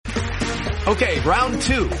Okay, round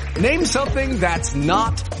two. Name something that's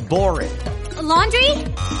not boring. A laundry?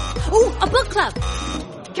 Ooh, a book club.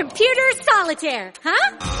 Computer solitaire,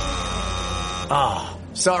 huh? Ah,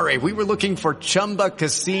 sorry, we were looking for Chumba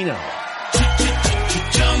Casino.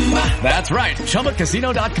 That's right,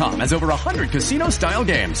 ChumbaCasino.com has over 100 casino-style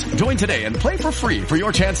games. Join today and play for free for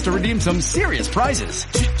your chance to redeem some serious prizes.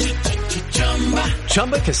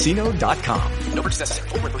 ChumbaCasino.com. No purchase necessary.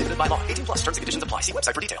 Void where prohibited by law. 18 plus terms and conditions apply. See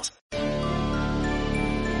website for details.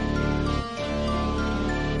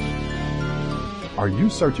 Are you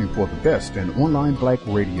searching for the best in online black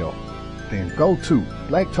radio? Then go to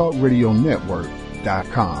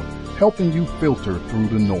blacktalkradionetwork.com, helping you filter through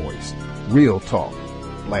the noise. Real talk,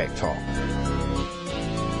 black talk.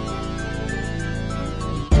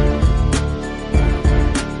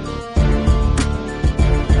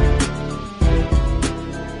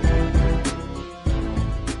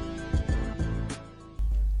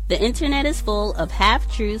 The internet is full of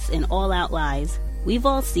half-truths and all-out lies. We've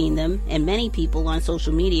all seen them, and many people on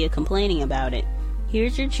social media complaining about it.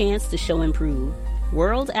 Here's your chance to show and prove.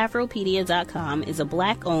 WorldAfropedia.com is a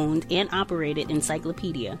black-owned and operated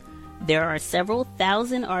encyclopedia. There are several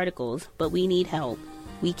thousand articles, but we need help.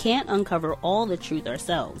 We can't uncover all the truth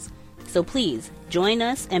ourselves. So please, join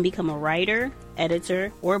us and become a writer,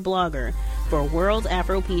 editor, or blogger for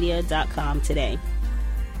WorldAfropedia.com today.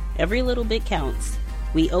 Every little bit counts.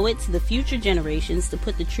 We owe it to the future generations to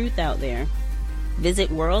put the truth out there. Visit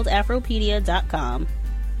WorldAfropedia.com,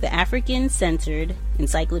 the African-centered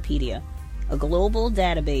encyclopedia, a global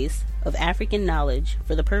database of African knowledge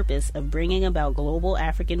for the purpose of bringing about global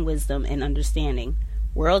African wisdom and understanding.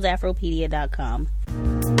 WorldAfropedia.com.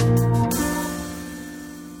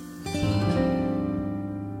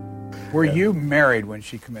 Were you married when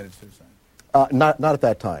she committed suicide? Not at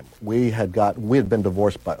that time. We had been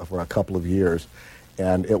divorced for a couple of years,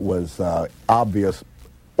 and it was obvious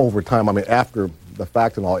over time. I mean, after the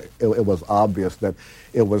fact and all, it was obvious that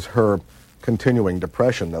it was her continuing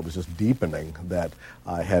depression that was just deepening that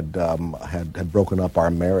had broken up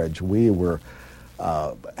our marriage. We were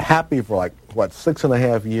happy for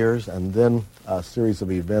 6.5 years, and then a series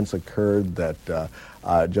of events occurred that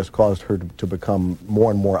just caused her to become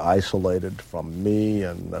more and more isolated from me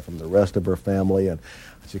and from the rest of her family. And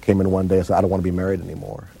she came in one day and said, "I don't want to be married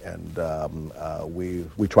anymore." And we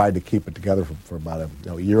tried to keep it together for about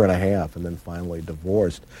a year and a half, and then finally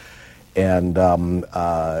divorced. And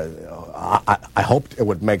I hoped it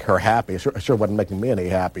would make her happy. Sure wasn't making me any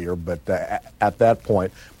happier, but at that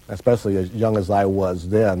point, especially as young as I was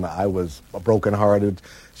then, I was brokenhearted.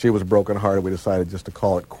 She was brokenhearted. We decided just to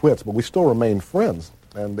call it quits, but we still remained friends,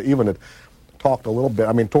 and even it talked a little bit.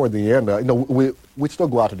 I mean, toward the end, we still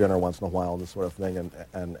go out to dinner once in a while, this sort of thing,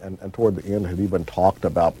 and toward the end, had even talked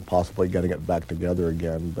about possibly getting it back together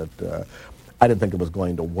again, but I didn't think it was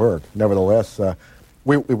going to work. Nevertheless,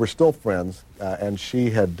 we were still friends, and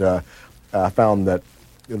she had found that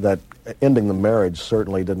ending the marriage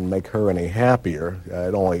certainly didn't make her any happier.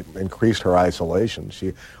 It only increased her isolation.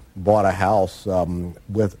 She bought a house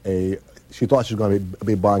she thought she was going to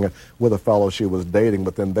be buying it with a fellow she was dating,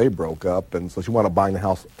 but then they broke up, and so she wound up buying the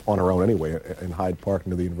house on her own anyway in Hyde Park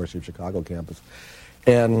near the University of Chicago campus.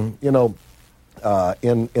 And in the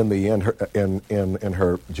end, in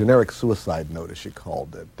her generic suicide note, as she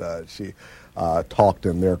called it, she talked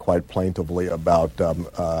in there quite plaintively about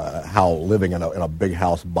how living in a big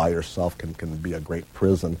house by yourself can be a great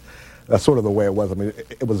prison. That's sort of the way it was. I mean,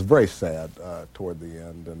 it was very sad toward the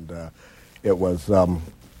end, and it was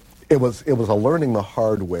a learning the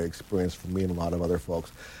hard way experience for me and a lot of other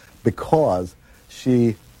folks, because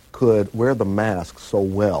she could wear the mask so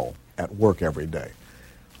well at work every day.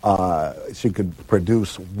 She could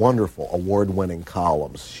produce wonderful award-winning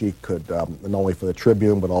columns. She could, not only for the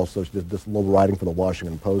Tribune, but also she did this little writing for the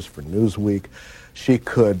Washington Post, for Newsweek. She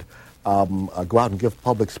could go out and give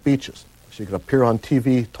public speeches. She could appear on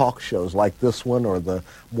TV talk shows like this one, or the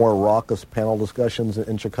more raucous panel discussions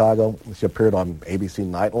in Chicago. She appeared on ABC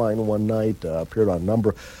Nightline one night, appeared on a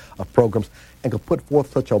number of programs, and could put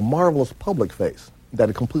forth such a marvelous public face that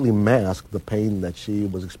it completely masked the pain that she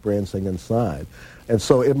was experiencing inside. And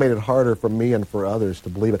so it made it harder for me and for others to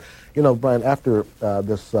believe it. You know, Brian, after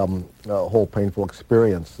this whole painful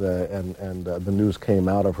experience and the news came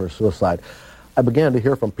out of her suicide, I began to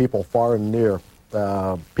hear from people far and near,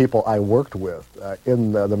 people I worked with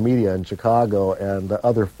in the media in Chicago, and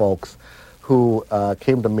other folks who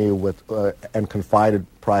came to me with and confided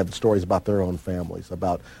private stories about their own families,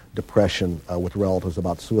 about depression with relatives,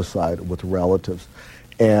 about suicide with relatives,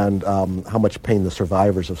 and how much pain the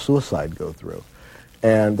survivors of suicide go through.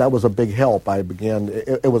 And that was a big help.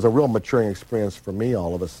 It was a real maturing experience for me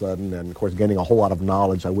all of a sudden, and of course gaining a whole lot of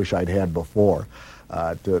knowledge I wish I'd had before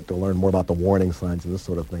to learn more about the warning signs and this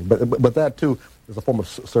sort of thing. But that too is a form of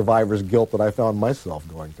survivor's guilt that I found myself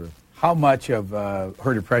going through. How much of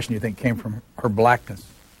her depression do you think came from her blackness?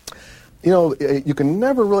 You know, you can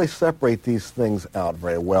never really separate these things out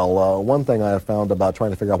very well. One thing I have found about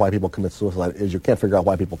trying to figure out why people commit suicide is you can't figure out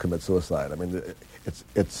why people commit suicide. I mean,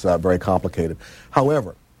 it's very complicated.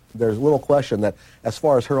 However, there's little question that as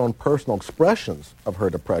far as her own personal expressions of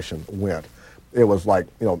her depression went, it was like,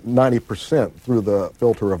 90% through the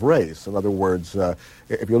filter of race. In other words,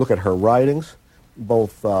 if you look at her writings,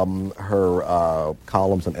 both her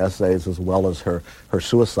columns and essays as well as her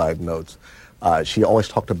suicide notes, she always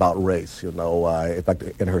talked about race. In fact,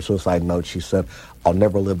 in her suicide note, she said, "I'll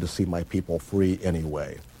never live to see my people free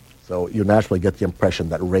anyway." So you naturally get the impression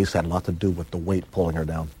that race had a lot to do with the weight pulling her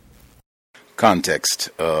down.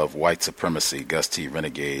 Context of white supremacy. Gus T.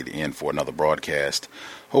 Renegade in for another broadcast,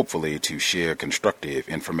 hopefully to share constructive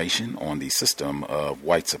information on the system of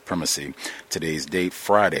white supremacy. Today's date,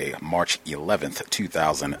 Friday, March 11th,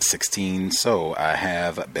 2016. So I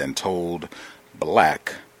have been told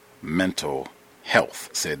Black mental health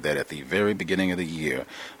said that at the very beginning of the year.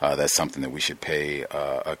 That's something that we should pay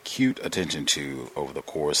acute attention to over the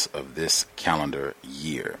course of this calendar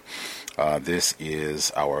year. This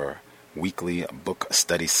is our weekly book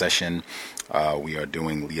study session. We are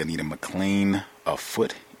doing Leonida McLean, A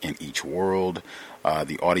Foot in Each World.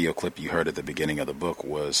 The audio clip you heard at the beginning of the book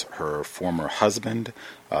was her former husband,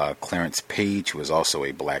 Clarence Page, who is also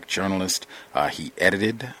a black journalist. He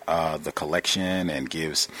edited the collection and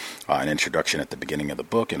gives an introduction at the beginning of the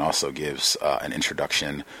book, and also gives an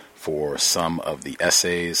introduction for some of the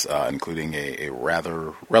essays, including a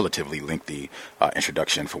relatively lengthy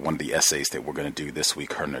introduction for one of the essays that we're going to do this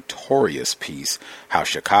week, her notorious piece, How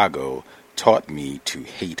Chicago Taught Me to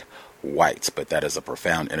Hate Whites. But that is a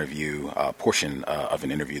profound interview, portion of an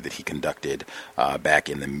interview that he conducted back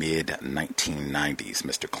in the mid-1990s,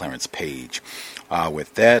 Mr. Clarence Page.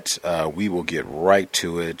 With that, we will get right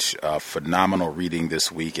to it. Phenomenal reading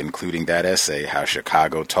this week, including that essay, How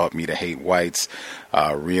Chicago Taught Me to Hate Whites.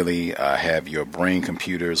 Really have your brain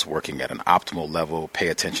computers working at an optimal level. Pay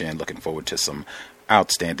attention. Looking forward to some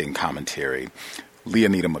outstanding commentary.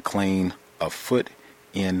 Leonida McLean, A Foot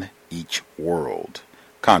in Each World.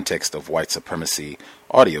 Context of White Supremacy,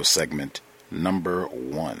 audio segment number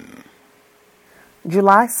 1.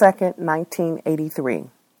 July 2nd, 1983.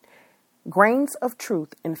 Grains of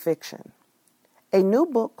Truth in Fiction. A new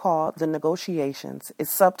book called The Negotiations is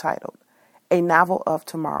subtitled A Novel of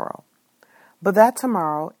Tomorrow. But that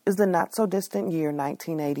tomorrow is the not-so-distant year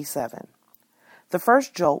 1987. The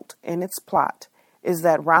first jolt in its plot is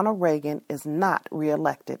that Ronald Reagan is not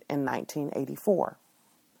reelected in 1984.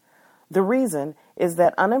 The reason is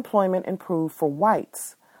that unemployment improved for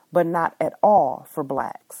whites, but not at all for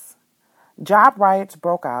blacks. Job riots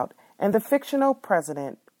broke out, and the fictional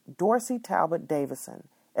president, Dorsey Talbot Davison,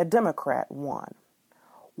 a Democrat, won.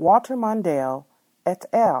 Walter Mondale et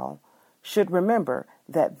al. Should remember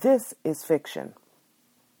that this is fiction.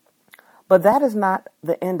 But that is not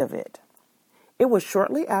the end of it. It was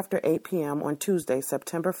shortly after 8 p.m. on Tuesday,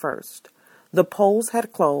 September 1st. The polls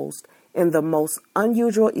had closed in the most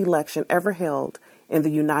unusual election ever held in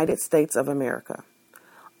the United States of America.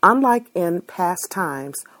 Unlike in past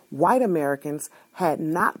times, white Americans had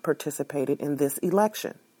not participated in this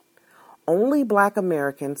election. Only black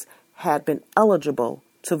Americans had been eligible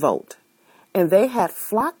to vote, and they had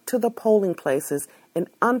flocked to the polling places in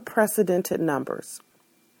unprecedented numbers.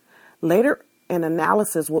 Later, an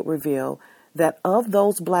analysis would reveal that of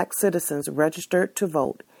those black citizens registered to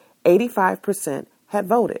vote, 85% had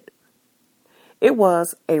voted. It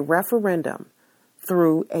was a referendum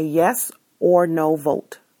through a yes or no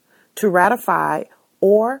vote to ratify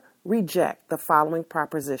or reject the following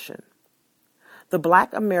proposition. The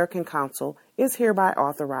Black American Council is hereby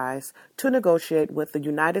authorized to negotiate with the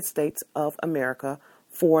United States of America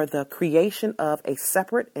for the creation of a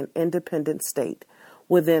separate and independent state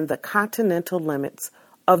within the continental limits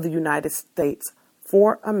of the United States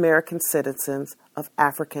for American citizens of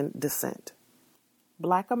African descent.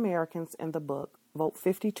 Black Americans in the book vote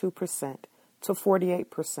 52% to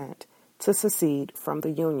 48% to secede from the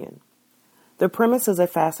Union. The premise is a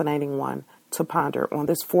fascinating one to ponder on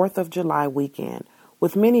this 4th of July weekend,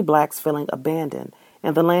 with many blacks feeling abandoned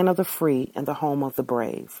in the land of the free and the home of the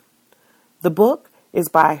brave. The book is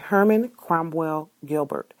by Herman Cromwell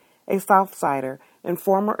Gilbert, a Southsider and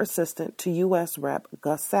former assistant to U.S. Rep.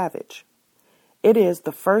 Gus Savage. It is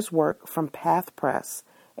the first work from Path Press,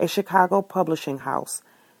 a Chicago publishing house,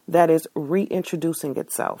 that is reintroducing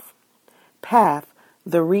itself. Path,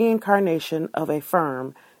 the reincarnation of a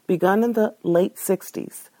firm begun in the late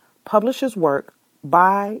 60s, publishes work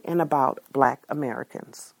by and about Black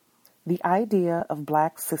Americans. The idea of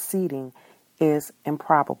blacks seceding is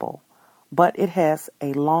improbable, but it has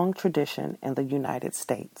a long tradition in the United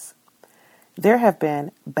States. There have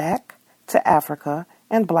been Back to Africa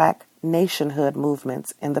and Black nationhood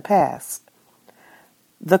movements in the past.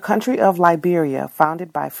 The country of Liberia,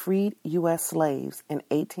 founded by freed U.S. slaves in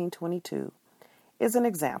 1822, is an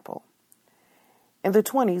example. In the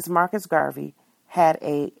 20s, Marcus Garvey had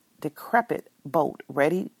a decrepit boat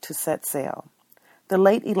ready to set sail. The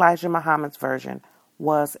late Elijah Muhammad's version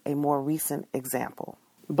was a more recent example.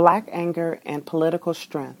 Black anger and political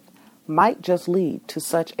strength might just lead to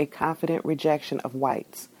such a confident rejection of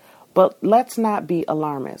whites. But let's not be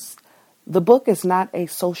alarmist. The book is not a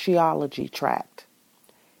sociology tract,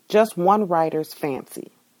 just one writer's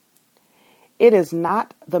fancy. It is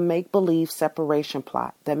not the make-believe separation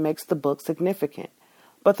plot that makes the book significant,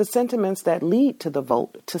 but the sentiments that lead to the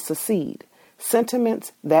vote to secede,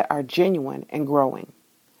 sentiments that are genuine and growing.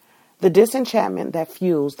 The disenchantment that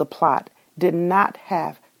fuels the plot did not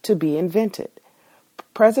have to be invented.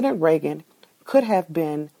 President Reagan could have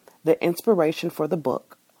been the inspiration for the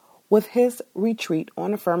book. With his retreat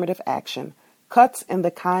on affirmative action, cuts in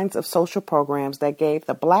the kinds of social programs that gave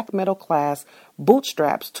the black middle class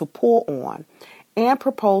bootstraps to pull on, and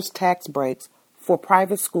proposed tax breaks for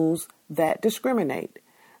private schools that discriminate.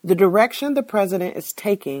 The direction the president is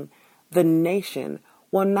taking the nation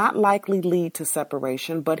will not likely lead to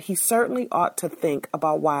separation, but he certainly ought to think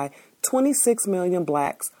about why 26 million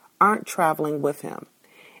blacks aren't traveling with him.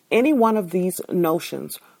 Any one of these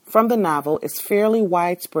notions from the novel is fairly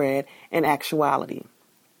widespread in actuality.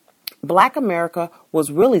 Black America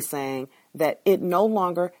was really saying that it no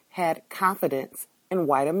longer had confidence in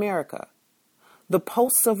white America. The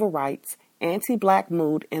post-civil rights, anti-black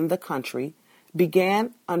mood in the country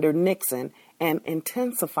began under Nixon and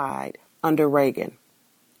intensified under Reagan.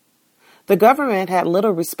 The government had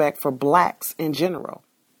little respect for blacks in general,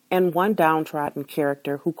 and one downtrodden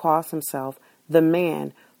character who calls himself the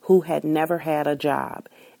man who had never had a job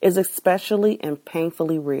is especially and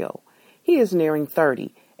painfully real. He is nearing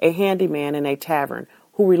 30, a handyman in a tavern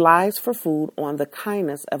who relies for food on the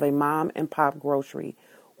kindness of a mom and pop grocery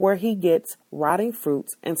where he gets rotting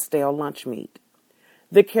fruits and stale lunch meat.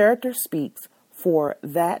 The character speaks for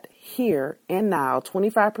that here and now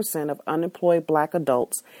 25% of unemployed black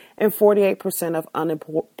adults and 48% of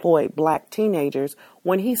unemployed black teenagers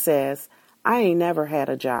when he says, "I ain't never had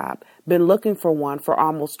a job. Been looking for one for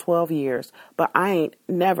almost 12 years, but I ain't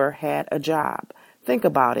never had a job." Think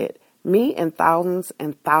about it. Me and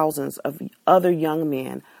thousands of other young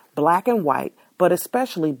men, black and white, but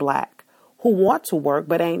especially black, who want to work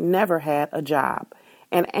but ain't never had a job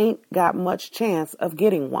and ain't got much chance of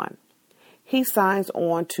getting one. He signs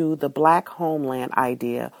on to the black homeland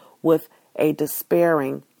idea with a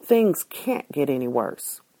despairing, things can't get any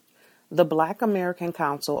worse. The Black American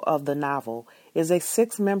Council of the novel is a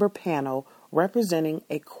 6-member panel representing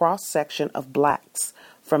a cross-section of blacks,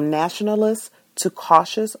 from nationalists to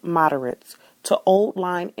cautious moderates to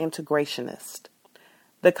old-line integrationists.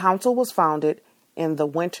 The council was founded in the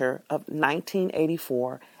winter of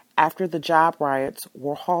 1984 after the job riots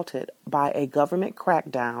were halted by a government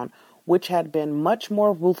crackdown which had been much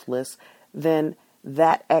more ruthless than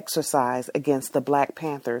that exercise against the Black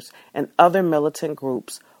Panthers and other militant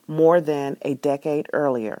groups more than a decade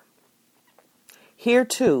earlier. Here,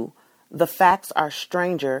 too, the facts are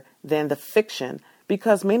stranger than the fiction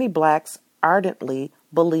because many blacks ardently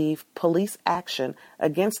believe police action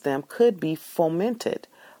against them could be fomented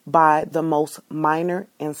by the most minor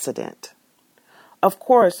incident. Of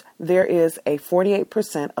course, there is a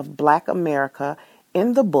 48% of Black America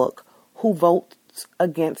in the book who votes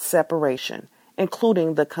against separation,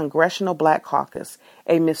 including the Congressional Black Caucus,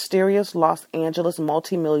 a mysterious Los Angeles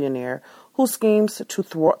multimillionaire who schemes to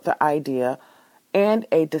thwart the idea, and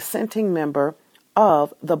a dissenting member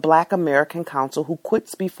of the Black American Council who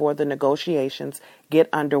quits before the negotiations get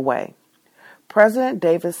underway. President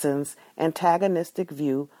Davidson's antagonistic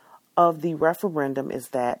view of the referendum is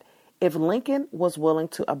that if Lincoln was willing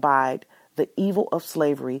to abide the evil of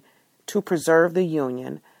slavery to preserve the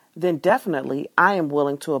Union, then definitely I am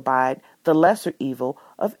willing to abide the lesser evil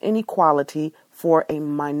of inequality for a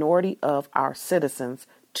minority of our citizens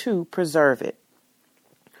to preserve it.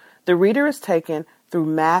 The reader is taken through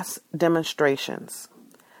mass demonstrations,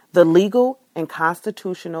 the legal and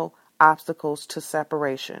constitutional obstacles to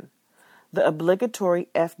separation, the obligatory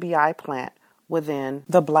FBI plant within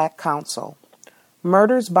the Black Council,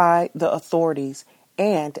 murders by the authorities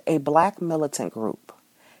and a black militant group.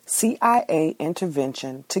 CIA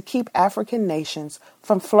intervention to keep African nations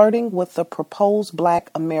from flirting with the proposed black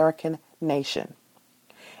American nation.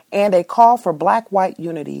 And a call for black-white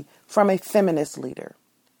unity from a feminist leader.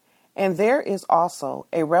 And there is also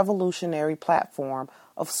a revolutionary platform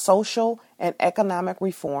of social and economic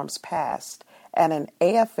reforms passed at an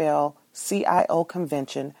AFL-CIO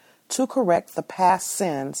convention to correct the past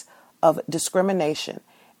sins of discrimination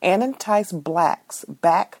and entice blacks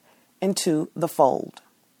back into the fold.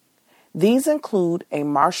 These include a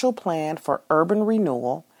Marshall Plan for urban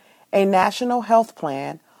renewal, a national health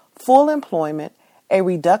plan, full employment, a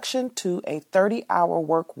reduction to a 30-hour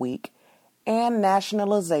work week, and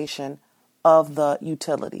nationalization of the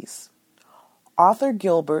utilities. Arthur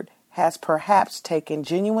Gilbert has perhaps taken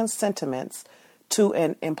genuine sentiments to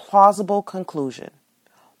an implausible conclusion.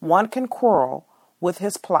 One can quarrel with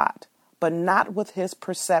his plot, but not with his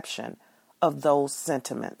perception of those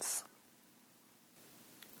sentiments.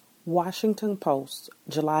 Washington Post,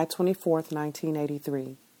 July 24,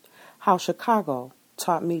 1983. How Chicago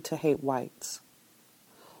Taught Me to Hate Whites.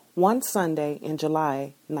 One Sunday in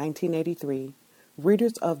July 1983,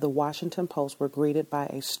 readers of the Washington Post were greeted by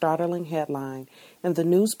a startling headline in the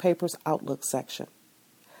newspaper's Outlook section.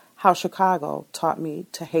 How Chicago Taught Me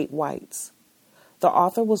to Hate Whites. The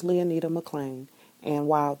author was Leonida McLean, and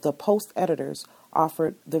while the Post editors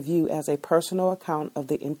offered the view as a personal account of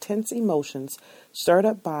the intense emotions stirred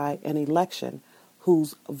up by an election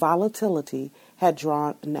whose volatility had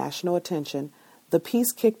drawn national attention, the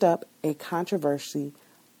piece kicked up a controversy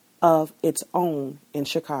of its own in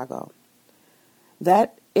Chicago.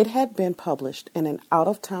 That it had been published in an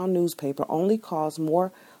out-of-town newspaper only caused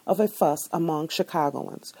more of a fuss among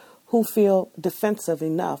Chicagoans, who feel defensive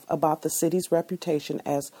enough about the city's reputation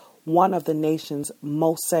as one of the nation's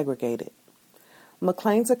most segregated.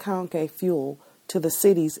 McLean's account gave fuel to the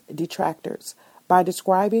city's detractors by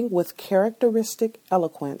describing with characteristic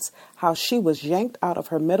eloquence how she was yanked out of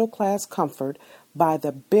her middle-class comfort by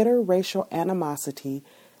the bitter racial animosity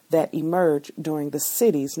that emerged during the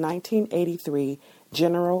city's 1983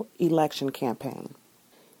 general election campaign.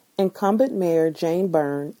 Incumbent Mayor Jane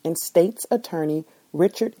Byrne and State's Attorney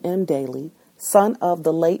Richard M. Daley, son of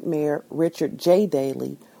the late Mayor Richard J.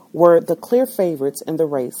 Daley, were the clear favorites in the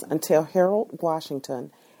race until Harold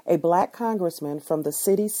Washington, a black congressman from the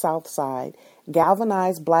city's South Side,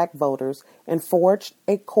 galvanized black voters and forged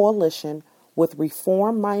a coalition with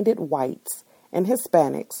reform-minded whites and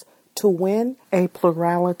Hispanics to win a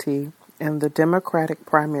plurality in the Democratic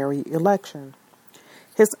primary election.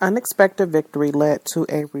 His unexpected victory led to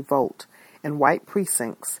a revolt in white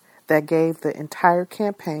precincts that gave the entire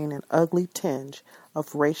campaign an ugly tinge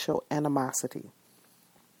of racial animosity.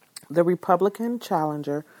 The Republican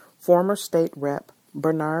challenger, former state rep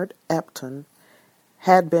Bernard Epton,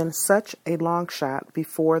 had been such a long shot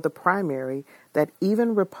before the primary that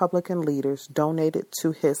even Republican leaders donated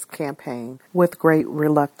to his campaign with great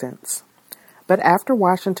reluctance. But after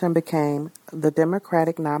Washington became the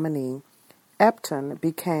Democratic nominee, Epton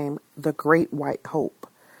became the great white hope,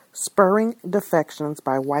 spurring defections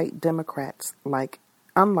by white Democrats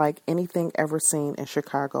unlike anything ever seen in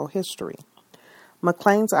Chicago history.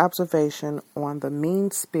 McLean's observation on the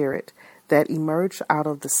mean spirit that emerged out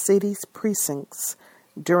of the city's precincts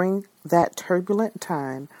during that turbulent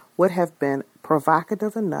time would have been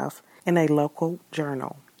provocative enough in a local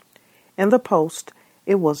journal. In the Post,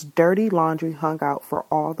 it was dirty laundry hung out for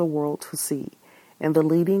all the world to see in the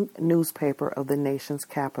leading newspaper of the nation's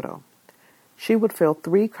capital. She would fill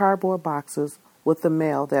 3 cardboard boxes with the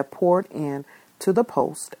mail that poured in to the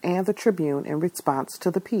Post and the Tribune in response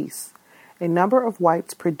to the piece. A number of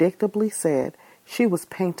whites predictably said she was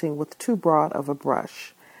painting with too broad of a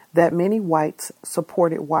brush, that many whites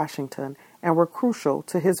supported Washington and were crucial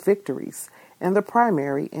to his victories in the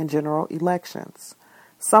primary and general elections.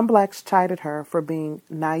 Some blacks chided her for being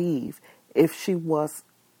naive if she was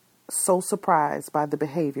so surprised by the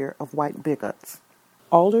behavior of white bigots.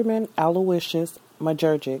 Alderman Aloysius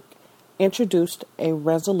Majorgic introduced a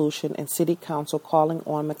resolution in City Council calling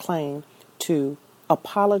on McLean to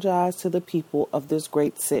apologize to the people of this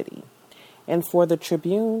great city, and for the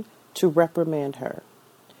Tribune to reprimand her.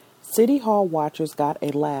 City Hall watchers got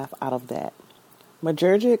a laugh out of that.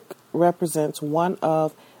 Majorgic represents one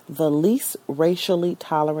of the least racially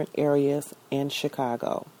tolerant areas in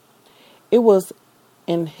Chicago. It was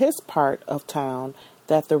in his part of town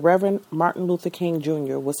that the Reverend Martin Luther King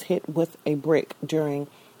Jr. was hit with a brick during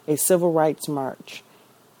a civil rights march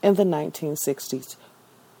in the 1960s,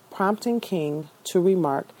 prompting King to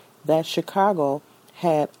remark that Chicago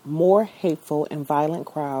had more hateful and violent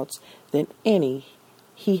crowds than any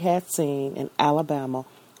he had seen in Alabama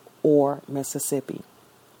or Mississippi.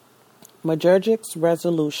 Majoric's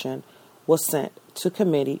resolution was sent to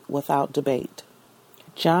committee without debate.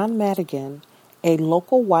 John Madigan, a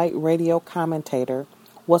local white radio commentator,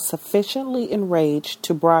 was sufficiently enraged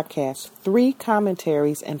to broadcast 3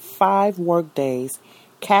 commentaries in 5 workdays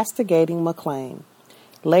castigating McLean.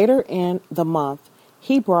 Later in the month,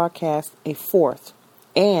 he broadcast a 4th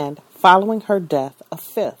and, following her death, a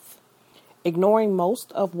 5th. Ignoring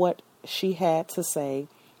most of what she had to say,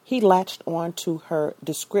 he latched on to her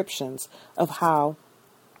descriptions of how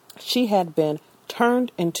she had been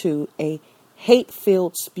turned into a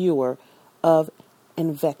hate-filled spewer of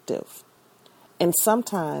invective, and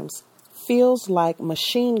sometimes feels like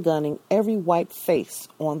machine gunning every white face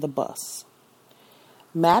on the bus.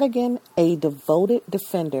 Madigan, a devoted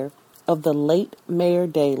defender of the late Mayor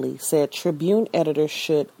Daley, said Tribune editors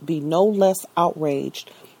should be no less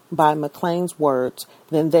outraged by McLean's words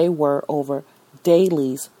than they were over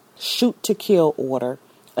Daley's shoot-to-kill order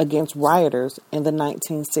against rioters in the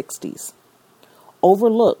 1960s.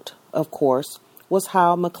 Overlooked, of course, was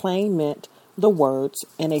how McLean meant the words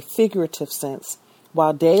in a figurative sense,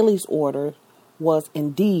 while Daley's order was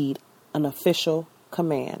indeed an official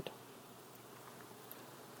command.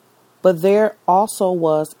 But there also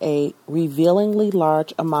was a revealingly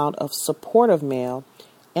large amount of supportive mail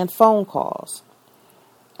and phone calls.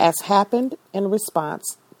 As happened in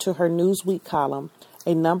response to her Newsweek column,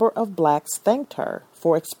 a number of blacks thanked her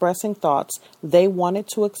for expressing thoughts they wanted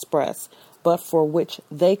to express, but for which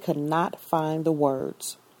they could not find the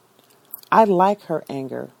words. "I like her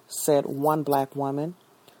anger," said one black woman.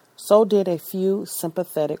 So did a few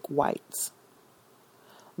sympathetic whites.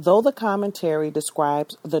 Though the commentary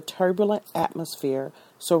describes the turbulent atmosphere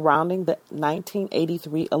surrounding the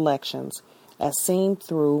 1983 elections as seen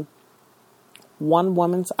through one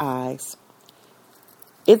woman's eyes,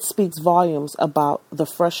 it speaks volumes about the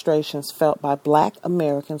frustrations felt by black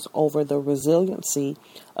Americans over the resiliency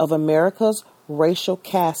of America's racial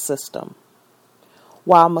caste system.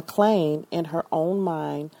 While McLean, in her own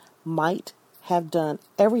mind, might have done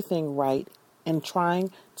everything right in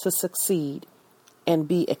trying to succeed and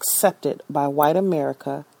be accepted by white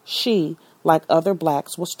America, she, like other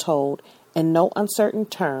blacks, was told in no uncertain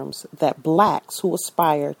terms that blacks who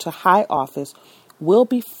aspire to high office will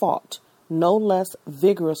be fought no less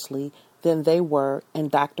vigorously than they were in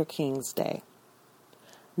Dr. King's day.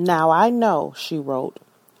 "Now I know," she wrote,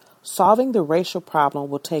 "solving the racial problem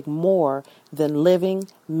will take more than living,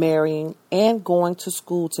 marrying, and going to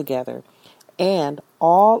school together, and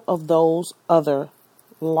all of those other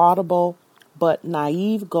laudable but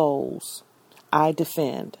naive goals I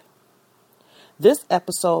defend." This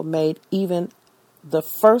episode made even the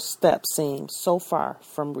first step seem so far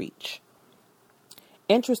from reach.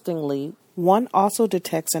 Interestingly, one also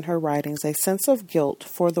detects in her writings a sense of guilt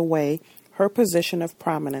for the way her position of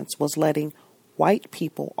prominence was letting white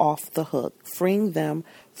people off the hook, freeing them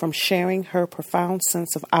from sharing her profound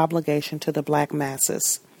sense of obligation to the black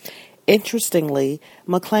masses. Interestingly,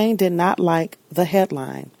 McLean did not like the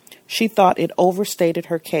headline. She thought it overstated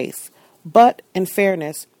her case. But, in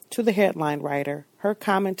fairness to the headline writer, her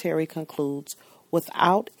commentary concludes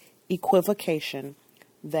without equivocation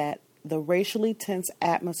that the racially tense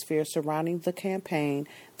atmosphere surrounding the campaign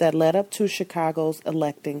that led up to Chicago's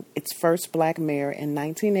electing its first black mayor in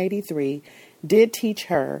 1983 did teach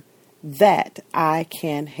her that I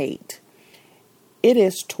can hate. It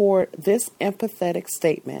is toward this empathetic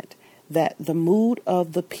statement that the mood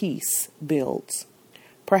of the piece builds.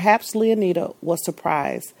 Perhaps Leonida was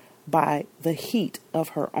surprised by the heat of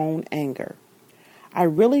her own anger. "I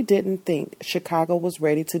really didn't think Chicago was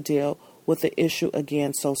ready to deal with the issue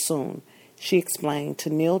again so soon," she explained to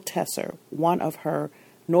Neil Tesser, one of her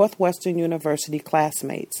Northwestern University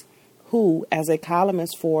classmates, who, as a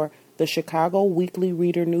columnist for the Chicago Weekly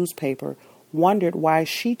Reader newspaper, wondered why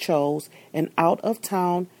she chose an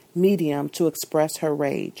out-of-town medium to express her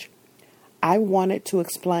rage. "I wanted to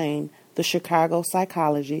explain the Chicago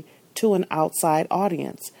psychology to an outside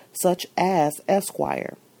audience, such as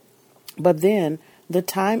Esquire. But then the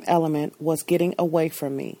time element was getting away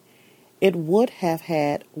from me. It would have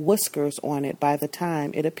had whiskers on it by the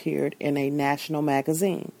time it appeared in a national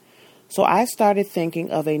magazine. So I started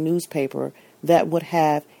thinking of a newspaper that would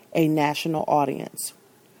have a national audience."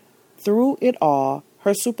 Through it all,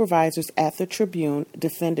 her supervisors at the Tribune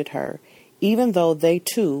defended her, even though they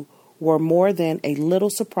too were more than a little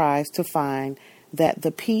surprised to find that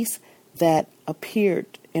the piece that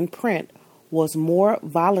appeared in print was more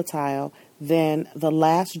volatile than the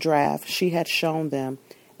last draft she had shown them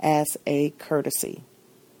as a courtesy.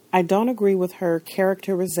 I don't agree with her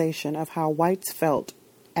characterization of how whites felt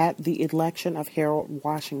at the election of Harold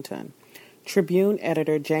Washington. Tribune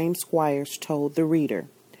editor James Squires told the reader,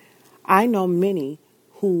 "I know many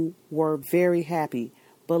who were very happy,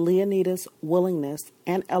 but Leonida's willingness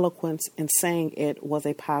and eloquence in saying it was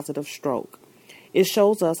a positive stroke. It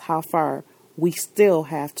shows us how far we still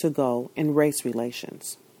have to go in race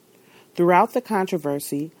relations." Throughout the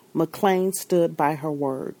controversy, McLean stood by her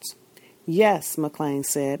words. "Yes," McLean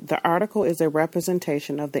said, "the article is a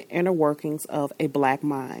representation of the inner workings of a black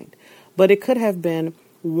mind, but it could have been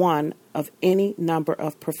one of any number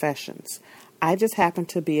of professions. I just happened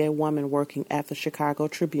to be a woman working at the Chicago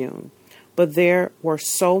Tribune, but there were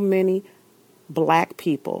so many black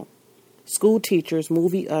people, school teachers,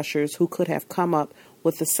 movie ushers, who could have come up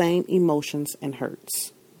with the same emotions and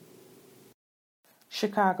hurts."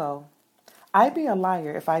 Chicago. I'd be a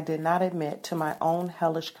liar if I did not admit to my own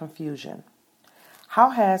hellish confusion. How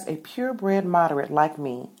has a purebred moderate like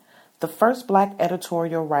me, the first black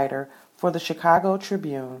editorial writer for the Chicago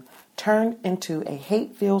Tribune, turned into a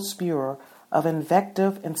hate-filled spewer of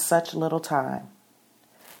invective in such little time?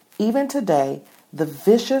 Even today, the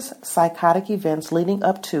vicious, psychotic events leading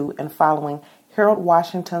up to and following Harold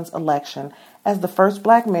Washington's election as the first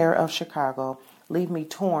black mayor of Chicago leave me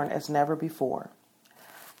torn as never before.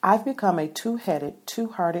 I've become a two-headed,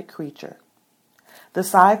 two-hearted creature. The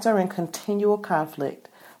sides are in continual conflict,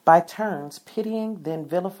 by turns pitying then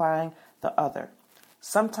vilifying the other,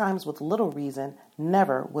 sometimes with little reason,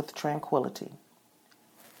 never with tranquility.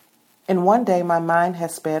 In one day my mind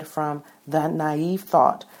has sped from the naive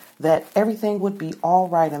thought that everything would be all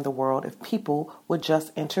right in the world if people would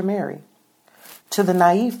just intermarry, to the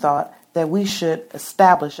naive thought that we should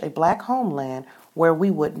establish a black homeland where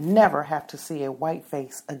we would never have to see a white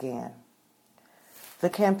face again. The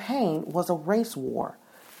campaign was a race war.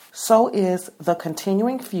 So is the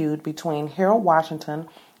continuing feud between Harold Washington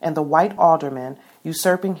and the white aldermen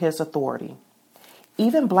usurping his authority.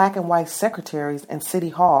 Even black and white secretaries in City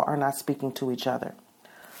Hall are not speaking to each other.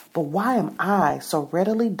 But why am I so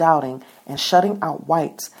readily doubting and shutting out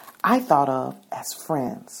whites I thought of as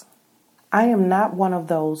friends? I am not one of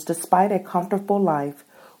those, despite a comfortable life,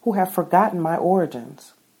 who have forgotten my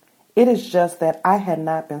origins. It is just that I had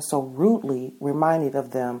not been so rudely reminded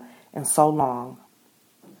of them in so long.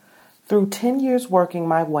 Through 10 years working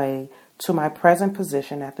my way to my present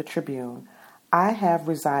position at the Tribune, I have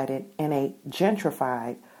resided in a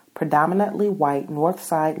gentrified, predominantly white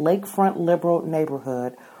Northside lakefront liberal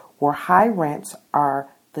neighborhood where high rents are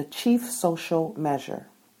the chief social measure.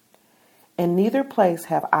 In neither place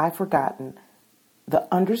have I forgotten the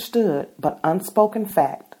understood but unspoken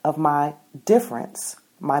fact of my difference,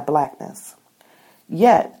 my blackness.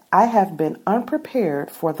 Yet I have been unprepared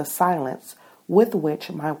for the silence with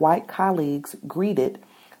which my white colleagues greeted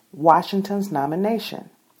Washington's nomination.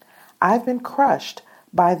 I've been crushed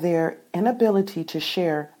by their inability to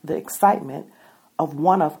share the excitement of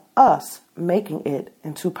one of us making it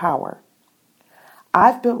into power.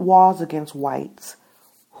 I've built walls against whites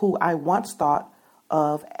who I once thought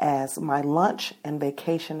of as my lunch and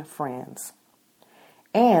vacation friends.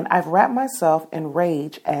 And I've wrapped myself in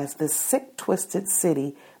rage as this sick, twisted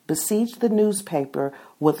city besieged the newspaper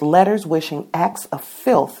with letters wishing acts of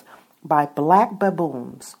filth by black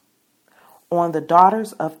baboons on the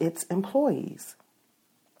daughters of its employees,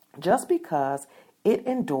 just because it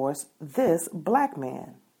endorsed this black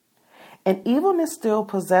man. And evilness still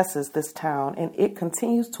possesses this town, and it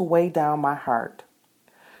continues to weigh down my heart.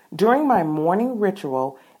 During my morning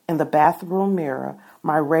ritual in the bathroom mirror,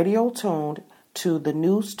 my radio tuned to the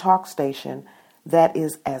news talk station that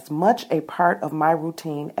is as much a part of my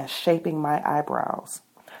routine as shaping my eyebrows.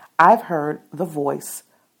 I've heard the voice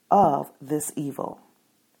of this evil.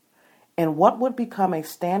 In what would become a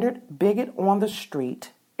standard bigot on the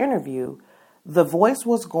street interview, the voice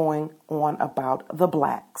was going on about the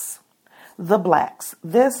blacks. The blacks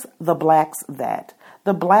this, the blacks that.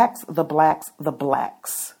 The blacks, the blacks, the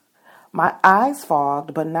blacks. My eyes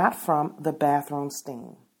fogged, but not from the bathroom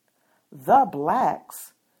steam. The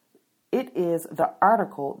blacks. It is the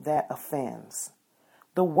article that offends.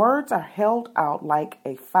 The words are held out like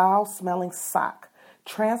a foul-smelling sock,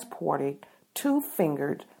 transported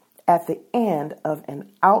two-fingered at the end of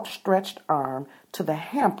an outstretched arm to the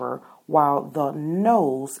hamper while the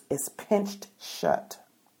nose is pinched shut.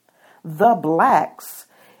 The blacks.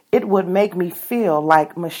 It would make me feel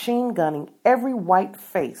like machine gunning every white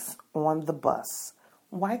face on the bus.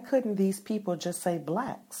 Why couldn't these people just say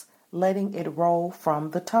blacks, letting it roll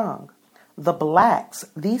from the tongue? The blacks,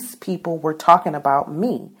 these people were talking about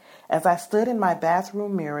me as I stood in my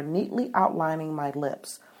bathroom mirror neatly outlining my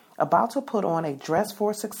lips, about to put on a dress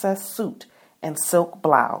for success suit and silk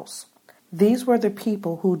blouse. These were the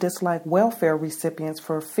people who dislike welfare recipients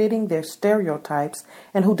for fitting their stereotypes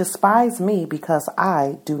and who despise me because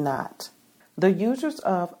I do not. The users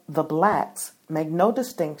of the blacks make no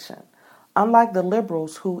distinction, unlike the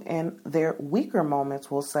liberals who in their weaker moments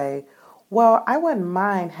will say, well, I wouldn't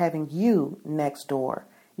mind having you next door.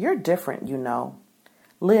 You're different, you know.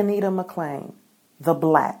 Leonida McLean, the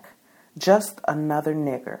black, just another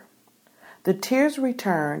nigger. The tears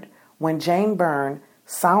returned when Jane Byrne,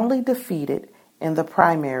 soundly defeated in the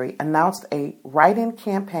primary, announced a write-in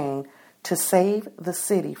campaign to save the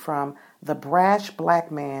city from the brash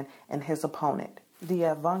black man and his opponent, the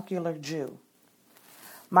avuncular Jew.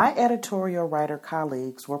 My editorial writer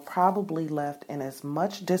colleagues were probably left in as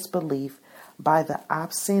much disbelief by the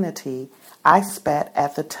obscenity I spat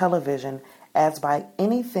at the television as by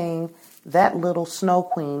anything that little snow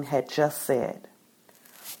queen had just said.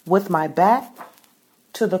 With my back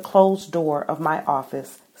to the closed door of my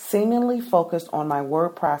office, seemingly focused on my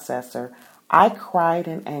word processor, I cried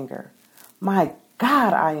in anger. My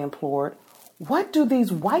God, I implored, what do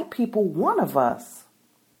these white people want of us?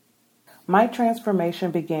 My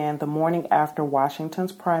transformation began the morning after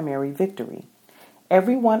Washington's primary victory.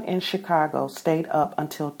 Everyone in Chicago stayed up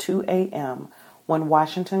until 2 a.m. when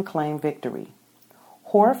Washington claimed victory.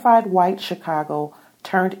 Horrified white Chicago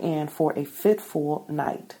turned in for a fitful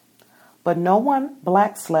night. But no one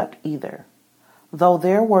black slept either, though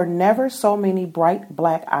there were never so many bright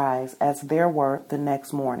black eyes as there were the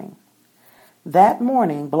next morning. That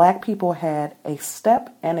morning, black people had a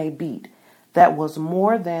step and a beat that was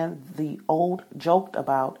more than the old joked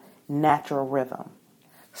about natural rhythm.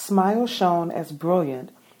 Smiles shone as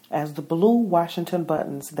brilliant as the blue Washington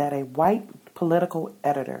buttons that a white political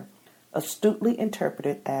editor astutely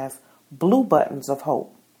interpreted as blue buttons of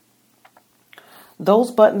hope.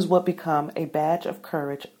 Those buttons would become a badge of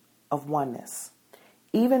courage, of oneness.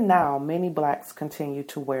 Even now, many blacks continue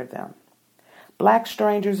to wear them. Black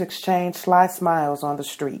strangers exchanged sly smiles on the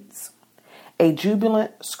streets. A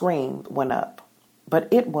jubilant scream went up, but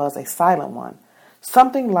it was a silent one,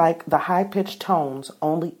 something like the high-pitched tones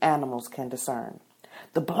only animals can discern.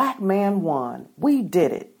 The black man won. We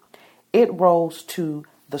did it. It rose to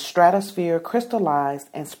the stratosphere, crystallized,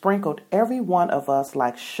 and sprinkled every one of us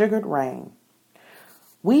like sugared rain.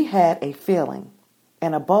 We had a feeling,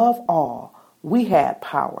 and above all, we had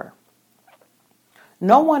power.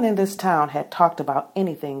 No one in this town had talked about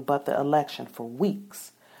anything but the election for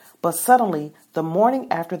weeks. But suddenly, the morning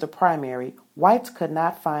after the primary, whites could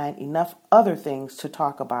not find enough other things to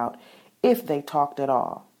talk about if they talked at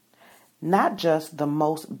all. Not just the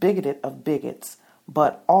most bigoted of bigots,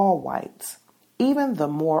 but all whites, even the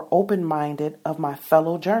more open-minded of my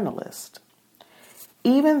fellow journalists.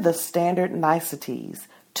 Even the standard niceties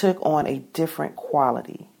took on a different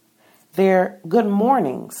quality. Their good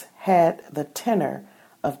mornings had the tenor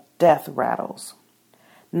of death rattles,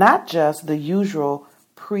 not just the usual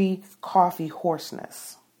pre-coffee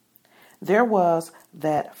hoarseness. There was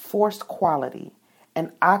that forced quality,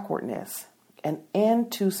 an awkwardness, an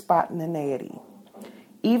end to spontaneity,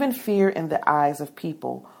 even fear in the eyes of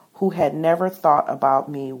people who had never thought about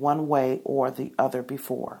me one way or the other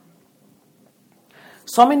before.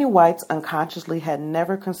 So many whites unconsciously had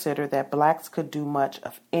never considered that blacks could do much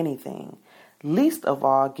of anything, least of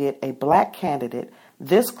all get a black candidate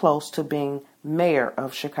this close to being mayor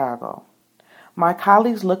of Chicago. My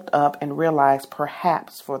colleagues looked up and realized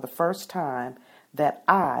perhaps for the first time that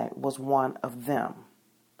I was one of them.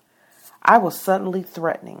 I was suddenly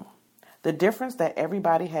threatening. The difference that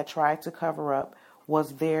everybody had tried to cover up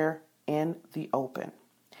was there in the open.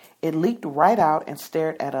 It leaked right out and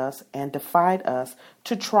stared at us and defied us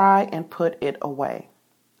to try and put it away.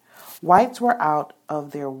 Whites were out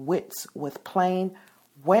of their wits with plain,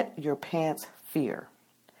 wet-your-pants fear.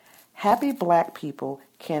 Happy black people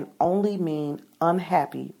can only mean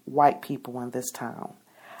unhappy white people in this town.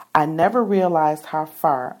 I never realized how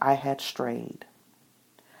far I had strayed.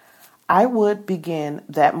 I would begin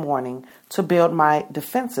that morning to build my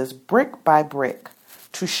defenses brick by brick,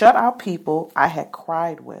 to shut out people I had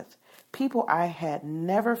cried with, people I had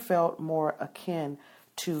never felt more akin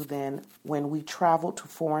to than when we traveled to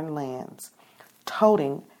foreign lands,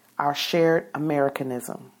 toting our shared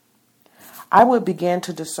Americanism. I would begin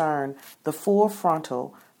to discern the full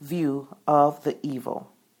frontal view of the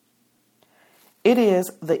evil. It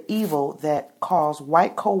is the evil that caused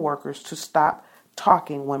white co-workers to stop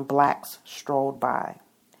talking when blacks strolled by.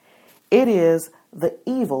 It is the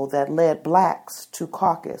evil that led blacks to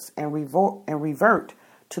caucus and revert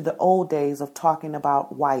to the old days of talking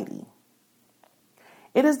about whitey.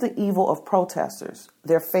 It is the evil of protesters,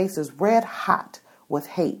 their faces red hot with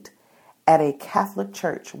hate, at a Catholic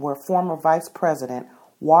church where former Vice President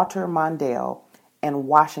Walter Mondale and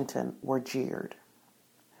Washington were jeered.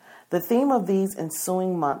 The theme of these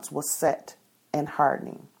ensuing months was set and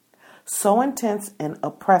hardening. So intense and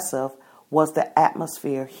oppressive was the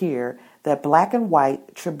atmosphere here that black and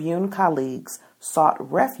white Tribune colleagues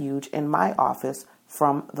sought refuge in my office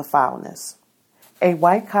from the foulness. A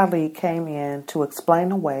white colleague came in to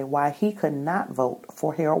explain away why he could not vote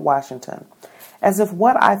for Harold Washington, as if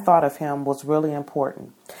what I thought of him was really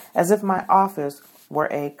important, as if my office were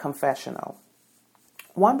a confessional.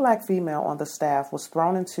 One black female on the staff was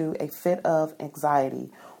thrown into a fit of anxiety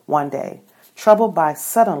one day, troubled by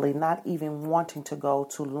suddenly not even wanting to go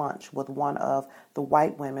to lunch with one of the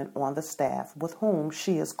white women on the staff with whom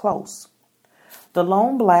she is close. The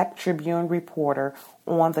lone black Tribune reporter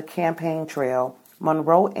on the campaign trail,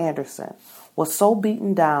 Monroe Anderson, was so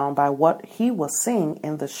beaten down by what he was seeing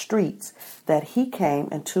in the streets that he came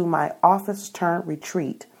into my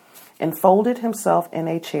office-turned-retreat and folded himself in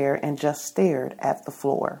a chair and just stared at the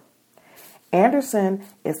floor. Anderson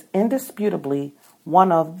is indisputably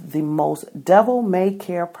one of the most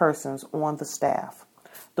devil-may-care persons on the staff,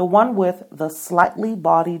 the one with the slightly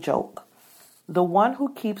bawdy joke, the one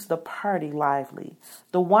who keeps the party lively,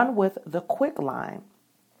 the one with the quick line.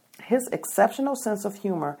 His exceptional sense of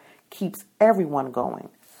humor keeps everyone going,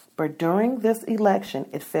 but during this election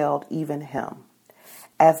it failed even him.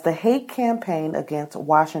 As the hate campaign against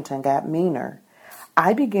Washington got meaner,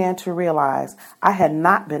 I began to realize I had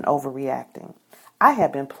not been overreacting. I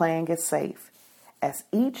had been playing it safe, as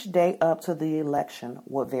each day up to the election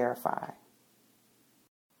would verify.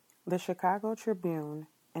 The Chicago Tribune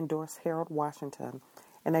endorsed Harold Washington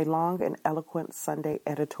in a long and eloquent Sunday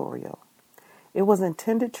editorial. It was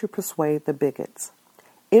intended to persuade the bigots.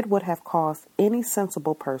 It would have caused any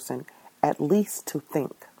sensible person at least to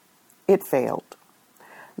think. It failed.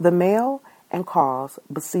 The mail and calls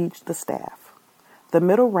besieged the staff. The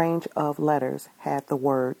middle range of letters had the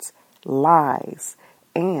words lies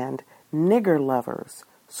and nigger lovers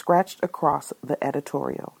scratched across the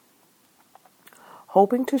editorial.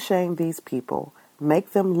 Hoping to shame these people,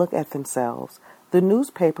 make them look at themselves, the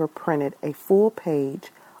newspaper printed a full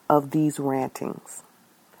page of these rantings.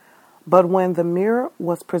 But when the mirror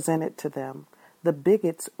was presented to them, the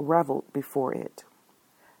bigots reveled before it.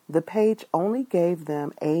 The page only gave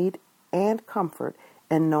them aid and comfort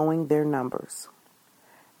in knowing their numbers.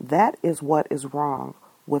 That is what is wrong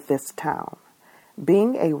with this town.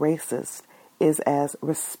 Being a racist is as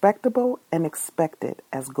respectable and expected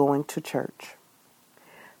as going to church.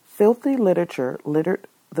 Filthy literature littered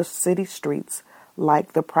the city streets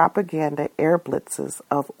like the propaganda air blitzes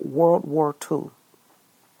of World War II.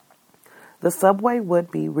 The subway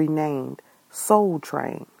would be renamed Soul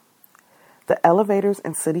Train. The elevators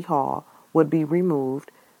in City Hall would be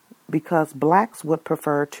removed because blacks would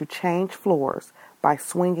prefer to change floors by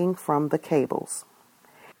swinging from the cables.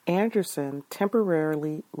 Anderson,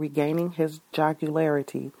 temporarily regaining his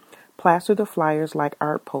jocularity, plastered the flyers like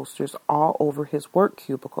art posters all over his work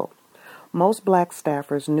cubicle. Most black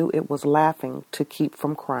staffers knew it was laughing to keep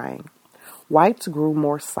from crying. Whites grew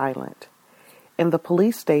more silent. In the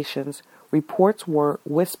police stations, reports were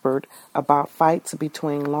whispered about fights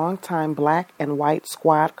between longtime black and white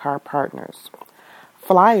squad car partners.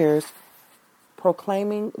 Flyers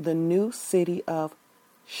proclaiming the new city of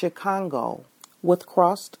Chicago, with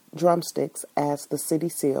crossed drumsticks as the city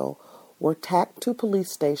seal, were tacked to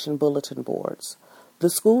police station bulletin boards. The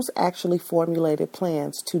schools actually formulated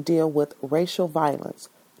plans to deal with racial violence,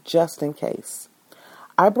 just in case.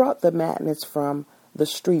 I brought the madness from the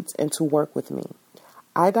streets into work with me.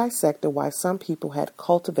 I dissected why some people had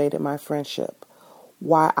cultivated my friendship,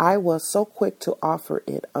 why I was so quick to offer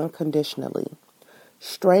it unconditionally,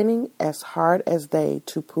 straining as hard as they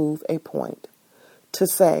to prove a point, to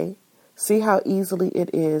say, see how easily it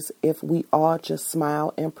is if we all just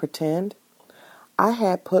smile and pretend. I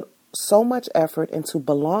had put so much effort into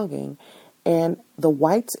belonging, and the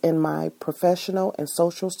whites in my professional and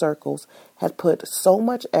social circles had put so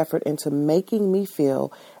much effort into making me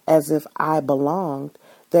feel as if I belonged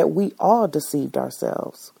that we all deceived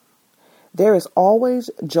ourselves. There is always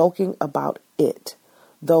joking about it,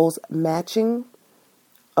 those matching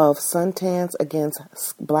of suntans against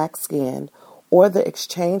black skin, or the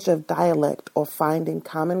exchange of dialect or finding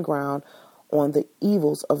common ground on the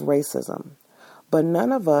evils of racism. But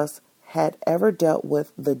none of us had ever dealt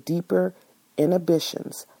with the deeper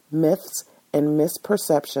inhibitions, myths, and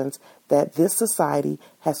misperceptions that this society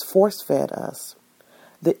has force-fed us.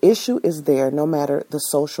 The issue is there no matter the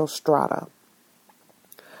social strata.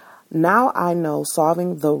 Now I know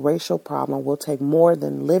solving the racial problem will take more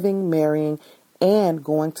than living, marrying, and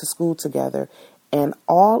going to school together, and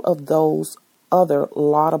all of those other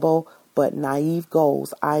laudable but naive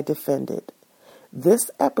goals I defended.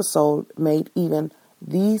 This episode made even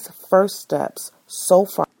these first steps so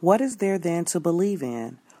far. What is there then to believe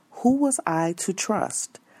in? Who was I to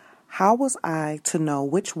trust? How was I to know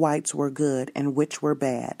which whites were good and which were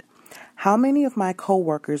bad? How many of my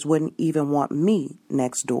coworkers wouldn't even want me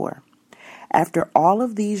next door? After all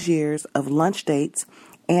of these years of lunch dates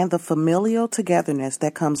and the familial togetherness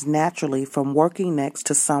that comes naturally from working next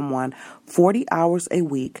to someone 40 hours a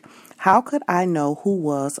week, how could I know who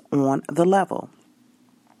was on the level?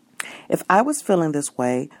 If I was feeling this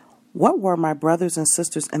way, what were my brothers and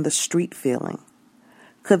sisters in the street feeling?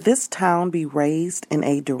 Could this town be raised in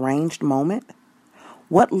a deranged moment?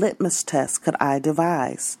 What litmus test could I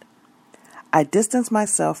devise? I distanced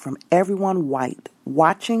myself from everyone white,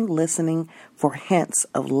 watching, listening for hints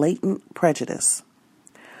of latent prejudice.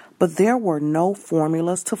 But there were no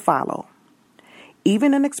formulas to follow.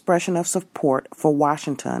 Even an expression of support for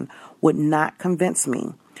Washington would not convince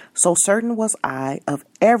me, so certain was I of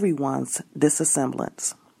everyone's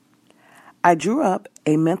disassemblance. I drew up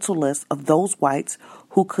a mental list of those whites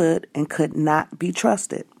who could and could not be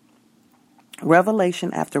trusted.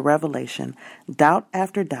 Revelation after revelation, doubt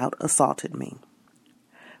after doubt assaulted me.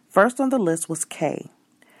 First on the list was K.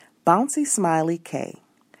 Bouncy Smiley K.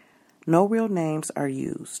 No real names are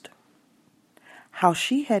used. How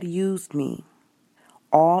she had used me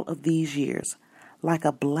all of these years like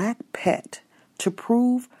a black pet to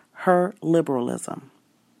prove her liberalism.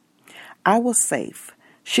 I was safe.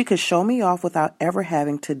 She could show me off without ever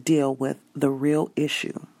having to deal with the real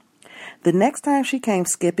issue. The next time she came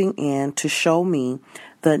skipping in to show me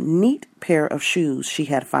the neat pair of shoes she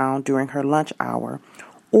had found during her lunch hour,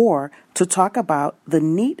 or to talk about the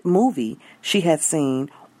neat movie she had seen,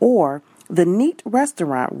 or the neat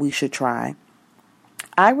restaurant we should try,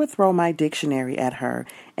 I would throw my dictionary at her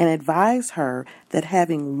and advise her that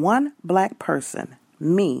having one black person,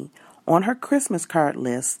 me, on her Christmas card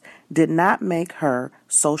list did not make her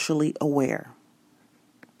socially aware.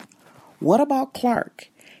 What about Clark?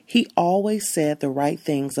 He always said the right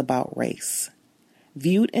things about race,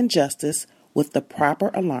 viewed injustice with the proper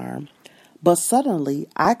alarm, but suddenly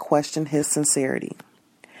I questioned his sincerity.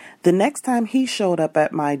 The next time he showed up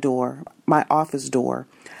at my office door,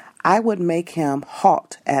 I would make him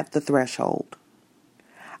halt at the threshold.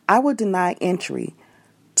 I would deny entry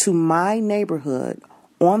to my neighborhood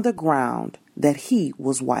on the ground that he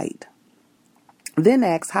was white. Then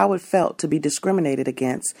asked how it felt to be discriminated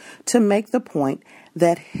against to make the point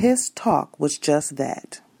that his talk was just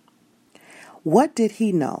that. What did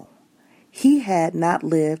he know? He had not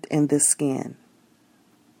lived in this skin.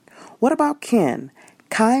 What about Ken?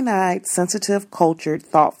 Kind-eyed, sensitive, cultured,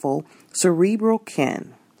 thoughtful, cerebral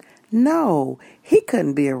Ken. No, he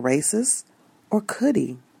couldn't be a racist. Or could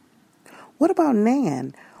he? What about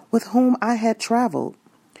Nan, with whom I had traveled?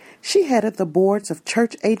 She headed the boards of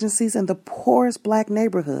church agencies in the poorest black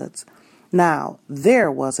neighborhoods. Now,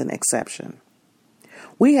 there was an exception.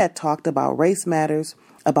 We had talked about race matters,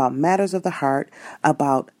 about matters of the heart,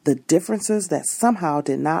 about the differences that somehow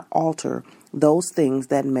did not alter those things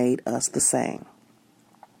that made us the same.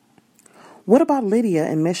 What about Lydia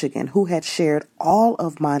in Michigan, who had shared all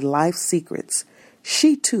of my life secrets?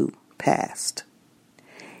 She too passed.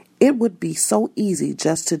 It would be so easy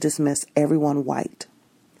just to dismiss everyone white.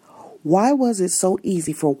 Why was it so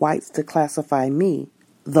easy for whites to classify me,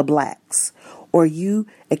 the blacks, or you,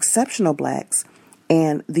 exceptional blacks,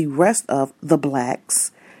 and the rest of the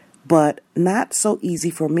blacks, but not so easy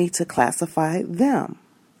for me to classify them?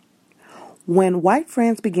 When white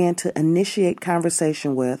friends began to initiate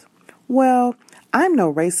conversation with, well, I'm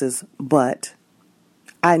no racist, but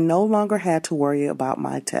I no longer had to worry about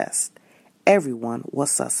my test. Everyone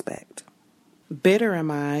was suspect. Bitter am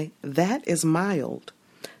I? That is mild.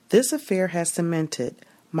 This affair has cemented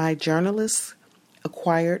my journalist's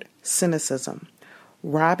acquired cynicism,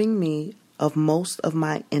 robbing me of most of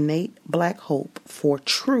my innate black hope for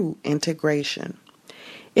true integration.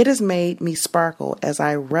 It has made me sparkle as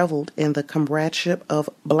I reveled in the comradeship of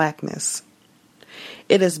blackness.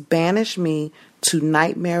 It has banished me to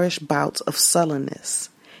nightmarish bouts of sullenness.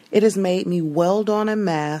 It has made me weld on a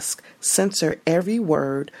mask, censor every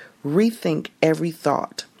word, rethink every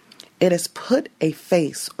thought. It has put a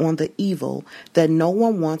face on the evil that no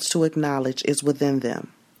one wants to acknowledge is within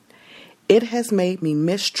them. It has made me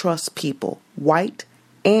mistrust people, white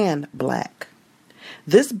and black.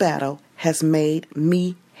 This battle has made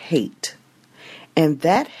me hate, and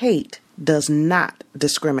that hate does not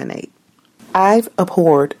discriminate. I've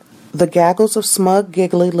abhorred the gaggles of smug,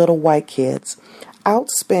 giggly little white kids.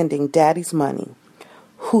 outspending daddy's money,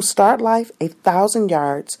 who start life 1,000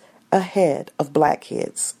 yards ahead of black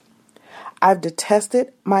kids. I've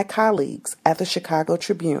detested my colleagues at the Chicago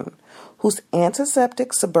Tribune, whose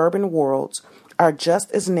antiseptic suburban worlds are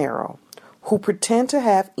just as narrow, who pretend to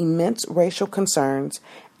have immense racial concerns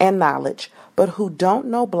and knowledge, but who don't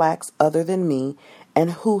know blacks other than me,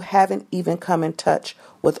 and who haven't even come in touch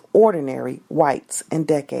with ordinary whites in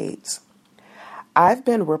decades. I've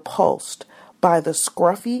been repulsed by the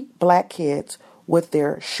scruffy black kids with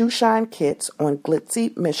their shoeshine kits on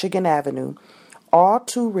glitzy Michigan Avenue, all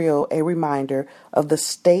too real a reminder of the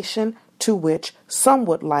station to which some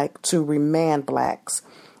would like to remand blacks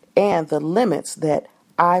and the limits that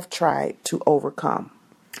I've tried to overcome.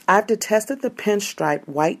 I've detested the pinstripe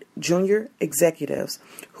white junior executives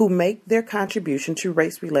who make their contribution to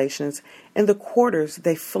race relations in the quarters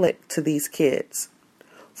they flick to these kids.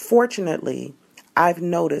 Fortunately, I've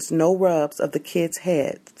noticed no rubs of the kids'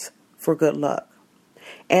 heads for good luck.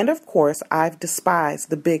 And of course, I've despised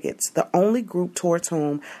the bigots, the only group towards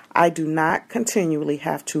whom I do not continually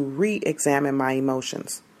have to re-examine my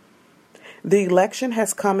emotions. The election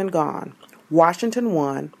has come and gone. Washington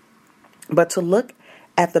won, but to look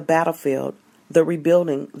at the battlefield, the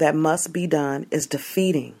rebuilding that must be done is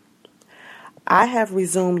defeating. I have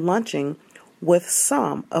resumed lunching with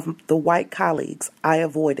some of the white colleagues I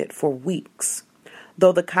avoided for weeks,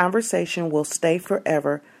 though the conversation will stay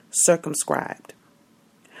forever circumscribed.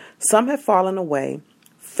 Some have fallen away,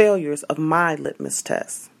 failures of my litmus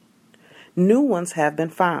test. New ones have been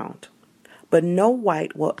found, but no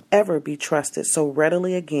white will ever be trusted so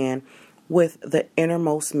readily again with the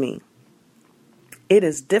innermost me. It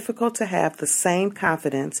is difficult to have the same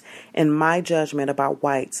confidence in my judgment about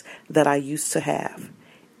whites that I used to have.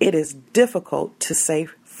 It is difficult to say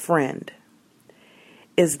friend.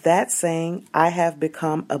 Is that saying I have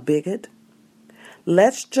become a bigot?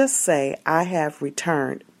 Let's just say I have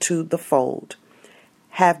returned to the fold,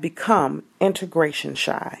 have become integration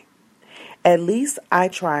shy. At least I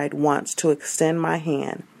tried once to extend my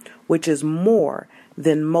hand, which is more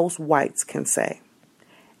than most whites can say.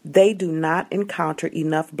 They do not encounter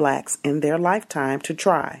enough blacks in their lifetime to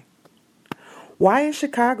try. Why is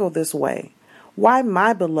Chicago this way? Why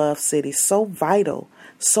my beloved city so vital,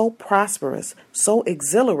 so prosperous, so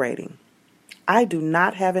exhilarating? I do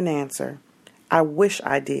not have an answer. I wish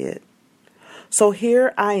I did. So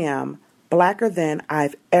here I am, blacker than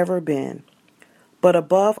I've ever been, but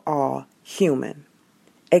above all, human,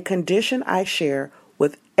 a condition I share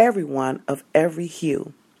with everyone of every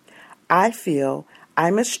hue. I feel,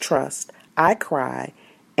 I mistrust, I cry,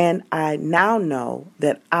 and I now know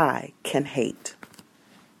that I can hate.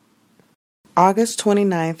 August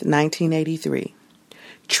 29th, 1983.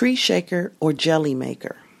 Tree shaker or jelly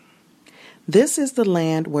maker. This is the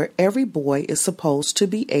land where every boy is supposed to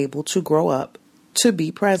be able to grow up to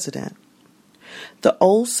be president. The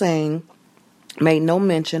old saying made no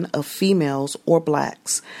mention of females or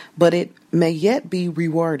blacks, but it may yet be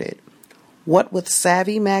reworded. What with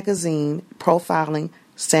Savvy magazine profiling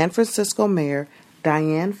San Francisco Mayor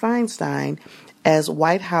Dianne Feinstein as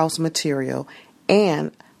White House material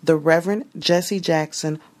and the Reverend Jesse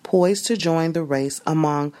Jackson poised to join the race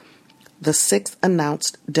among the 6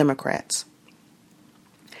 announced Democrats.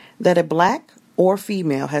 That a black or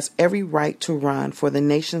female has every right to run for the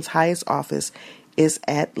nation's highest office is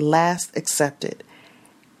at last accepted,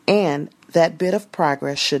 and that bit of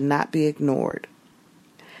progress should not be ignored.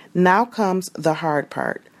 Now comes the hard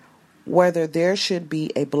part, whether there should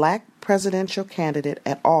be a black presidential candidate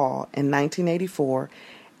at all in 1984,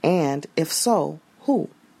 and if so, who?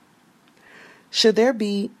 Should there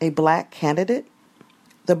be a black candidate?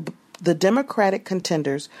 The Democratic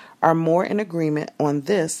contenders are more in agreement on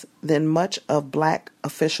this than much of black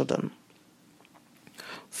officialdom.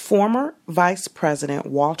 Former Vice President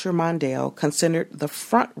Walter Mondale, considered the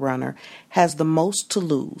front-runner, has the most to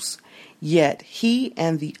lose, yet he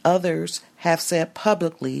and the others have said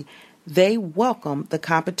publicly they welcome the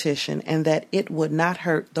competition and that it would not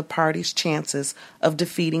hurt the party's chances of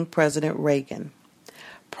defeating President Reagan.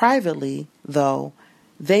 Privately, though,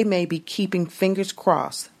 they may be keeping fingers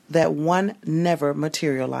crossed that one never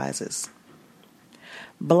materializes.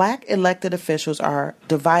 Black elected officials are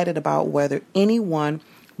divided about whether anyone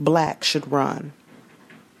black should run,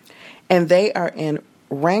 and they are in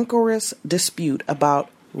rancorous dispute about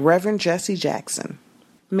Reverend Jesse Jackson.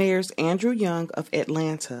 Mayors Andrew Young of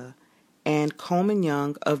Atlanta and Coleman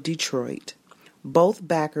Young of Detroit, both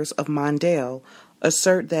backers of Mondale,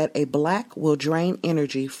 assert that a black will drain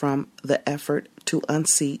energy from the effort to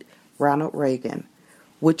unseat Ronald Reagan,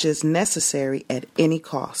 which is necessary at any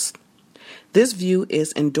cost. This view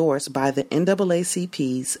is endorsed by the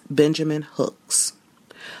NAACP's Benjamin Hooks.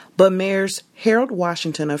 But mayors Harold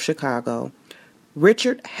Washington of Chicago,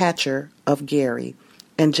 Richard Hatcher of Gary,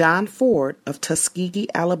 and John Ford of Tuskegee,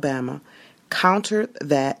 Alabama, countered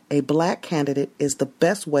that a black candidate is the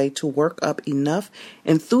best way to work up enough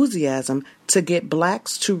enthusiasm to get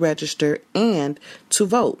blacks to register and to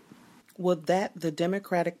vote. Would that the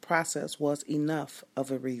democratic process was enough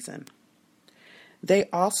of a reason. They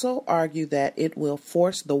also argue that it will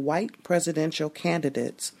force the white presidential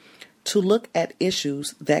candidates to look at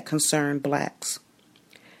issues that concern blacks.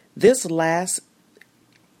 This last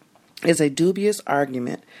is a dubious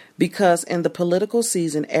argument because in the political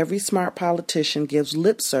season, every smart politician gives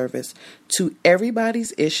lip service to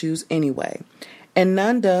everybody's issues anyway, and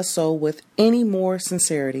none does so with any more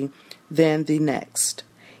sincerity than the next.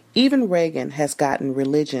 Even Reagan has gotten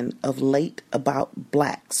religion of late about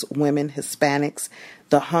blacks, women, Hispanics,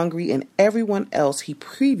 the hungry, and everyone else he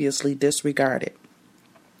previously disregarded.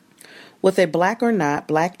 With a black or not,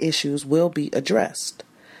 black issues will be addressed.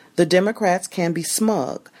 The Democrats can be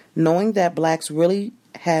smug, knowing that blacks really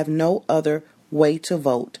have no other way to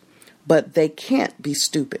vote, but they can't be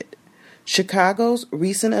stupid. Chicago's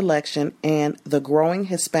recent election and the growing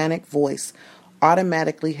Hispanic voice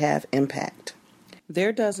automatically have impact.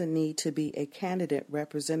 There doesn't need to be a candidate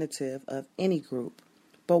representative of any group,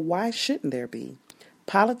 but why shouldn't there be?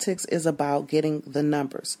 Politics is about getting the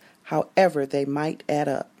numbers, however they might add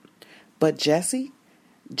up. But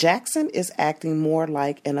Jackson is acting more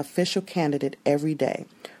like an official candidate every day,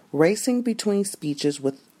 racing between speeches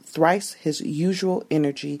with thrice his usual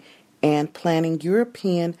energy and planning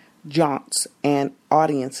European jaunts and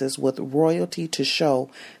audiences with royalty to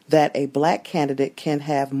show that a black candidate can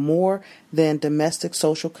have more than domestic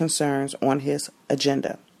social concerns on his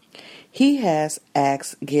agenda. He has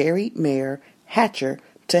asked Gary Mayor Hatcher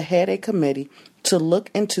to head a committee to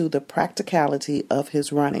look into the practicality of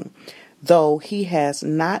his running, though he has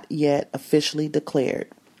not yet officially declared.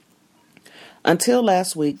 Until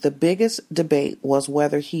last week, the biggest debate was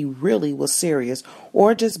whether he really was serious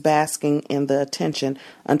or just basking in the attention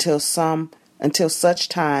until such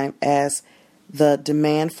time as the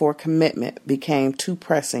demand for commitment became too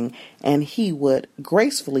pressing and he would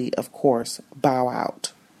gracefully, of course, bow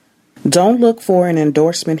out. Don't look for an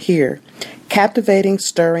endorsement here. Captivating,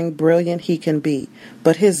 stirring, brilliant he can be,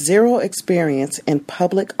 but his zero experience in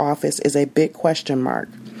public office is a big question mark.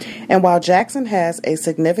 And while Jackson has a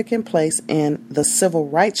significant place in the civil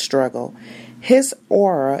rights struggle, his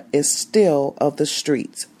aura is still of the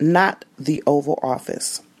streets, not the Oval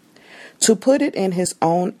Office. To put it in his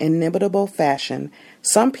own inimitable fashion,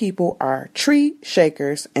 some people are tree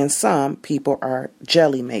shakers and some people are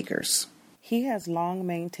jelly makers. He has long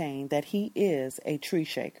maintained that he is a tree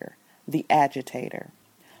shaker, the agitator.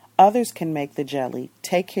 Others can make the jelly,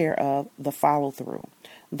 take care of the follow-through,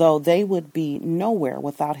 though they would be nowhere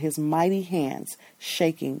without his mighty hands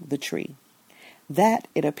shaking the tree. That,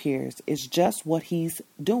 it appears, is just what he's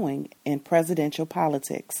doing in presidential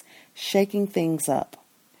politics, shaking things up.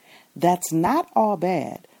 That's not all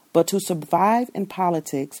bad, but to survive in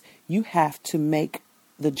politics, you have to make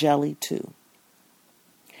the jelly too.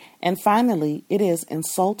 And finally, it is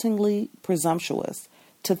insultingly presumptuous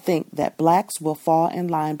to think that blacks will fall in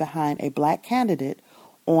line behind a black candidate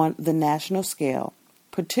on the national scale,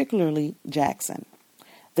 particularly Jackson.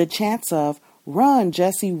 The chants of "Run,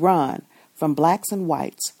 Jesse, run" from blacks and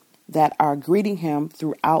whites that are greeting him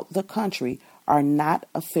throughout the country are not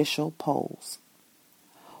official polls.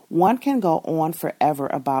 One can go on forever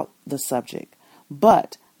about the subject,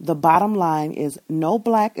 but the bottom line is no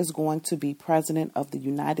black is going to be president of the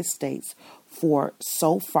United States for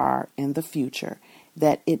so far in the future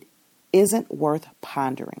that it isn't worth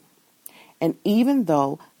pondering. And even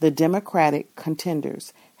though the Democratic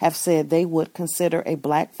contenders have said they would consider a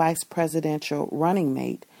black vice presidential running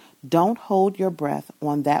mate, don't hold your breath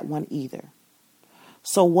on that one either.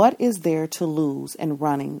 So what is there to lose in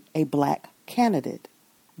running a black candidate?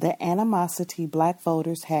 The animosity black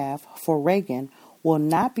voters have for Reagan will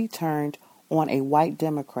not be turned on a white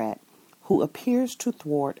Democrat who appears to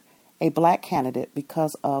thwart a black candidate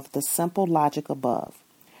because of the simple logic above.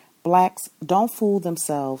 Blacks don't fool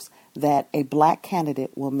themselves that a black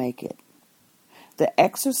candidate will make it. The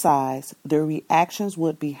exercise, the reactions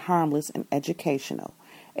would be harmless and educational,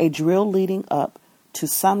 a drill leading up to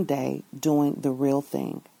someday doing the real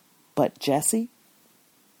thing. But Jesse?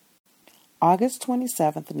 August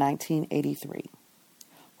 27th, 1983.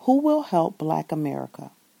 Who will help Black America?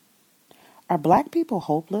 Are black people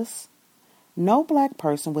hopeless? No black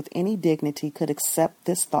person with any dignity could accept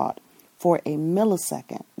this thought for a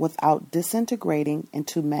millisecond without disintegrating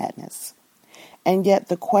into madness. And yet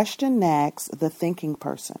the question nags the thinking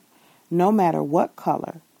person, no matter what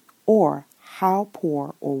color or how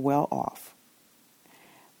poor or well off.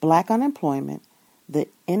 Black unemployment, the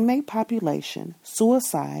inmate population,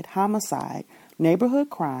 suicide, homicide, neighborhood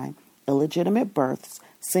crime, illegitimate births,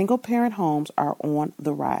 single-parent homes are on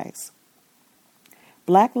the rise.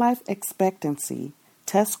 Black life expectancy,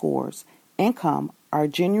 test scores, income are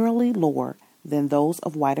generally lower than those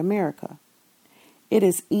of white America. It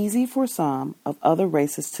is easy for some of other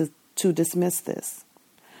races to dismiss this.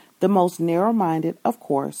 The most narrow-minded, of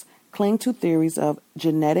course, cling to theories of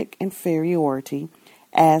genetic inferiority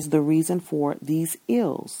as the reason for these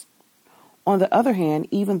ills. On the other hand,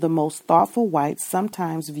 even the most thoughtful whites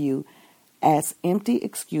sometimes view as empty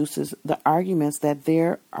excuses the arguments that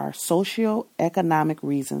there are socio-economic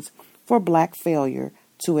reasons for black failure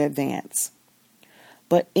to advance.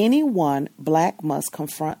 But any one black must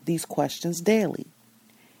confront these questions daily.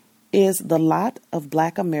 Is the lot of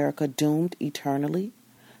black America doomed eternally?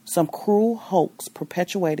 Some cruel hoax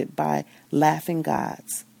perpetuated by laughing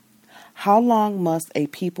gods? How long must a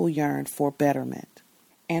people yearn for betterment?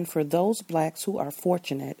 And for those blacks who are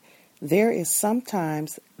fortunate, there is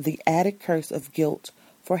sometimes the added curse of guilt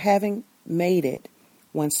for having made it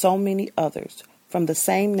when so many others from the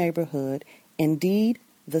same neighborhood, indeed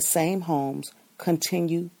the same homes,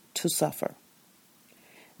 continue to suffer.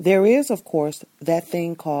 There is, of course, that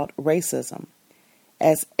thing called racism,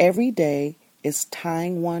 as every day is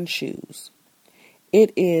tying one's shoes.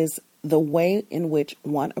 It is the way in which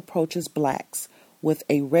one approaches blacks with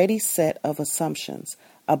a ready set of assumptions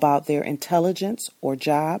about their intelligence or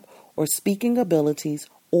job or speaking abilities,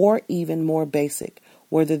 or even more basic,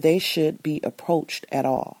 whether they should be approached at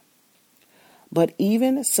all. But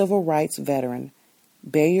even civil rights veteran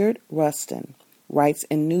Bayard Rustin writes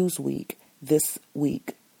in Newsweek this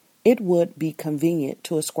week, it would be convenient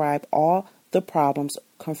to ascribe all the problems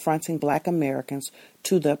confronting black Americans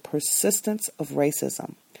to the persistence of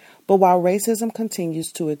racism. But while racism continues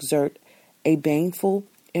to exert a baneful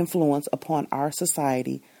influence upon our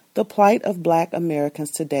society, the plight of black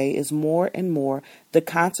Americans today is more and more the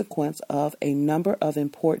consequence of a number of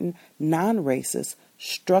important non-racist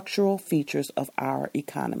structural features of our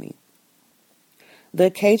economy. The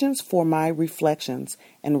occasions for my reflections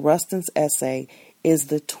and Rustin's essay is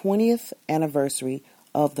the 20th anniversary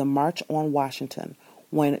of the March on Washington,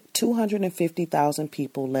 when 250,000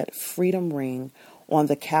 people let freedom ring on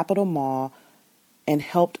the Capitol Mall and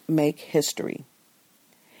helped make history.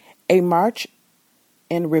 A march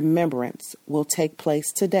in remembrance will take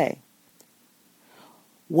place today.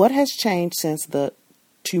 What has changed since the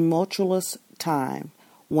tumultuous time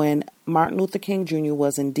when Martin Luther King Jr.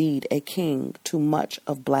 was indeed a king to much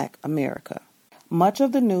of black America? Much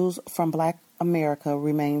of the news from black America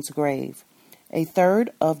remains grave. A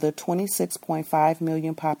third of the 26.5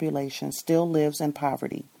 million population still lives in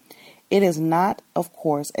poverty. It is not, of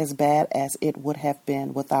course, as bad as it would have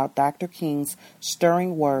been without Dr. King's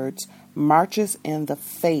stirring words, marches in the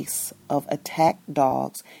face of attacked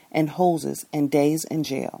dogs and hoses and days in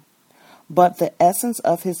jail. But the essence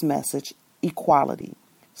of his message, equality,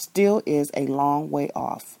 still is a long way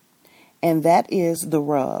off. And that is the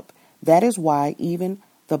rub. That is why even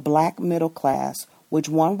the black middle class, which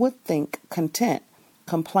one would think content,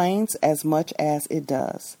 complains as much as it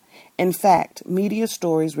does. In fact, media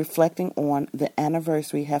stories reflecting on the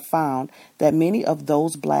anniversary have found that many of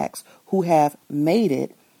those blacks who have made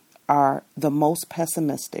it are the most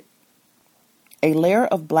pessimistic. A layer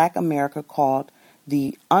of black America called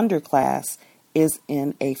the underclass is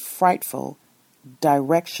in a frightful,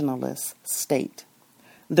 directionless state.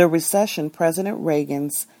 The recession, President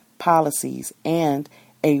Reagan's policies, and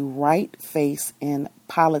a right face in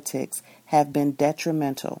politics have been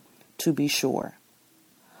detrimental, to be sure.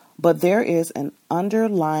 But there is an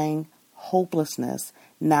underlying hopelessness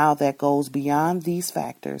now that goes beyond these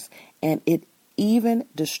factors, and it even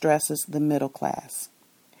distresses the middle class.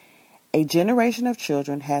 A generation of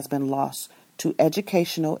children has been lost to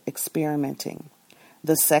educational experimenting,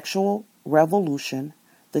 the sexual revolution,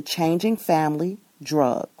 the changing family,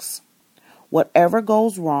 drugs. Whatever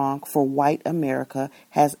goes wrong for white America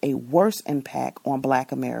has a worse impact on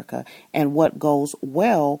black America, and what goes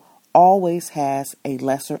well always has a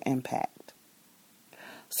lesser impact.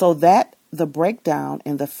 So that the breakdown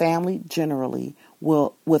in the family generally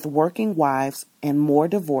with working wives and more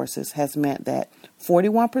divorces has meant that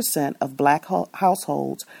 41% of black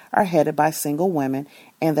households are headed by single women,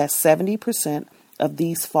 and that 70% of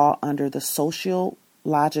these fall under the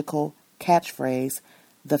sociological catchphrase,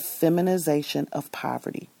 the feminization of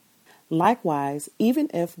poverty. Likewise, even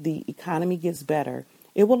if the economy gets better,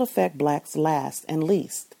 it will affect blacks last and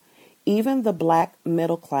least. Even the black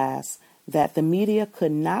middle class that the media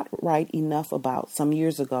could not write enough about some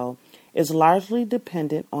years ago is largely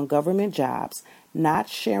dependent on government jobs, not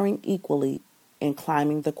sharing equally in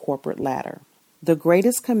climbing the corporate ladder. The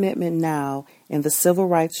greatest commitment now in the civil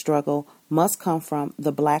rights struggle must come from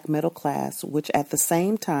the black middle class, which at the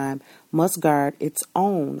same time must guard its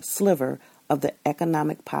own sliver of the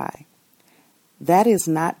economic pie. That is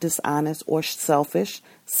not dishonest or selfish,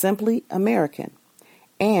 simply American.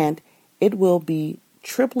 And it will be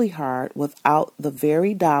triply hard without the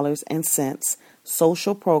very dollars and cents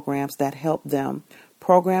social programs that help them,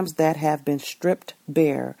 programs that have been stripped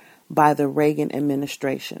bare by the Reagan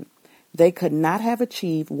administration. They could not have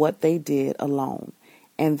achieved what they did alone,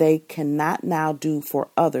 and they cannot now do for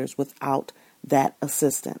others without that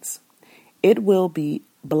assistance. It will be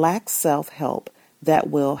black self-help that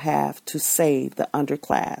will have to save the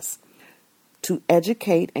underclass, to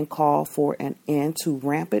educate and call for an end to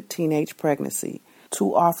rampant teenage pregnancy,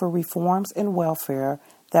 to offer reforms in welfare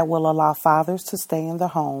that will allow fathers to stay in the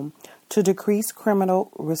home, to decrease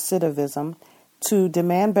criminal recidivism, to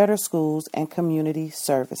demand better schools and community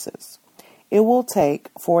services. It will take,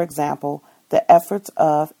 for example, the efforts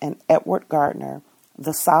of an Edward Gardner,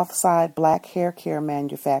 the Southside black hair care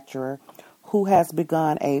manufacturer, who has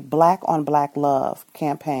begun a Black on Black Love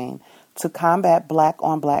campaign to combat black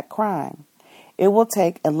on black crime. It will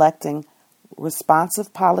take electing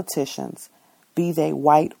responsive politicians, be they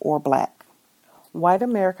white or black. White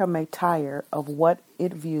America may tire of what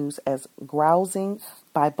it views as grousing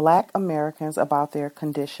by black Americans about their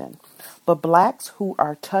condition, but blacks who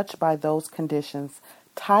are touched by those conditions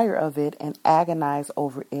tire of it and agonize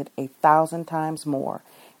over it 1,000 times more,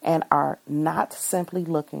 and are not simply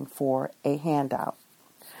looking for a handout.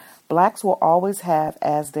 Blacks will always have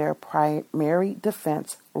as their primary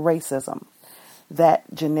defense racism, that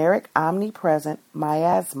generic omnipresent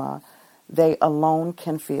miasma they alone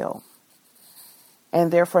can feel.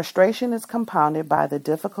 And their frustration is compounded by the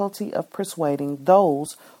difficulty of persuading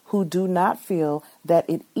those who do not feel that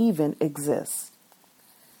it even exists.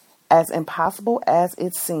 As impossible as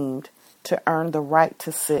it seemed to earn the right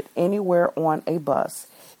to sit anywhere on a bus,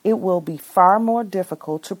 it will be far more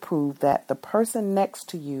difficult to prove that the person next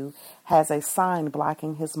to you has a sign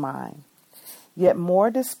blocking his mind. Yet more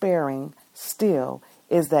despairing still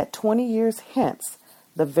is that 20 years hence,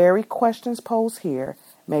 the very questions posed here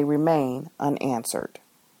may remain unanswered.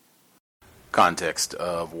 Context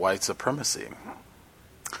of white supremacy.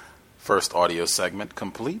 First audio segment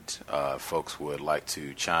complete. Folks would like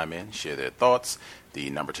to chime in, share their thoughts. The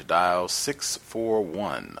number to dial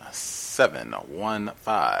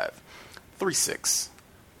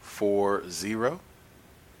 641-715-3640.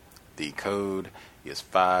 The code is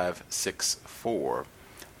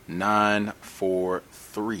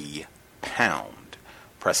 564-943#.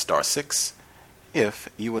 Press star 6 if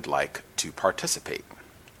you would like to participate.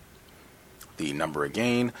 The number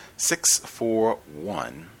again,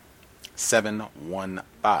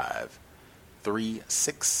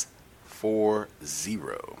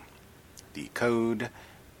 641-715-3640. The code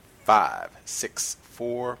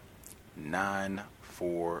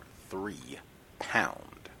 564-943#.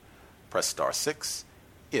 Press star 6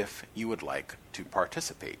 if you would like to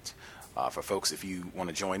participate. For folks, if you want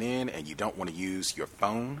to join in and you don't want to use your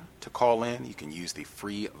phone to call in, you can use the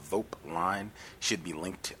free VOP line. Should be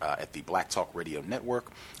linked at the Black Talk Radio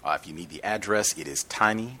Network. If you need the address, it is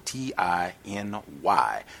tiny,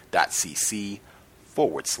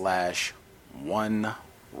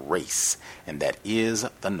 TINY.cc/1race. And that is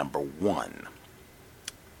the number 1.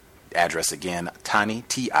 Address again, tiny,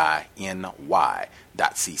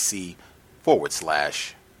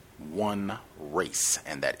 TINY.cc/1race,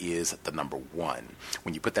 and that is the number 1.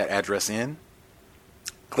 When you put that address in,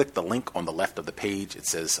 click the link on the left of the page. It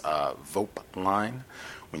says VOP line.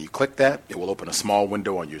 When you click that, it will open a small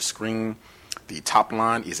window on your screen. The top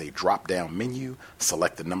line is a drop-down menu.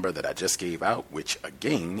 Select the number that I just gave out, which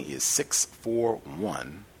again is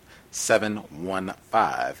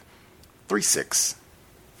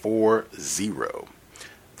 641-715-3640.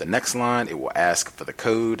 The next line, it will ask for the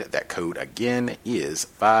code. That code again is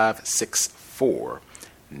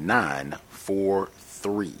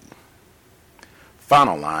 564-943.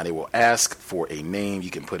 Final line, it will ask for a name. You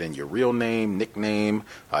can put in your real name, nickname.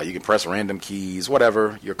 You can press random keys,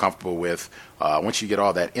 whatever you're comfortable with. Once you get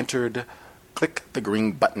all that entered, click the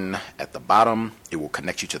green button at the bottom. It will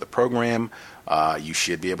connect you to the program. You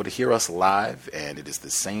should be able to hear us live, and it is the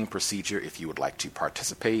same procedure if you would like to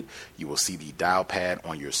participate. You will see the dial pad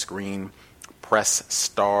on your screen. Press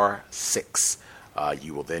star 6.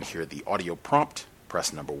 You will then hear the audio prompt.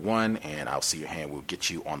 press number 1, and I'll see your hand. We'll get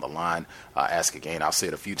you on the line. Ask again. I'll say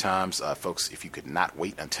it a few times. Folks, if you could not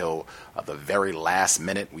wait until the very last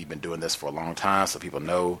minute, we've been doing this for a long time, so people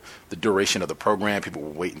know the duration of the program. People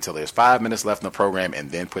will wait until there's 5 minutes left in the program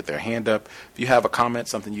and then put their hand up. If you have a comment,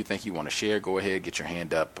 something you think you want to share, go ahead, get your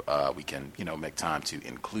hand up. We can, make time to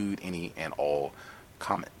include any and all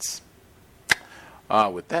comments.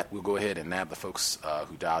 With that, we'll go ahead and nab the folks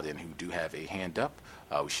who dialed in who do have a hand up.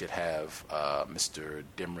 We should have Mr.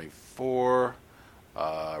 Demery 4,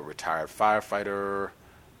 retired firefighter,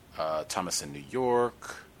 Thomas in New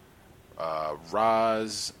York,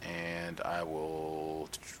 Roz, and I will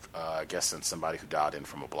guess in somebody who dialed in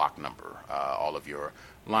from a block number. All of your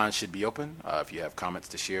lines should be open. If you have comments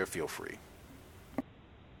to share, feel free.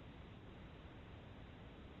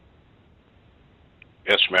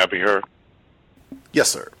 Yes, may I be heard?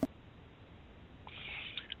 Yes, sir.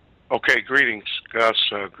 Okay, greetings, Gus.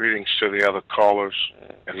 Greetings to the other callers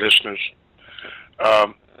and listeners.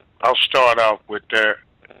 I'll start out with there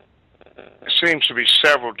seems to be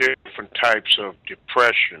several different types of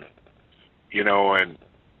depression, and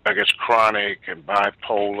I guess chronic and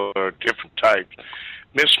bipolar, different types.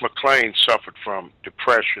 Miss McLean suffered from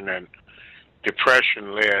depression, and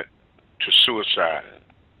depression led to suicide.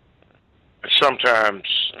 And sometimes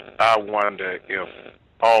I wonder if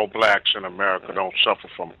all blacks in America don't suffer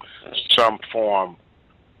from some form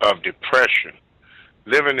of depression,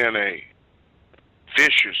 living in a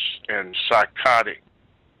vicious and psychotic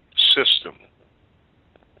system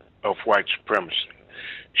of white supremacy.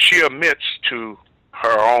 She admits to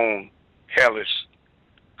her own hellish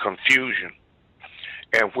confusion,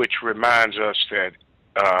 and which reminds us that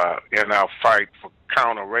in our fight for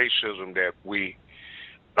counter-racism that we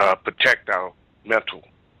protect our mental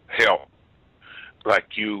health,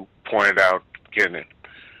 like you pointed out, beginning.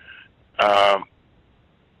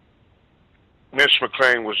 Miss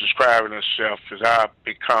McLean was describing herself as I've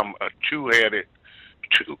become a two-hearted.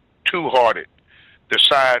 The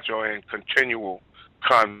sides are in continual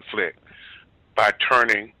conflict by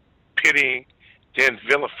turning, pitying, then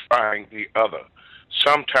vilifying the other,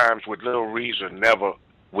 sometimes with little reason, never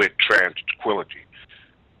with tranquility.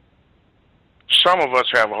 Some of us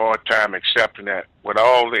have a hard time accepting that with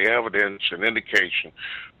all the evidence and indication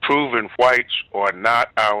proving whites are not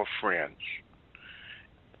our friends,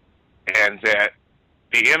 and that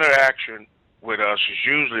the interaction with us is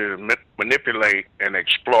usually to manipulate and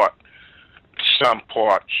exploit some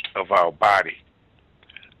parts of our body.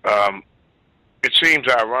 It seems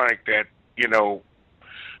ironic that,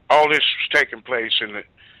 all this was taking place in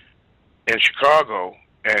Chicago,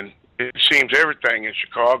 and it seems everything in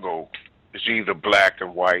Chicago is either black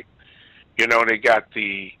and white. They got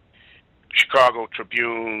the Chicago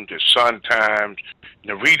Tribune, the Sun-Times,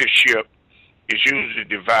 the readership is usually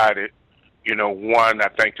divided. One, I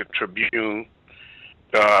think the Tribune,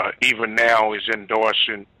 even now is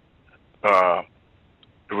endorsing the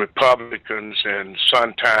Republicans, and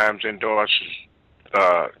Sun-Times endorses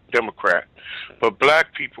Democrat. But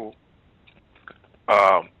black people,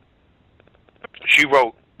 she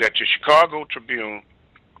wrote that the Chicago Tribune,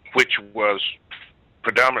 which was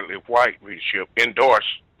predominantly white readership,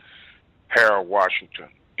 endorsed Harold Washington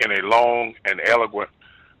in a long and eloquent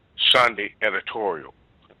Sunday editorial.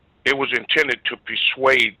 It was intended to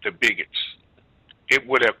persuade the bigots. It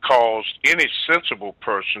would have caused any sensible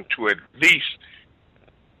person to at least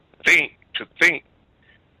think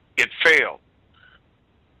it failed.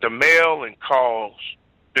 The mail and calls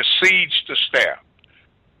besieged the staff.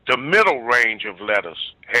 The middle range of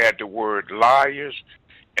letters had the word liars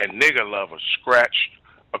and nigger lovers scratched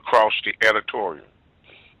across the editorial.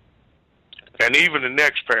 And even the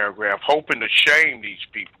next paragraph, hoping to shame these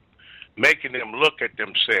people, making them look at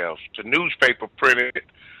themselves. The newspaper printed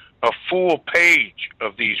a full page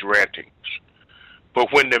of these rantings.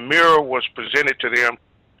 But when the mirror was presented to them,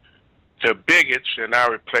 the bigots, and I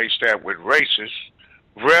replaced that with racists,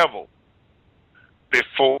 reveled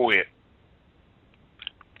before it.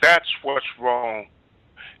 That's what's wrong.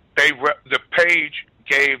 The page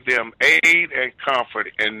gave them aid and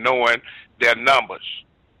comfort in knowing their numbers.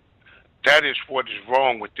 That is what is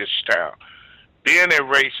wrong with this style. Being a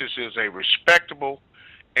racist is a respectable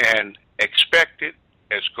and expected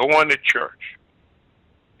as going to church.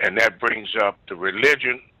 And that brings up the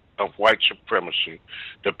religion of white supremacy.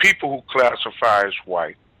 The people who classify as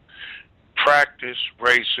white practice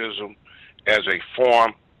racism as a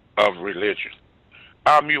form of religion.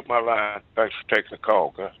 I'll mute my line. Thanks for taking the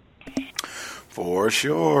call, guys. For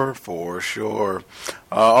sure.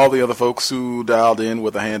 All the other folks who dialed in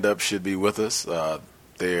with a hand up should be with us.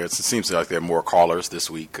 It seems like there are more callers this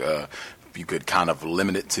week. if you could kind of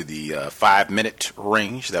limit it to the 5-minute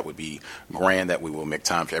range, that would be grand. That we will make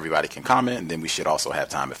time for everybody can comment, and then we should also have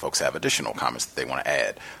time if folks have additional comments that they want to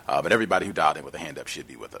add. But everybody who dialed in with a hand up should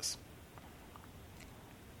be with us.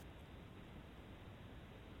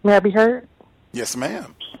 May I be heard? Yes,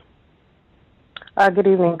 ma'am. Good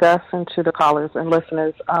evening, Gus, and to the callers and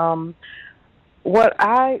listeners. What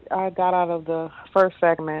I got out of the first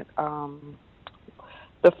segment,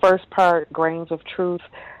 the first part, Grains of Truth,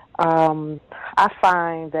 I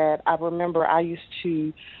find that I remember I used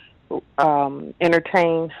to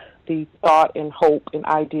entertain the thought and hope and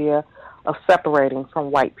idea of separating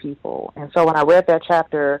from white people. And so when I read that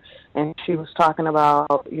chapter and she was talking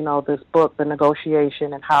about, this book, The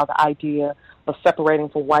Negotiation, and how the idea of separating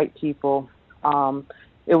from white people,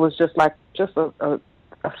 it was just a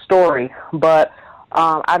story. But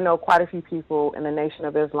I know quite a few people in the Nation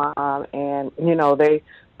of Islam, and, they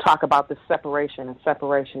talk about this separation. And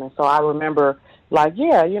so I remember,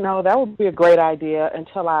 that would be a great idea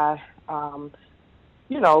until I,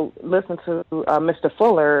 listened to Mr.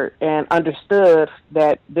 Fuller and understood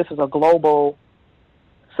that this is a global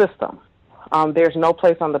system. There's no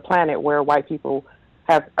place on the planet where white people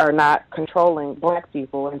are not controlling black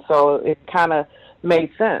people. And so it kind of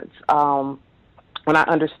made sense when I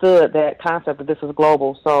understood that concept that this is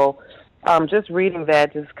global. So just reading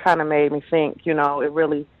that just kind of made me think, it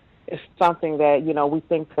really is something that, we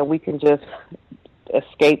think that we can just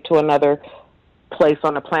escape to another place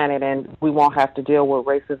on the planet and we won't have to deal with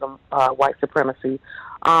racism, white supremacy.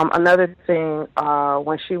 Another thing,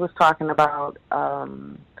 when she was talking about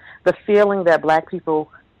the feeling that black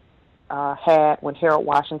people had when Harold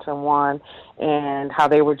Washington won, and how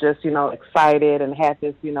they were just, excited and had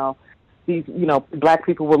this, these, black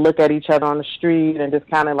people would look at each other on the street and just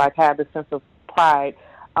kind of like have this sense of pride.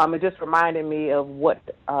 It just reminded me of what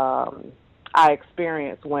I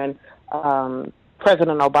experienced when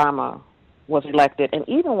President Obama was elected, and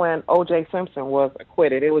even when O.J. Simpson was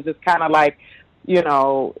acquitted. It was just kind of like, it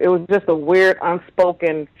was just a weird,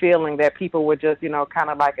 unspoken feeling that people were just, kind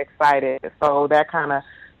of like excited. So that kind of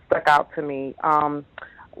stuck out to me.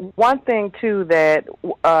 One thing, too, that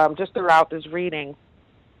just throughout this reading,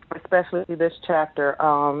 especially this chapter,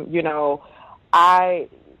 I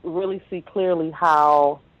really see clearly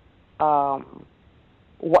how, and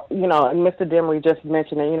Mr. Demery just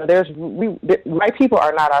mentioned it, white people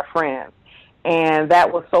are not our friends. And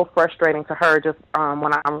that was so frustrating to her just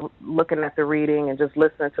when I'm looking at the reading and just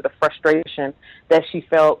listening to the frustration that she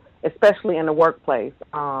felt, especially in the workplace.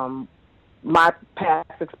 My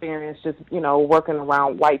past experience just, working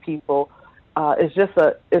around white people, is just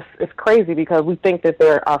it's crazy because we think that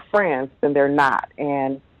they're our friends and they're not.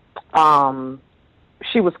 And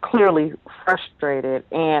she was clearly frustrated.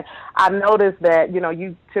 And I noticed that,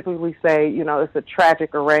 you typically say, it's a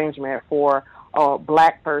tragic arrangement for a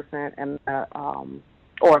black person and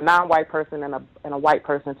or a non-white person and a white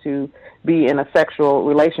person to be in a sexual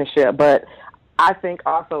relationship. But I think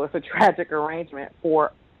also it's a tragic arrangement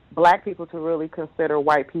for black people to really consider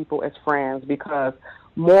white people as friends, because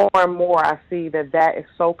more and more I see that is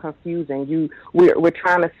so confusing. We're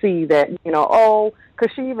trying to see that,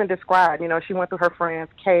 because she even described, she went through her friends,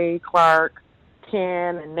 Kay, Clark,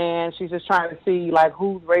 Ken, and Nan. She's just trying to see, like,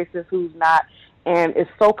 who's racist, who's not. And it's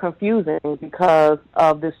so confusing because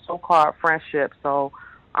of this so-called friendship. So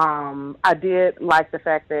I did like the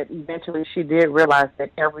fact that eventually she did realize that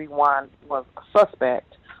everyone was a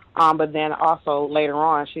suspect. But then also later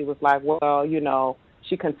on she was like, well,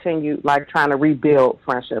 she continued like trying to rebuild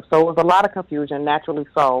friendship. So it was a lot of confusion, naturally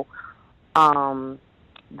so,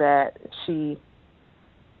 that she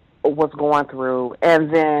was going through.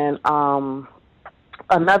 And then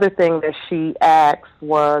another thing that she asked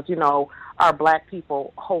was, are black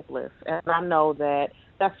people hopeless? And I know that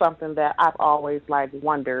that's something that I've always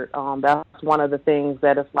wondered. That's one of the things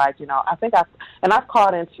that it's like, I think I've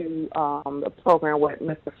called into the program with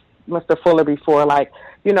Mr. Fuller before,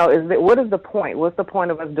 what is the point? What's the point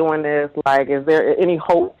of us doing this? Is there any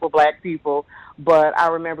hope for black people? But I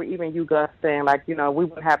remember even you, Gus, saying, we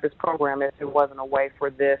wouldn't have this program if it wasn't a way for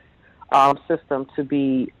this system to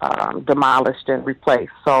be demolished and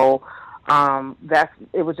replaced. So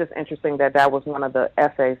it was just interesting that was one of the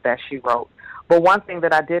essays that she wrote. But one thing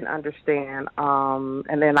that I didn't understand,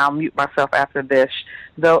 and then I'll mute myself after this,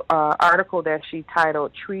 the article that she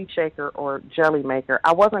titled Tree Shaker or Jelly Maker,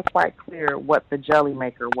 I wasn't quite clear what the jelly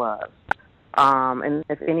maker was. And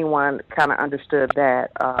if anyone kind of understood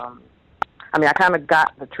that, I kind of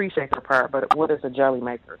got the tree shaker part, but what is a jelly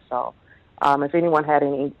maker? So if anyone had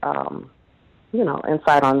any,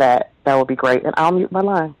 insight on that, that would be great. And I'll mute my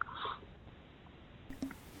line.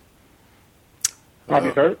 Have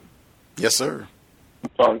you heard? Yes, sir.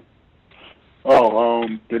 Sorry.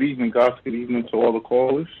 Good evening, Gus. Good evening to all the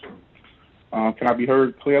callers. Can I be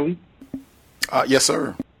heard clearly? Yes,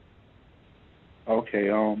 sir. Okay.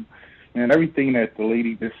 And everything that the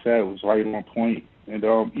lady just said was right on point. And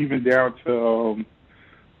even down to,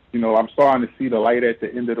 I'm starting to see the light at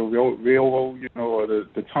the end of the railroad, or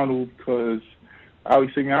the tunnel, because I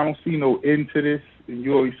always say, man, I don't see no end to this. And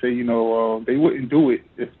you always say, they wouldn't do it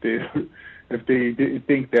if they didn't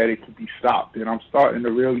think that it could be stopped. And I'm starting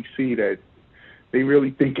to really see that they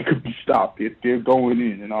really think it could be stopped if they're going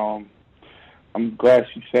in. And I'm glad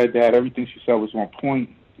she said that. Everything she said was on point.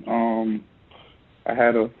 I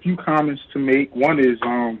had a few comments to make. One is,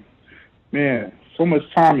 man, so much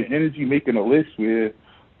time and energy making a list where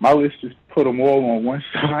my list just put them all on one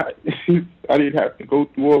side. I didn't have to go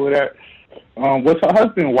through all of that. Was her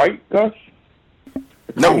husband white, Gus?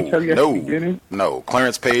 No.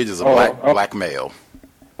 Clarence Page is a black male.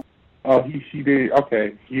 Oh, he did.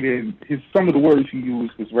 Okay, he didn't. Some of the words he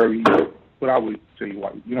used was very, what I would say,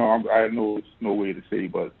 white. I know it's no way to say,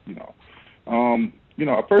 but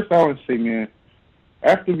at first I would say, man,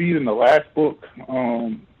 after reading the last book,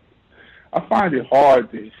 I find it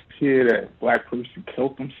hard to hear that a black person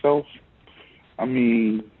killed themselves. I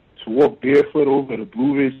mean, to walk barefoot over the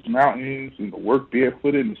Blue Ridge Mountains and to work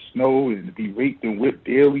barefoot in the snow and to be raped and whipped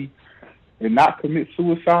daily and not commit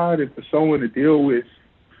suicide, and for someone to deal with,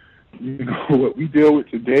 what we deal with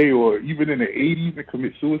today, or even in the 80s, and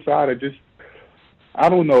commit suicide, I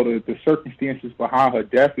don't know the circumstances behind her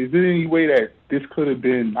death. Is there any way that this could have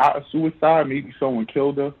been not a suicide? Maybe someone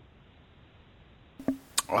killed her?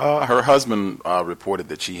 Her husband reported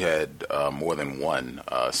that she had more than one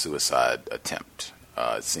suicide attempt.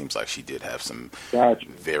 It seems like she did have some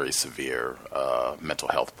very severe mental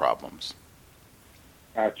health problems.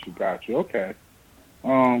 Got you. Okay.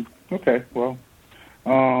 Okay, well,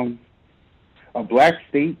 a black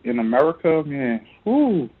state in America, man,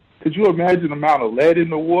 could you imagine the amount of lead in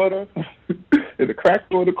the water and the crack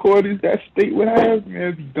on the corners that state would have?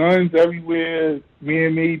 Man, guns everywhere,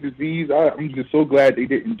 man-made disease. I'm just so glad they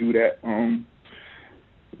didn't do that.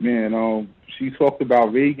 She talked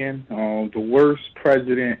about Reagan, the worst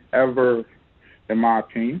president ever, in my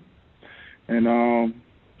opinion. And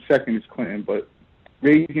second is Clinton, but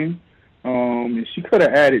Reagan, and she could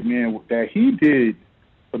have added, man, that he did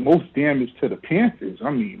the most damage to the Panthers.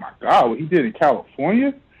 I mean, my God, what he did in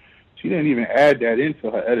California, she didn't even add that into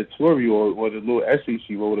her editorial or the little essay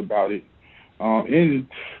she wrote about it. And,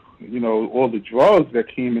 all the drugs that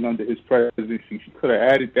came in under his presidency, she could have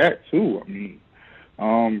added that too. I mean,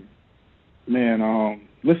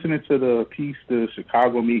 listening to the piece, the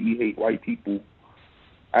Chicago Made Me Hate White People,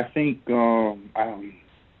 I think, I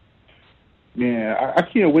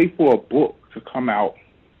can't wait for a book to come out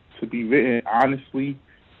to be written honestly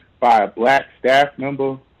by a black staff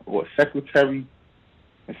member or secretary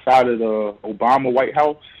inside of the Obama White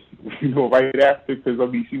House, right after, because,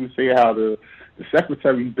 she would say how the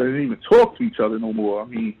secretary doesn't even talk to each other no more. I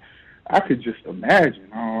mean, I could just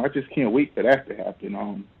imagine. I just can't wait for that to happen.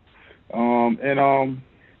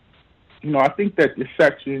 I think that this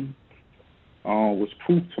section was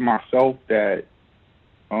proof to myself that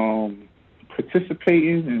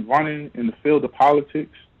participating and running in the field of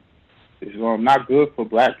politics is not good for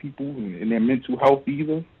black people and their mental health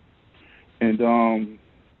either. And,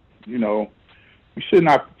 we should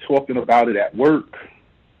not be talking about it at work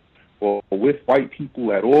or with white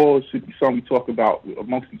people at all. It should be something we talk about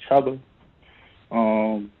amongst each other.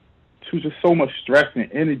 There's just so much stress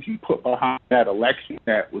and energy put behind that election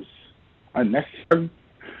that was unnecessary.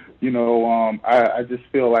 I just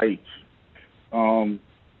feel like,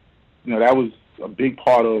 that was a big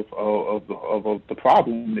part of the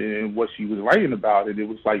problem and what she was writing about. And it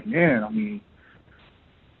was like, man, I mean,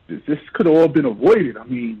 this could have all been avoided. I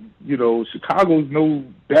mean, Chicago's no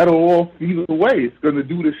better off either way. It's going to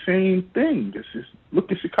do the same thing. Just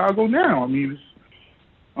look at Chicago now. I mean,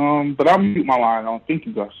 but I'll mute my line on. Thank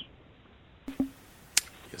you, Gus.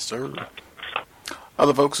 Yes, sir.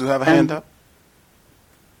 Other folks who have a hand up?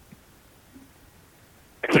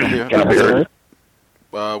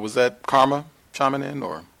 Was that Karma chiming in,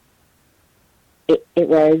 or? It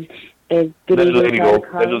was. Let the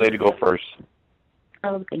lady go first.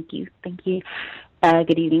 Oh, thank you.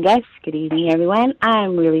 Good evening, guys. Good evening, everyone.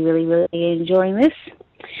 I'm really, really, really enjoying this.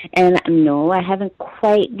 And no, I haven't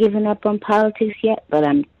quite given up on politics yet, but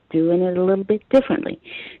I'm doing it a little bit differently.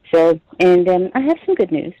 So, and I have some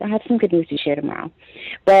good news. I have some good news to share tomorrow.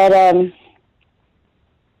 But,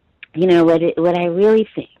 what I really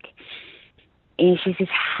think is just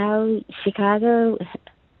how Chicago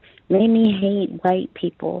made me hate white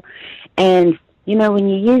people. And You know, when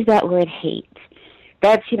you use that word hate,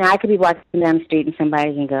 that's, you know, I could be walking down the street and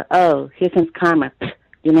somebody can go, oh, here comes karma,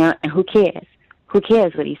 you know, and who cares? Who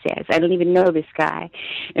cares what he says? I don't even know this guy.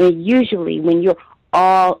 And usually when you're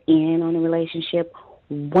all in on a relationship,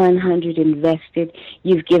 100 invested,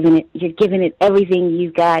 you're giving it everything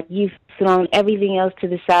you've got. You've thrown everything else to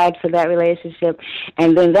the side for that relationship.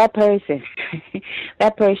 And then that person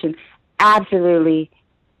absolutely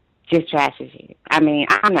just trashes you. I mean,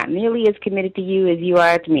 I'm not nearly as committed to you as you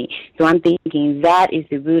are to me. So I'm thinking that is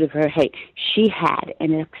the root of her hate. She had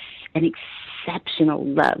an exceptional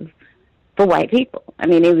love for white people. I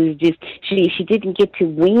mean, it was just, she didn't get to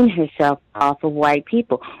wean herself off of white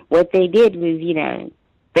people. What they did was, you know,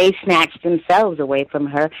 they snatched themselves away from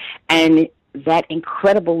her, and that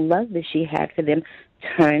incredible love that she had for them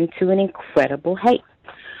turned to an incredible hate.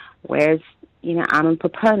 Whereas, you know, I'm a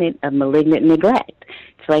proponent of malignant neglect.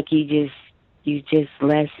 It's like you just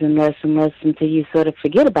less and less and less until you sort of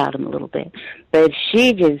forget about them a little bit. But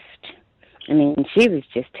she was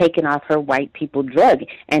just taking off her white people drug,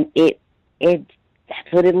 and that's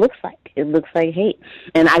what it looks like. It looks like hate.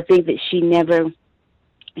 And I think that she was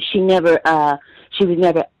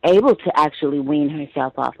never able to actually wean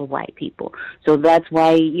herself off of white people. So that's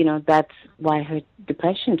why her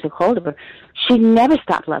depression took hold of her. She never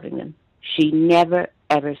stopped loving them. She never,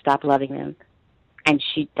 ever stopped loving them. And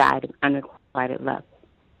she died of unrequited love.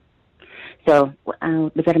 So,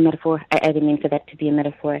 was that a metaphor? I didn't mean for that to be a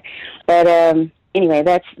metaphor. But anyway,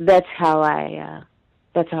 that's how I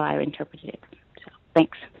interpreted it. So,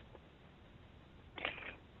 thanks.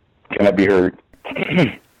 Can I be heard?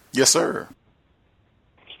 Yes, sir.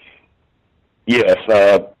 Yes,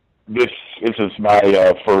 this is my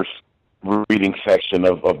first reading section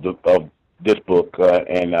of this book,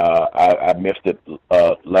 and I missed it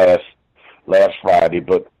last Friday.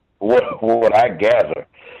 But what I gather,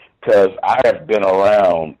 because I have been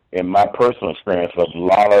around in my personal experience a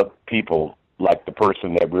lot of people like the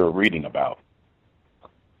person that we're reading about,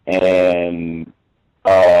 and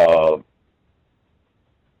I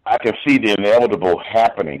can see the inevitable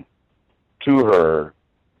happening to her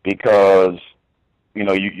because, you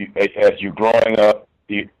know, you as you're growing up,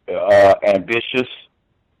 ambitious,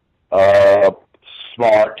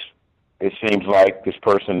 smart. It seems like this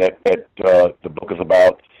person that the book is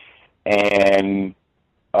about, and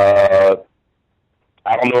I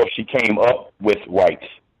don't know if she came up with whites,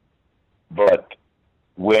 but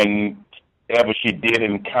whenever she did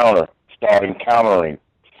start encountering,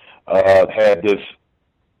 had this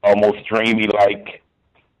almost dreamy like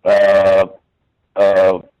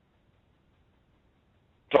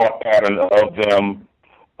thought pattern of them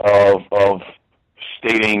of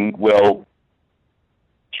stating, well,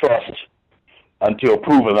 trust until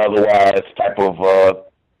proven otherwise type of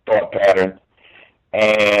thought pattern.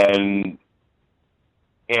 And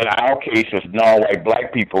in our case, as non-white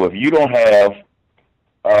black people, if you don't have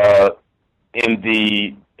in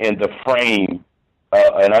the frame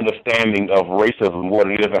an understanding of racism, what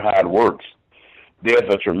it is and how it works, there's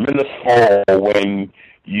a tremendous fall when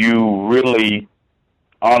you really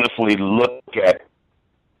honestly look at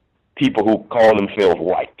people who call themselves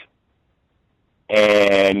white.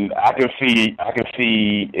 And I can see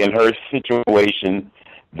in her situation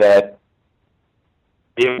that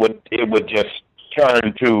it would just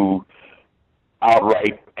turn to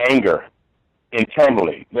outright anger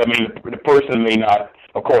internally. I mean, the person may not,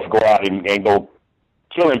 of course, go out and go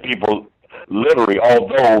killing people literally,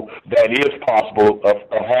 although that is possible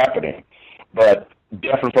of happening. But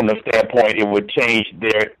definitely from the standpoint, it would change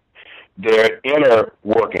their inner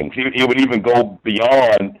workings. It would even go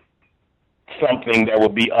beyond something that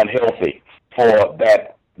would be unhealthy for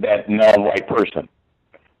that non-white person,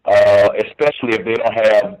 especially if they don't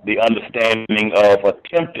have the understanding of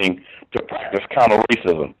attempting to practice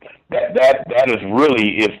counter-racism. That is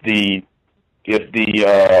really the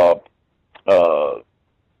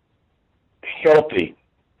healthy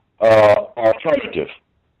alternative,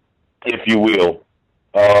 if you will,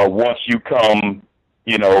 once you come,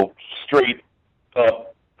 you know, straight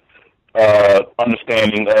up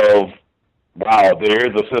understanding of, wow, there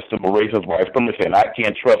is a system of racist white supremacy, and I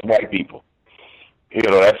can't trust white people. You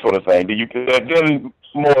know, that sort of thing. Then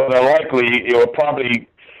more than likely, it will probably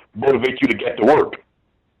motivate you to get to work.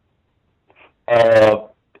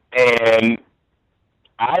 And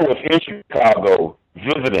I was in Chicago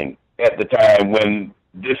visiting at the time when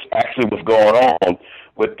this actually was going on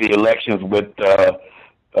with the elections with the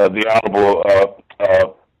Honorable,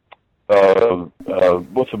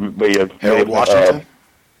 what's the mayor? Harold Washington?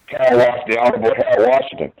 The Honorable Harold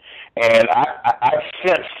Washington. And I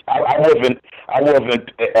sensed I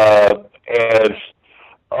wasn't as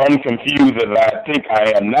unconfused as I think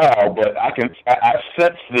I am now, but I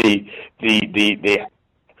sense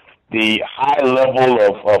the high level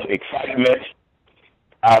of excitement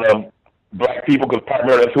out of black people, because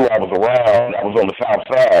primarily that's who I was around. I was on the South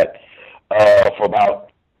Side for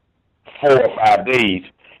about 4 or 5 days,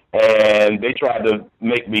 and they tried to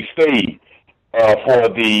make me stay for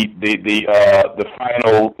the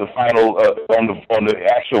final on the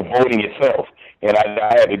actual voting itself, and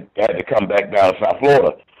I had to come back down to South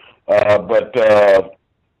Florida. But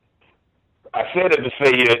I said it to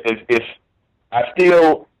say it's I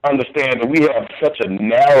still understand that we have such a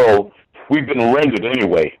narrow, we've been rendered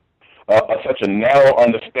anyway, such a narrow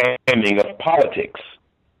understanding of politics.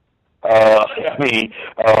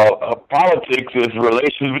 Politics is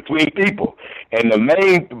relations between people, and the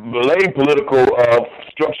main political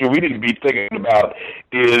structure we need to be thinking about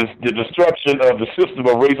is the destruction of the system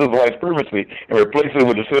of racist white supremacy and replacing it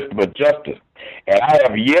with a system of justice. And I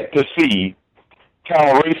have yet to see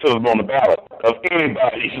counter-racism on the ballot of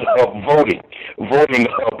anybody's voting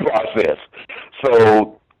process.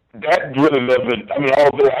 So that really doesn't. I mean,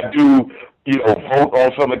 although I do, vote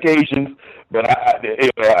on some occasions, but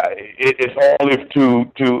it's only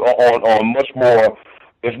on much more.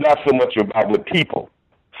 It's not so much about the people,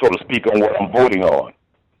 so to speak, on what I'm voting on.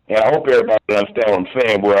 And I hope everybody understands what I'm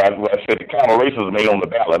saying. Where I said the counter-racism ain't on the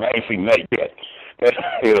ballot. I ain't seen that yet. As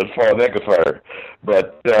far as that concerned.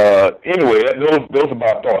 But anyway, those are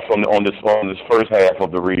my thoughts on this first half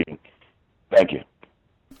of the reading. Thank you.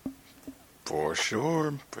 For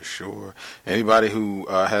sure. Anybody who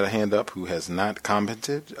had a hand up who has not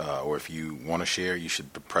commented, or if you want to share, you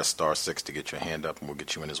should press *6 to get your hand up, and we'll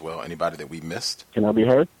get you in as well. Anybody that we missed? Can I be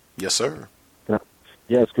heard? Yes, sir.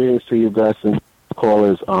 Yes, greetings to you guys and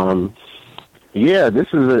callers. Yeah, this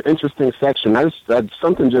is an interesting section.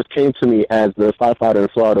 Something just came to me as the firefighter in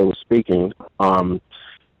Florida was speaking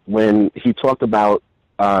when he talked about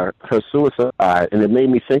her suicide, and it made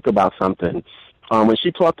me think about something. When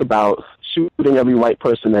she talked about shooting every white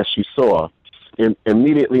person that she saw, it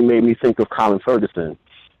immediately made me think of Colin Ferguson.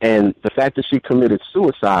 And the fact that she committed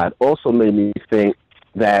suicide also made me think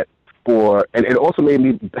that and it also made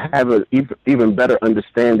me have an even better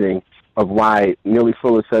understanding of why Neely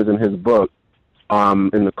Fuller says in his book,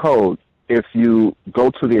 in the code, if you go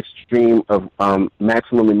to the extreme of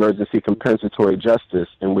maximum emergency compensatory justice,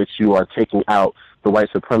 in which you are taking out the white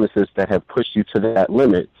supremacists that have pushed you to that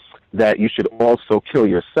limit, that you should also kill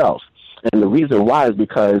yourself. And the reason why is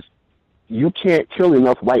because you can't kill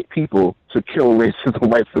enough white people to kill racism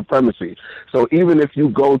and white supremacy. So even if you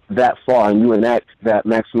go that far and you enact that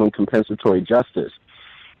maximum compensatory justice,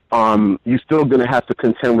 you're still going to have to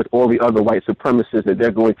contend with all the other white supremacists that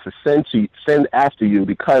they're going to send after you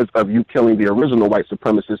because of you killing the original white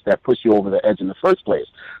supremacists that pushed you over the edge in the first place.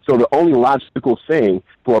 So the only logical thing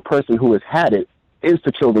for a person who has had it is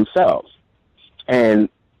to kill themselves. And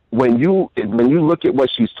when you look at what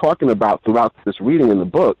she's talking about throughout this reading in the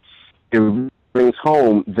book, it brings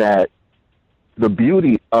home that the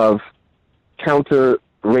beauty of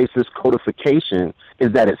counter-racist codification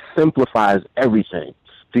is that it simplifies everything.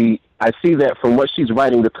 I see that from what she's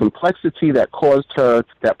writing, the complexity that caused her,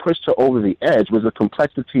 that pushed her over the edge, was the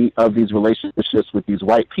complexity of these relationships with these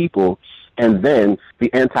white people, and then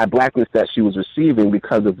the anti-blackness that she was receiving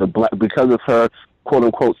because of her quote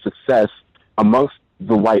unquote success amongst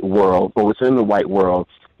the white world or within the white world.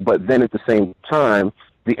 But then at the same time,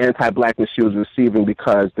 the anti-blackness she was receiving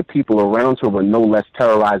because the people around her were no less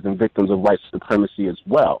terrorized and victims of white supremacy as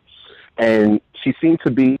well. And she seemed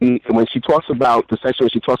to be, when she talks about the section where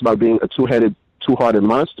she talks about being a two-hearted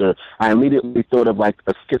monster, I immediately thought of like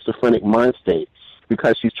a schizophrenic mind state,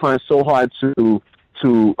 because she's trying so hard to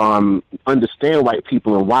understand white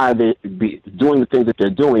people and why they be doing the things that they're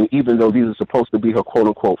doing, even though these are supposed to be her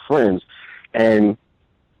quote-unquote friends. And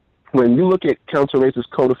when you look at counter-racist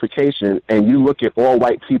codification and you look at all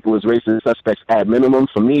white people as racist suspects at minimum,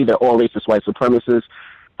 for me, they're all racist white supremacists.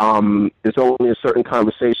 It's only in certain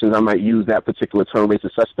conversations I might use that particular term,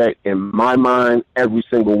 racist suspect. In my mind, every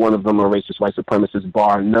single one of them are racist white supremacists,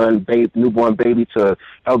 bar none. Newborn baby to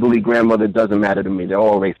elderly grandmother, doesn't matter to me. They're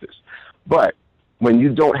all racist. But when you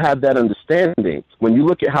don't have that understanding, when you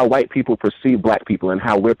look at how white people perceive black people and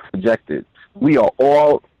how we're projected, we are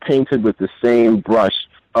all painted with the same brush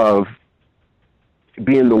of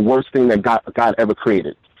being the worst thing that God ever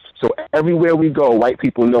created. So everywhere we go, white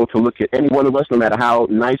people know to look at any one of us, no matter how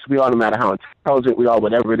nice we are, no matter how intelligent we are,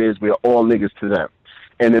 whatever it is, we are all niggas to them.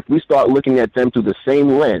 And if we start looking at them through the same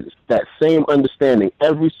lens, that same understanding,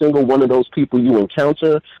 every single one of those people you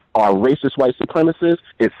encounter are racist white supremacists,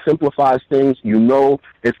 it simplifies things. You know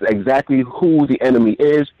it's exactly who the enemy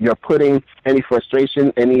is. You're putting any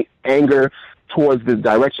frustration, any anger towards the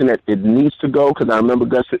direction that it needs to go. Because I remember,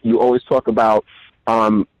 Gus, you always talk about,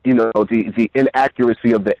 the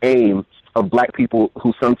inaccuracy of the aim of black people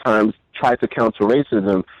who sometimes try to counter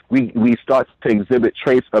racism. We start to exhibit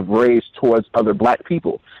traits of race towards other black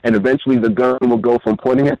people. And eventually the gun will go from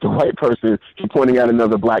pointing at the white person to pointing at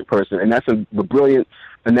another black person. And that's a brilliant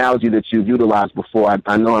analogy that you've utilized before.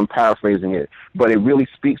 I know I'm paraphrasing it, but it really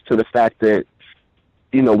speaks to the fact that,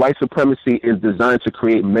 white supremacy is designed to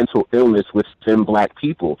create mental illness within black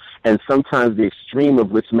people. And sometimes the extreme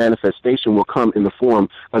of its manifestation will come in the form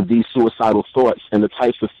of these suicidal thoughts and the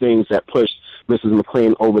types of things that pushed Mrs.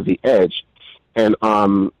 McLean over the edge. And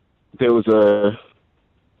there was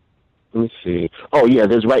let me see. Oh, yeah,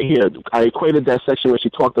 there's right here. I equated that section where she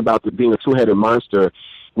talked about being a two-headed monster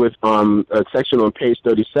with a section on page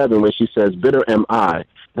 37 where she says, "Bitter am I.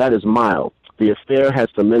 That is mild. The affair has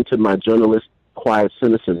cemented my journalist quiet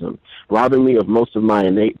cynicism, robbing me of most of my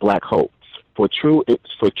innate black hope. For true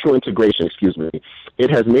integration, it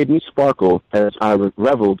has made me sparkle as I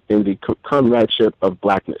reveled in the comradeship of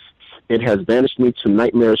blackness. It has banished me to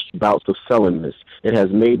nightmarish bouts of sullenness. It has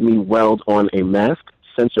made me weld on a mask,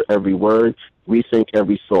 censor every word, rethink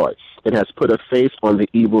every thought. It has put a face on the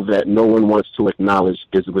evil that no one wants to acknowledge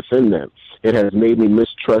is within them. It has made me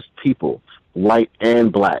mistrust people, white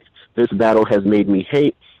and black. This battle has made me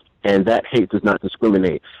hate, and that hate does not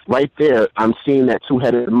discriminate." Right there, I'm seeing that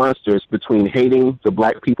two-headed monsters between hating the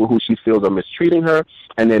black people who she feels are mistreating her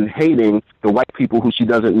and then hating the white people who she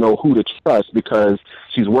doesn't know who to trust because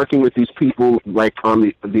she's working with these people like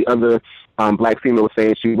the other black female was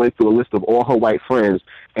saying. She went through a list of all her white friends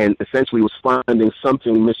and essentially was finding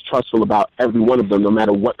something mistrustful about every one of them, no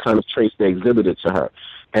matter what kind of traits they exhibited to her.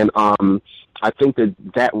 And I think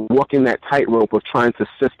that walking that tightrope of trying to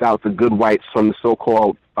sift out the good whites from the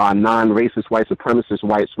so-called non-racist white supremacist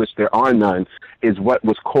whites, which there are none, is what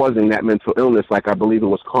was causing that mental illness. Like I believe it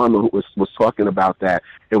was Karma who was talking about that.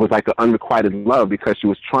 It was like an unrequited love because she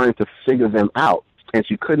was trying to figure them out. And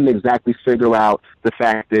she couldn't exactly figure out the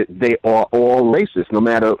fact that they are all racist, no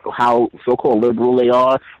matter how so-called liberal they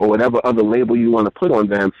are or whatever other label you want to put on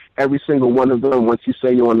them. Every single one of them, once you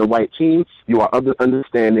say you're on the white team, you are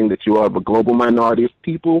understanding that you are of a global minority of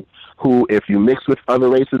people who, if you mix with other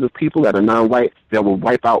races of people that are non-white, that will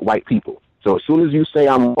wipe out white people. So as soon as you say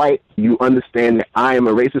I'm white, you understand that I am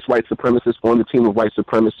a racist white supremacist on the team of white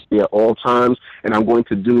supremacy at all times, and I'm going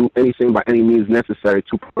to do anything by any means necessary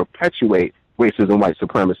to perpetuate racism, white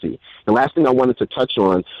supremacy. The last thing I wanted to touch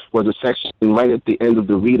on was a section right at the end of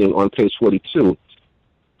the reading on page 42.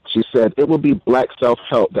 She said, "It will be black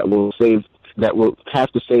self-help that will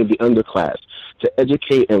have to save the underclass, to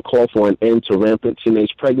educate and call for an end to rampant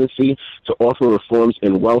teenage pregnancy, to offer reforms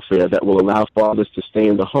in welfare that will allow fathers to stay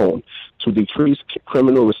in the home, to decrease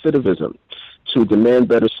criminal recidivism, to demand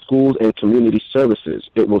better schools and community services.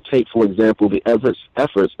 It will take, for example, the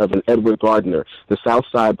efforts of an Edward Gardner, the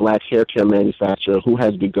Southside black hair care manufacturer who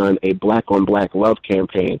has begun a black-on-black love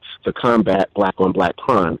campaign to combat black-on-black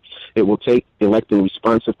crime. It will take electing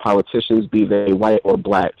responsive politicians, be they white or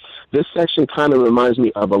black." This section kind of reminds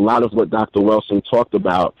me of a lot of what Dr. Welsing talked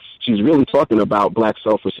about. She's really talking about black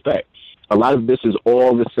self-respect. A lot of this is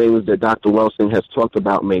all the things that Dr. Welsing has talked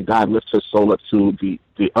about. May God lift her soul up to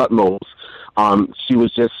the utmost. She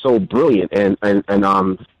was just so brilliant, and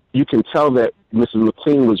you can tell that Mrs.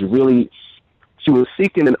 McLean was she was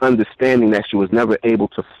seeking an understanding that she was never able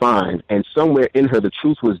to find, and somewhere in her the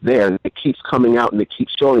truth was there, and it keeps coming out and it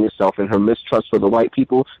keeps showing itself in her mistrust for the white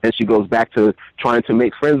people, and she goes back to trying to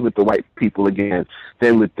make friends with the white people again.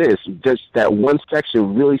 Then with this, just that one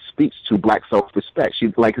section really speaks to black self-respect. She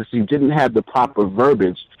didn't have the proper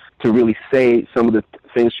verbiage to really say some of the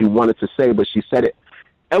things she wanted to say, but she said it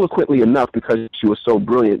eloquently enough because she was so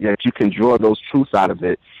brilliant that you can draw those truths out of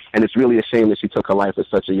it. And it's really a shame that she took her life at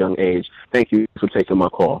such a young age. Thank you for taking my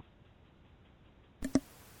call.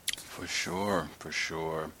 For sure.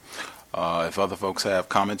 If other folks have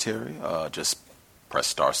commentary, just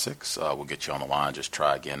press *6. We'll get you on the line. Just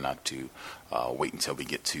try again not to wait until we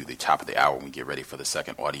get to the top of the hour when we get ready for the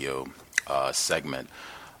second audio segment.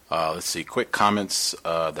 Let's see, quick comments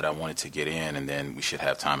that I wanted to get in, and then we should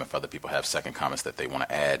have time if other people have second comments that they want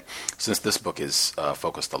to add. Since this book is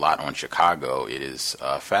focused a lot on Chicago, it is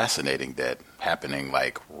fascinating that happening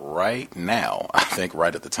like right now, I think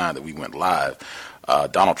right at the time that we went live,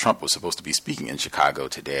 Donald Trump was supposed to be speaking in Chicago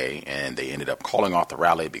today, and they ended up calling off the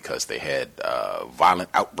rally because they had violent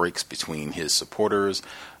outbreaks between his supporters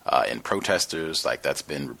and protesters. Like, that's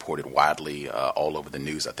been reported widely all over the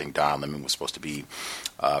news. I think Don Lemon was supposed to be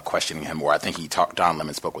questioning him, or I think Don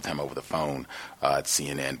Lemon spoke with him over the phone at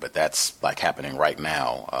CNN, but that's like happening right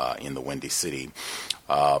now in the Windy City.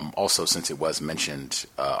 Also, since it was mentioned,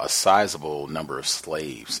 a sizable number of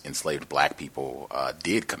enslaved black people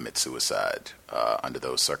did commit suicide under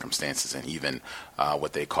those circumstances, and even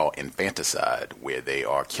what they call infanticide, where they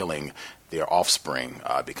are killing their offspring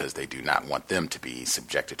because they do not want them to be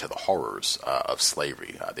subjected to the horrors of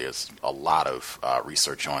slavery. There's a lot of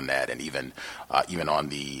research on that, and even on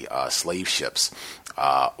the slave ships,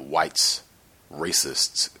 whites,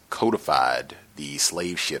 racists codified the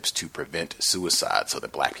slave ships to prevent suicide so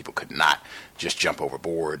that black people could not just jump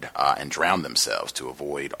overboard and drown themselves to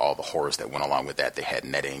avoid all the horrors that went along with that. They had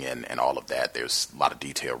netting and all of that. There's a lot of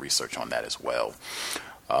detailed research on that as well.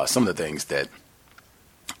 Some of the things that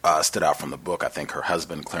stood out from the book, I think her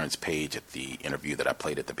husband, Clarence Page, at the interview that I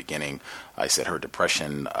played at the beginning, I said her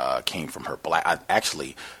depression came from her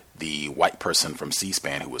actually, the white person from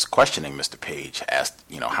C-SPAN who was questioning Mr. Page asked,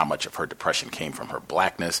 how much of her depression came from her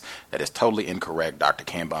blackness. That is totally incorrect. Dr.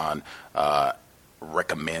 Cambon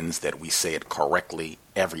recommends that we say it correctly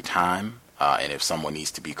every time, and if someone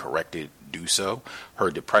needs to be corrected, do so.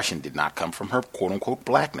 Her depression did not come from her quote-unquote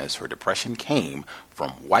blackness. Her depression came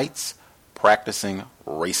from whites practicing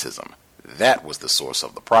racism. That was the source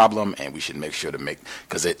of the problem, and we should make sure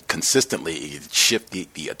because it consistently shift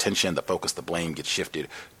the attention, the focus, the blame gets shifted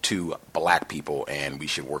to black people, and we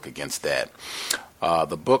should work against that.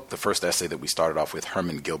 The book, the first essay that we started off with,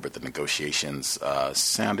 Herman Gilbert, The Negotiations,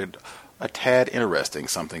 sounded a tad interesting,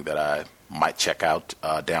 something that I might check out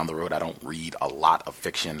down the road. I don't read a lot of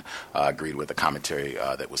fiction. Agreed with the commentary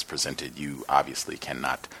that was presented. You obviously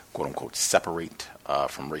cannot, quote unquote, separate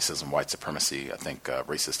from racism, white supremacy. I think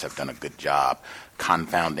racists have done a good job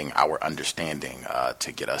confounding our understanding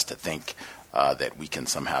to get us to think that we can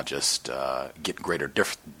somehow just get greater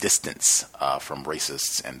distance from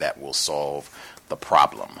racists, and that will solve the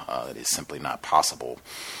problem. It is simply not possible.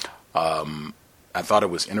 I thought it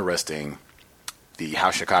was interesting,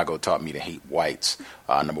 How Chicago Taught Me to Hate Whites.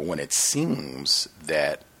 Number one, it seems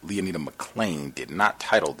that Leonida McClain did not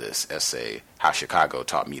title this essay How Chicago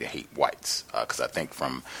Taught Me to Hate Whites, because I think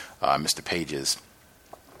from Mr. Page's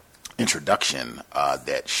introduction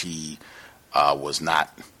that she was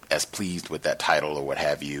not as pleased with that title or what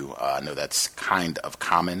have you. I know that's kind of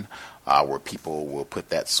common where people will put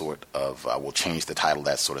that sort of, will change the title,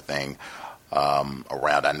 that sort of thing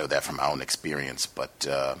around. I know that from my own experience, but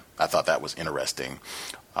I thought that was interesting.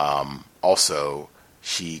 Also,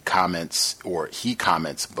 he comments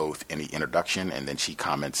both in the introduction and then she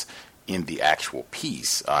comments in the actual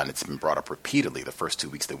piece, and it's been brought up repeatedly the first 2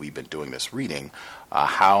 weeks that we've been doing this reading,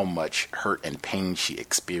 how much hurt and pain she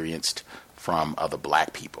experienced from other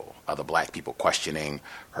black people questioning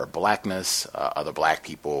her blackness, other black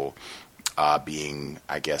people being,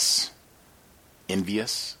 I guess,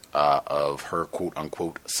 envious of her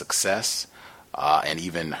quote-unquote success, and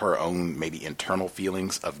even her own maybe internal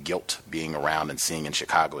feelings of guilt being around and seeing in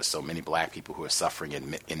Chicago as so many black people who are suffering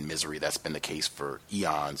in misery. That's been the case for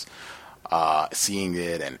eons. Seeing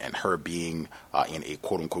it and her being in a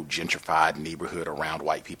quote-unquote gentrified neighborhood around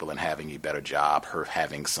white people and having a better job, her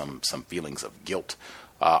having some feelings of guilt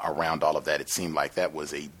around all of that. It seemed like that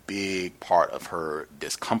was a big part of her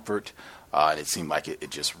discomfort. And it seemed like it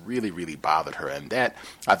just really, really bothered her. And that,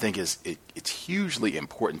 I think, it's hugely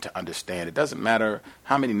important to understand. It doesn't matter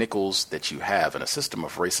how many nickels that you have in a system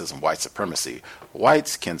of racism, white supremacy.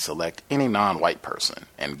 Whites can select any non-white person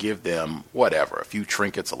and give them whatever, a few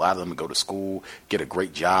trinkets, allow them to go to school, get a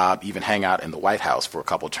great job, even hang out in the White House for a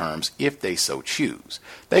couple terms if they so choose.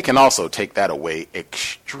 They can also take that away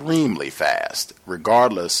extremely fast,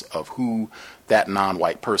 regardless of who that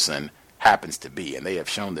non-white person happens to be, and they have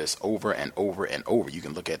shown this over and over and over. You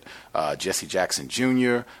can look at Jesse Jackson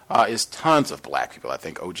Jr. Is tons of black people. I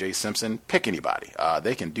think O.J. Simpson, pick anybody.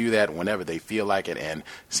 They can do that whenever they feel like it and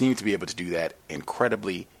seem to be able to do that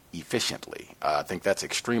incredibly efficiently. I think that's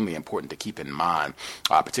extremely important to keep in mind,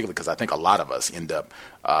 particularly because I think a lot of us end up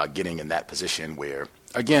getting in that position where,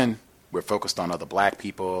 again, we're focused on other black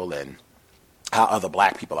people and how other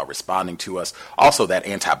black people are responding to us. Also, that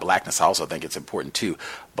anti-blackness, I also think it's important too.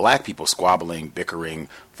 Black people squabbling, bickering,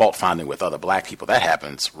 fault-finding with other black people, that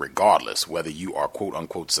happens regardless, whether you are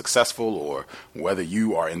quote-unquote successful or whether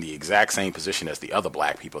you are in the exact same position as the other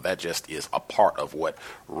black people. That just is a part of what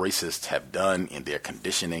racists have done in their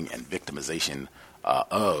conditioning and victimization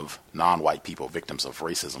of non-white people, victims of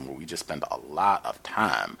racism, where we just spend a lot of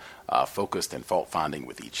time focused and fault-finding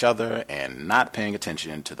with each other and not paying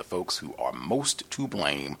attention to the folks who are most to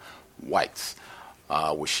blame, whites.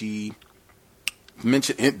 Where she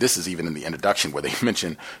mentioned, this is even in the introduction where they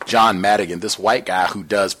mention John Madigan, this white guy who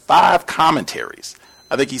does 5 commentaries.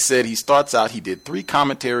 I think he said he starts out, he did 3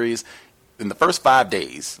 commentaries in the first 5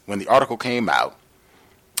 days when the article came out,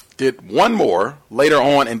 did one more later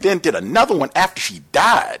on, and then did another one after she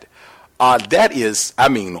died. That is, I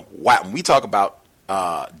mean, when we talk about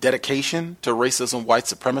dedication to racism, white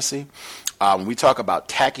supremacy, when we talk about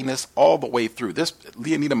tackiness all the way through, this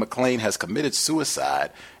Leonida McClain has committed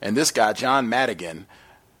suicide, and this guy, John Madigan,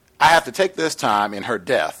 I have to take this time in her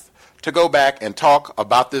death to go back and talk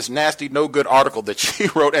about this nasty, no-good article that she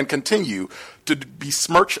wrote and continue to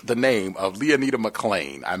besmirch the name of Leonida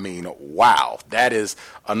McClain. I mean, wow. That is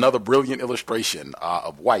another brilliant illustration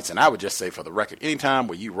of whites. And I would just say, for the record, anytime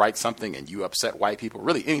where you write something and you upset white people,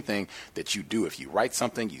 really anything that you do, if you write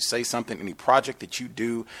something, you say something, any project that you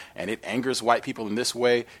do, and it angers white people in this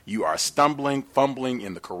way, you are fumbling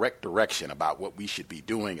in the correct direction about what we should be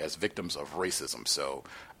doing as victims of racism. So,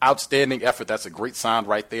 outstanding effort. That's a great sign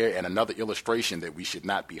right there, and another illustration that we should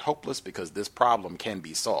not be hopeless because this problem can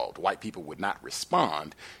be solved. White people would not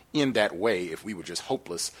respond in that way if we were just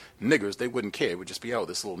hopeless niggers. They wouldn't care. It would just be, oh,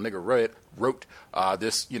 this little nigger wrote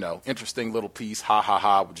this, interesting little piece, ha, ha,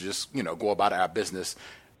 ha, would just, go about our business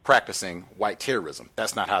practicing white terrorism.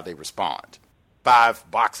 That's not how they respond. 5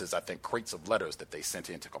 boxes, I think, crates of letters that they sent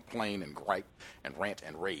in to complain and gripe and rant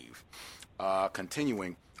and rave.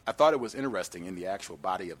 Continuing, I thought it was interesting in the actual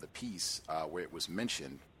body of the piece where it was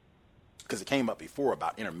mentioned, because it came up before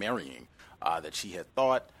about intermarrying, that she had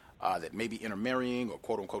thought that maybe intermarrying or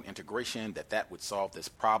quote-unquote integration, that would solve this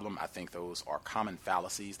problem. I think those are common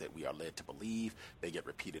fallacies that we are led to believe. They get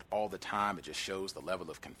repeated all the time. It just shows the level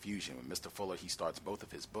of confusion. When Mr. Fuller, he starts both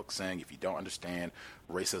of his books saying, if you don't understand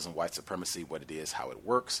racism, white supremacy, what it is, how it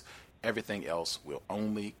works, everything else will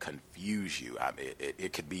only confuse you. I mean,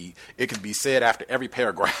 it could be said after every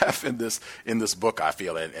paragraph in this book, I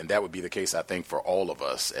feel, and that would be the case, I think, for all of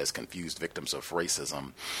us as confused victims of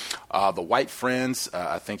racism. The white friends,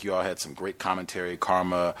 I think you all had some great commentary.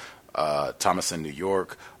 Karma, Thomas in New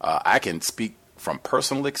York. I can speak from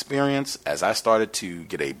personal experience as I started to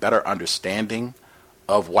get a better understanding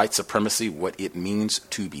of white supremacy, what it means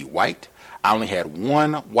to be white. I only had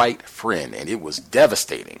one white friend, and it was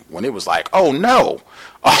devastating when it was like, oh no,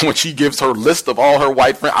 when she gives her list of all her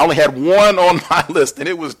white friends. I only had one on my list, and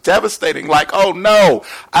it was devastating. Like, oh no,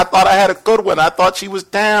 I thought I had a good one. I thought she was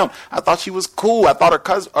down. I thought she was cool. I thought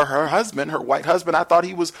her husband, her white husband, I thought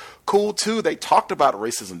he was cool too. They talked about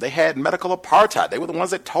racism. They had medical apartheid. They were the ones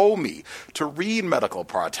that told me to read medical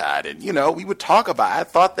apartheid, and we would talk about it. I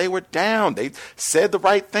thought they were down. They said the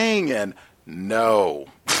right thing, and no.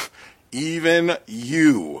 Even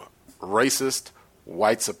you, racist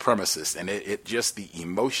white supremacists, and it just the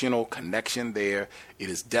emotional connection there, it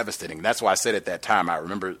is devastating. That's why I said at that time, I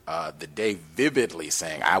remember the day vividly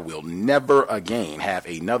saying, I will never again have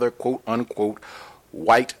another quote unquote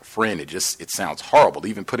white friend. It sounds horrible,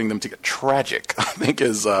 even putting them together. Tragic, I think,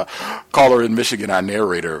 as caller in Michigan, our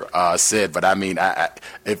narrator, said. But I mean,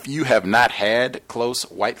 if you have not had close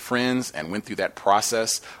white friends and went through that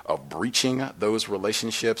process of breaching those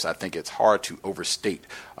relationships, I think it's hard to overstate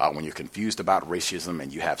when you're confused about racism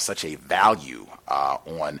and you have such a value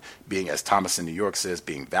on being, as Thomas in New York says,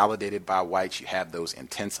 being validated by whites. You have those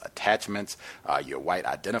intense attachments. You're white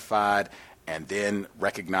identified, and then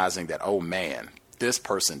recognizing that, oh man, this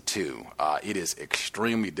person too. It is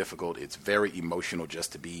extremely difficult. It's very emotional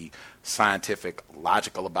just to be scientific,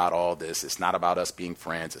 logical about all this. It's not about us being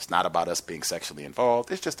friends. It's not about us being sexually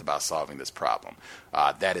involved. It's just about solving this problem.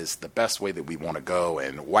 That is the best way that we want to go,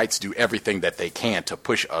 and whites do everything that they can to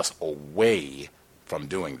push us away from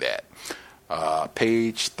doing that.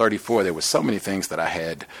 Page 34, there were so many things that I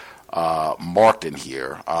had marked in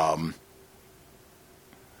here.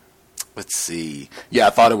 Let's see. Yeah, I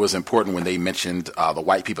thought it was important when they mentioned the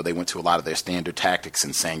white people. They went to a lot of their standard tactics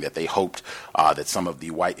in saying that they hoped that some of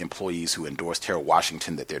the white employees who endorsed Harold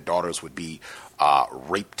Washington, that their daughters would be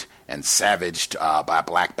raped and savaged by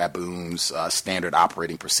black baboons, standard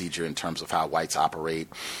operating procedure in terms of how whites operate.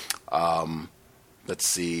 Let's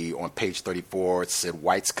see, on page 34, it said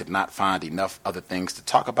whites could not find enough other things to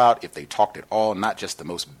talk about if they talked at all. Not just the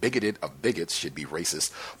most bigoted of bigots should be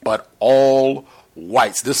racist, but all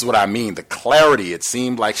whites. This is what I mean. The clarity. It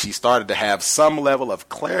seemed like she started to have some level of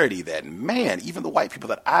clarity that, man, even the white people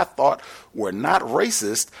that I thought were not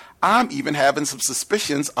racist, I'm even having some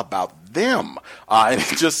suspicions about them. And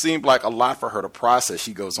it just seemed like a lot for her to process.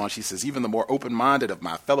 She goes on, she says, even the more open-minded of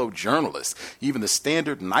my fellow journalists, even the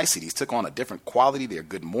standard niceties took on a different quality. Their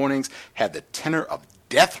good mornings had the tenor of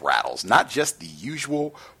death rattles, not just the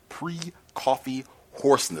usual pre-coffee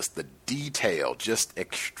hoarseness, the detail, just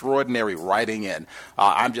extraordinary writing. And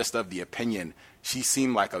I'm just of the opinion she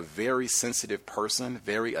seemed like a very sensitive person,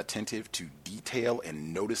 very attentive to detail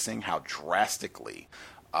and noticing how drastically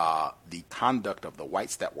the conduct of the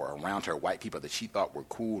whites that were around her, white people that she thought were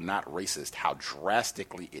cool, not racist, how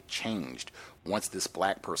drastically it changed once this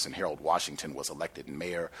black person, Harold Washington, was elected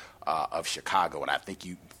mayor of Chicago. And I think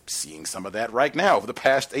you're seeing some of that right now over the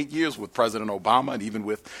past 8 years with President Obama and even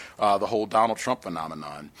with the whole Donald Trump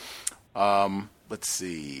phenomenon. Let's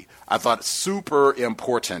see. I thought it's super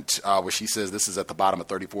important where she says, this is at the bottom of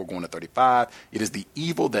 34 going to 35. It is the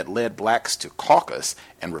evil that led blacks to caucus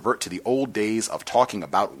and revert to the old days of talking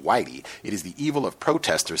about whitey. It is the evil of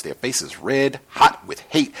protesters, their faces red, hot with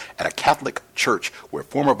hate at a Catholic church where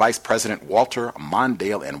former Vice President Walter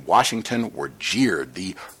Mondale and Washington were jeered.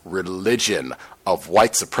 The religion of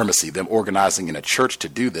white supremacy, them organizing in a church to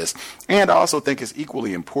do this. And I also think it's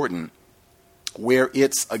equally important where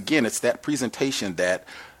it's that presentation that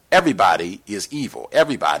everybody is evil,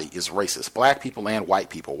 everybody is racist, black people and white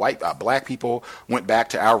people. Black people went back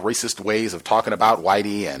to our racist ways of talking about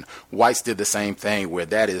whitey, and whites did the same thing, where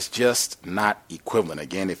that is just not equivalent.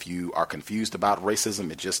 Again, if you are confused about racism,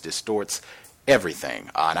 it just distorts everything.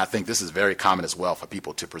 And I think this is very common as well for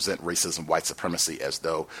people to present racism, white supremacy, as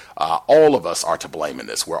though all of us are to blame in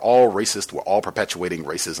this. We're all racist, we're all perpetuating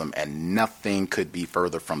racism, and nothing could be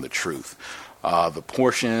further from the truth. The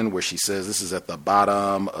portion where she says, this is at the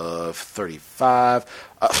bottom of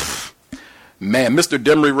 35. Man, Mr.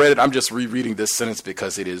 Demery read it. I'm just rereading this sentence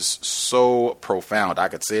because it is so profound. I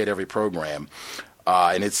could say it every program.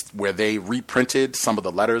 And it's where they reprinted some of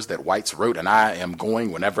the letters that whites wrote. And I am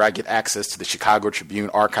going, whenever I get access to the Chicago Tribune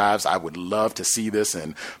archives, I would love to see this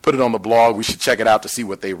and put it on the blog. We should check it out to see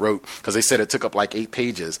what they wrote, because they said it took up like 8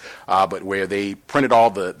 pages. But where they printed all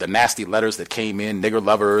the nasty letters that came in, nigger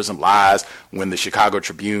lovers and lies, when the Chicago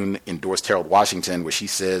Tribune endorsed Harold Washington, where she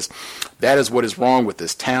says, that is what is wrong with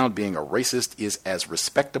this town. Being a racist is as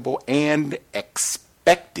respectable and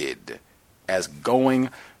expected as going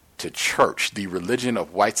to church, the religion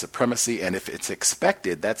of white supremacy. And if it's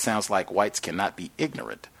expected, that sounds like whites cannot be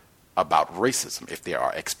ignorant about racism if there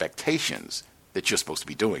are expectations that you're supposed to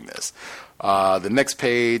be doing this. The next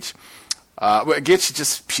page, again,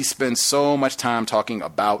 she spends so much time talking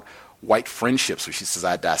about white friendships, where she says,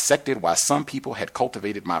 I dissected why some people had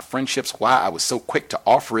cultivated my friendships, why I was so quick to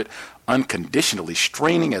offer it unconditionally,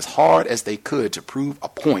 straining as hard as they could to prove a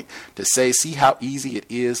point, to say, see how easy it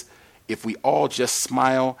is if we all just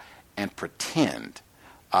smile and pretend.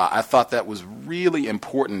 I thought that was really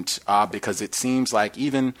important because it seems like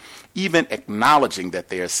even acknowledging that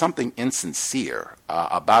there's something insincere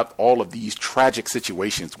about all of these tragic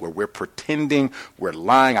situations where we're pretending, we're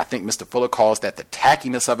lying. I think Mr. Fuller calls that the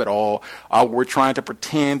tackiness of it all. We're trying to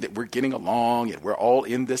pretend that we're getting along and we're all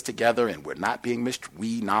in this together, and we're not being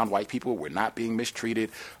we non-white people, we're not being mistreated,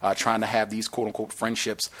 trying to have these quote-unquote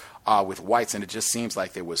friendships with whites. And it just seems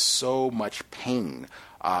like there was so much pain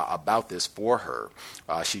about this for her.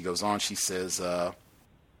 She goes on, she says,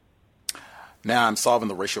 now I'm solving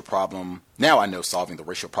the racial problem. Now I know solving the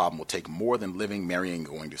racial problem will take more than living, marrying,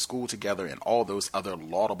 going to school together, and all those other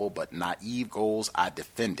laudable but naive goals I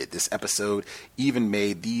defended. This episode even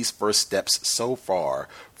made these first steps so far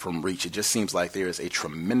from reach. It just seems like there is a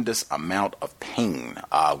tremendous amount of pain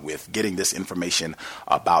with getting this information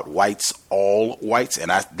about whites, all whites, and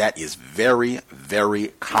that is very,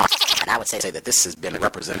 very common. And I would say that this has been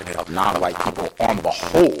representative of non-white people on the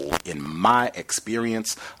whole, in my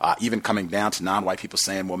experience, even coming down to non-white people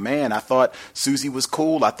saying, well, man, I thought Susie was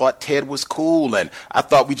cool. I thought Ted was cool. And I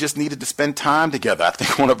thought we just needed to spend time together. I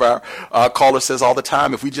think one of our callers says all the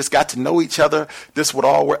time, if we just got to know each other, this would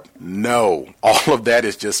all work. No, all of that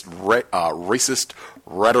is just racist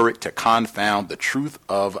rhetoric to confound the truth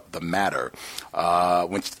of the matter.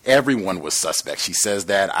 When everyone was suspect. She says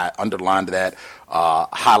that. I underlined that,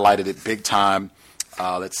 highlighted it big time.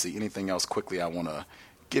 Let's see, anything else quickly I want to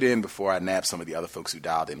get in before I nab some of the other folks who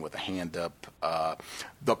dialed in with a hand up.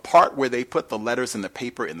 The part where they put the letters in the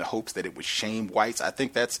paper in the hopes that it would shame whites, I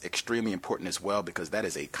think that's extremely important as well, because that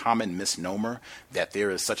is a common misnomer, that there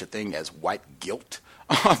is such a thing as white guilt.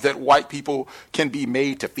 that white people can be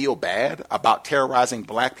made to feel bad about terrorizing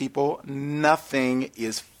black people, nothing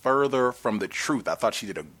is further from the truth. I thought she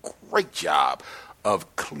did a great job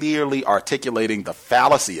of clearly articulating the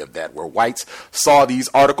fallacy of that, where whites saw these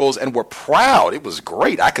articles and were proud. It was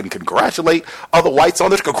great. I can congratulate other whites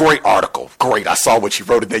on this. Great article. Great. I saw what you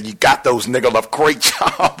wrote in there. You got those nigga love. Great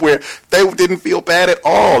job. Where they didn't feel bad at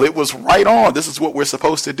all. It was right on. This is what we're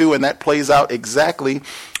supposed to do. And that plays out exactly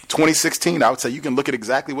 2016, I would say you can look at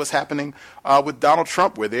exactly what's happening with Donald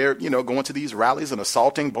Trump, where they're, going to these rallies and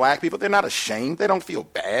assaulting black people. They're not ashamed. They don't feel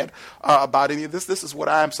bad about any of this. This is what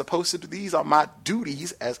I'm supposed to do. These are my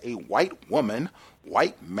duties as a white woman,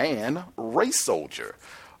 white man, race soldier.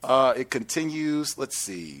 It continues. Let's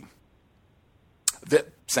see. The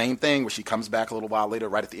same thing where she comes back a little while later,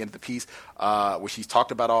 right at the end of the piece, where she's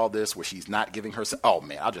talked about all this, where she's not giving her... Oh,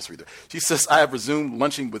 man, I'll just read it. She says, I have resumed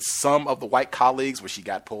lunching with some of the white colleagues, where she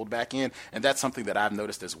got pulled back in. And that's something that I've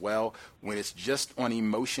noticed as well. When it's just on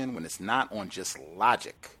emotion, when it's not on just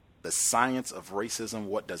logic, the science of racism,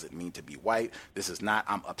 what does it mean to be white? This is not,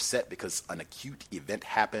 I'm upset because an acute event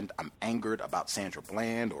happened. I'm angered about Sandra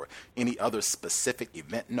Bland or any other specific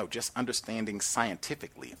event. No, just understanding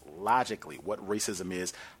scientifically, logically what racism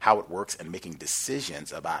is, how it works, and making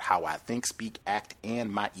decisions about how I think, speak, act,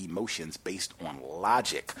 and my emotions based on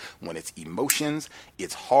logic. When it's emotions,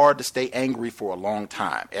 it's hard to stay angry for a long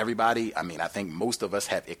time. Everybody, I think most of us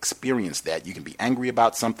have experienced that. You can be angry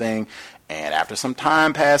about something, and after some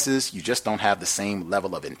time passes, you just don't have the same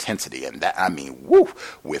level of intensity. And that,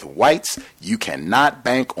 with whites, you cannot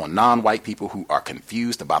bank on non-white people who are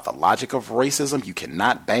confused about the logic of racism. You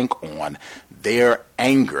cannot bank on their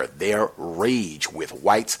anger, their rage with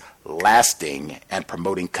whites lasting and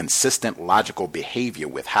promoting consistent logical behavior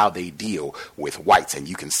with how they deal with whites. And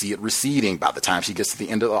you can see it receding by the time she gets to the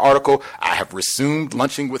end of the article. I have resumed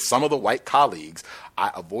lunching with some of the white colleagues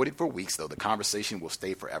I avoided for weeks, though the conversation will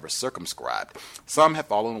stay forever circumscribed. Some have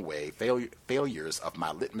fallen away, failures of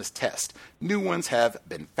my litmus test. New ones have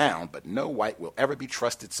been found, but no white will ever be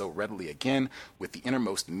trusted so readily again with the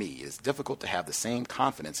innermost me. It is difficult to have the same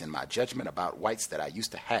confidence in my judgment about whites that I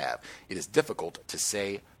used to have. It is difficult to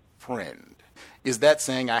say friend. Is that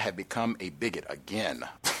saying I have become a bigot again?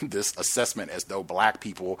 This assessment as though black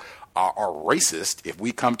people are racist if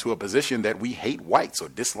we come to a position that we hate whites or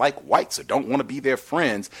dislike whites or don't want to be their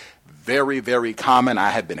friends. Very, very common.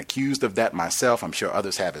 I have been accused of that myself. I'm sure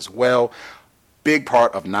others have as well. Big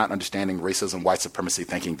part of not understanding racism, white supremacy,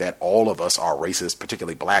 thinking that all of us are racist,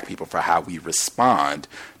 particularly black people, for how we respond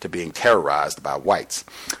to being terrorized by whites.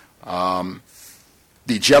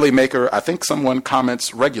 The jelly maker, I think someone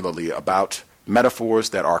comments regularly about metaphors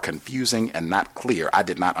that are confusing and not clear. I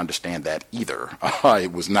did not understand that either.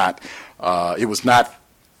 It was not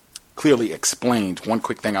clearly explained. One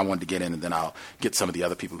quick thing I wanted to get in, and then I'll get some of the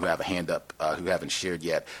other people who have a hand up who haven't shared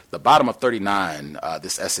yet. The bottom of 39,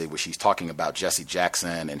 this essay where she's talking about Jesse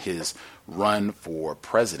Jackson and his run for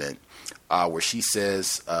president, where she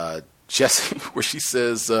says...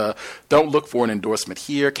 don't look for an endorsement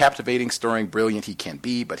here. Captivating, stirring, brilliant he can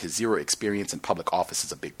be, but his zero experience in public office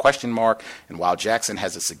is a big question mark. And while Jackson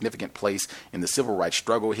has a significant place in the civil rights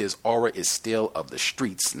struggle, his aura is still of the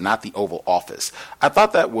streets, not the Oval Office. I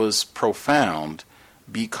thought that was profound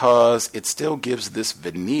because it still gives this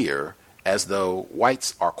veneer as though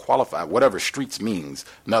whites are qualified, whatever streets means,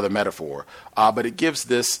 another metaphor, but it gives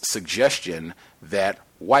this suggestion that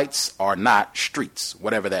whites are not streets,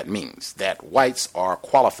 whatever that means, that whites are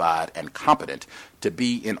qualified and competent to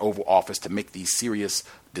be in Oval Office to make these serious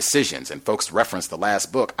decisions. And folks reference the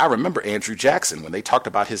last book. I remember Andrew Jackson when they talked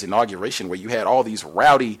about his inauguration, where you had all these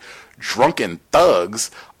rowdy, drunken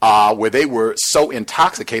thugs where they were so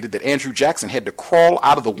intoxicated that Andrew Jackson had to crawl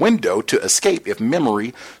out of the window to escape, if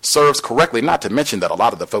memory serves correctly. Not to mention that a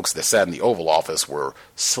lot of the folks that sat in the Oval Office were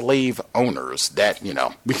slave owners. That,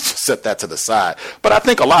 we just set that to the side. But I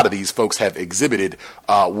think a lot of these folks have exhibited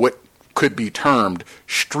what could be termed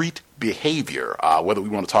street behavior, whether we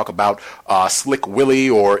want to talk about Slick Willie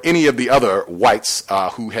or any of the other whites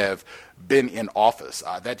who have been in office.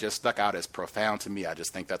 That just stuck out as profound to me. I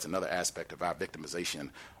just think that's another aspect of our victimization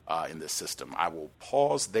in this system. I will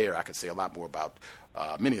pause there. I could say a lot more about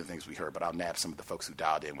many of the things we heard, but I'll nab some of the folks who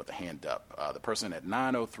dialed in with a hand up. The person at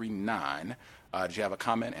 9039, did you have a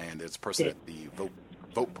comment? And there's a person at the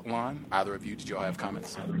vote line. Either of you, did you all have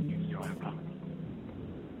comments?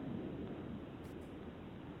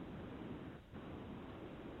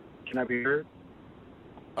 Can I be heard?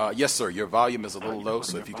 Yes, sir. Your volume is a little low,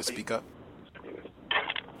 so if you could speak up.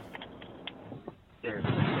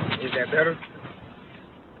 Is that better?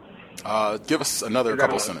 Give us another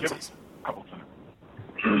couple sentences.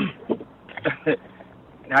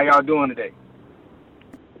 How y'all doing today?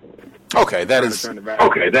 Okay, that is Good.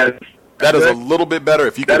 a little bit better.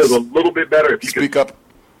 If you could speak up.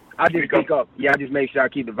 I just speak up. Yeah, I just make sure I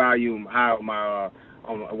keep the volume high on my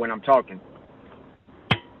when I'm talking.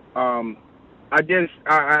 I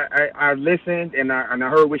listened and I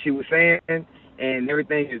heard what she was saying, and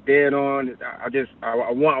everything is dead on.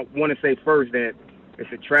 I want to say first that it's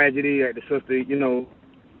a tragedy that the sister, you know,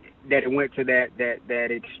 that it went to that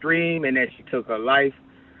extreme and that she took her life.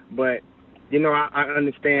 But you know, I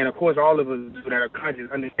understand. Of course, all of us that are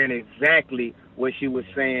conscious understand exactly what she was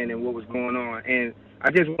saying and what was going on. And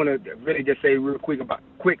I just want to really just say real quick about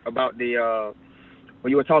the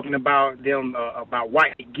when you were talking about them about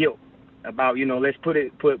white guilt, about, you know, let's put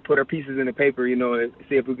our pieces in the paper, you know,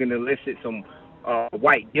 see if we can elicit some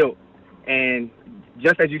white guilt. And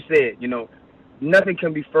just as you said, you know, nothing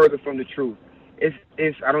can be further from the truth.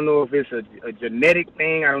 It's I don't know if it's a genetic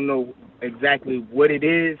thing. I don't know exactly what it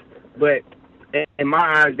is, but in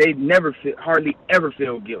my eyes, they hardly ever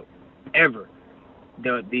feel guilt, ever.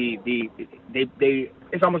 It's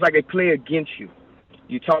almost like they play against you.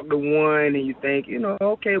 You talk to one and you think, you know,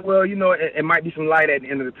 okay, well, you know, it might be some light at the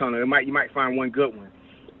end of the tunnel. You might find one good one,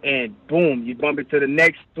 and boom, you bump into the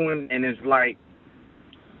next one, and it's like,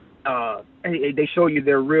 they show you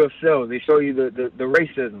their real selves. They show you the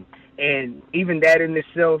racism, and even that in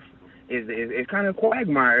itself is kind of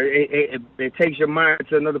quagmire. It takes your mind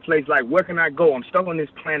to another place. Like, where can I go? I'm stuck on this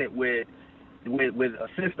planet with a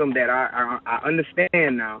system that I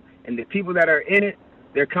understand now, and the people that are in it,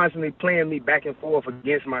 they're constantly playing me back and forth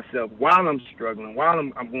against myself while I'm struggling, while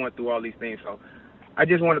I'm going through all these things. So I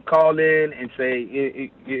just want to call in and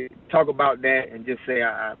say, talk about that, and just say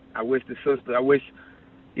I wish the sister, I wish,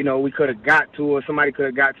 you know, we could have got to her, somebody could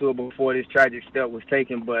have got to her before this tragic step was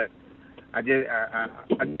taken, but I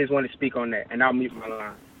just want to speak on that, and I'll mute my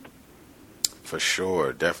line. For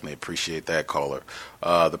sure. Definitely appreciate that, caller.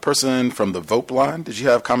 The person from the Vote line, did you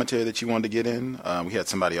have commentary that you wanted to get in? We had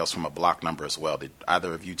somebody else from a block number as well. Did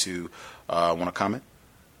either of you two want to comment?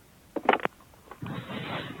 Can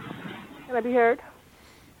I be heard?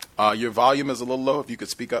 Your volume is a little low. If you could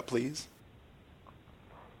speak up, please.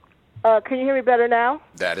 Can you hear me better now?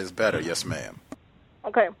 That is better. Yes, ma'am.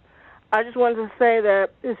 Okay. I just wanted to say that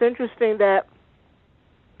it's interesting that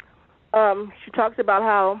she talks about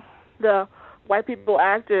how the white people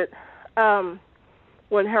acted when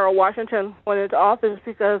Harold Washington went into office,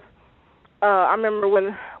 because I remember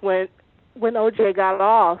when O.J. got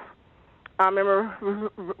off, I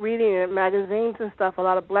remember reading in magazines and stuff, a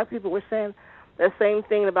lot of black people were saying the same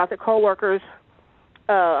thing about their coworkers,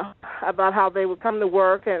 about how they would come to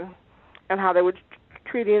work and how they were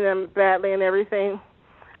treating them badly and everything.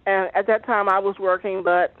 And at that time I was working,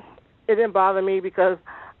 but it didn't bother me because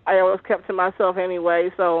I always kept to myself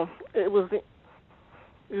anyway. So it was,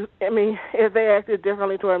 I mean, if they acted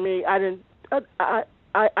differently toward me, I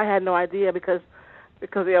had no idea because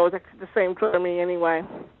they always acted the same toward me anyway.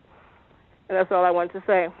 And that's all I wanted to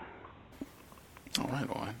say. All right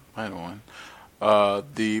on.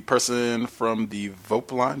 The person from the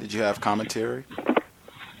Vote line, did you have commentary?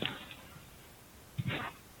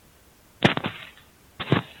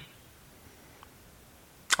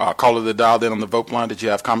 Caller that dialed in on the Vote line, did you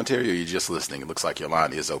have commentary, or are you just listening? It looks like your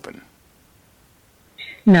line is open.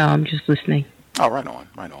 No, I'm just listening. Oh, right on.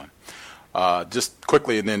 Just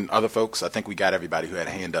quickly, and then other folks, I think we got everybody who had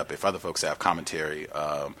a hand up. If other folks have commentary,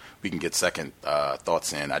 we can get second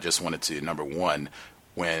thoughts in. I just wanted to, number one,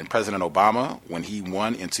 when President Obama, when he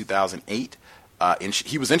won in 2008,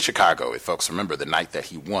 he was in Chicago. If folks remember, the night that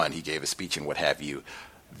he won, he gave a speech and what have you.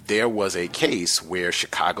 There was a case where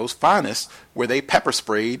Chicago's finest, where they pepper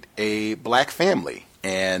sprayed a black family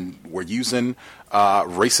and were using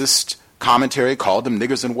racist commentary, called them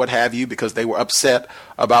niggers and what have you, because they were upset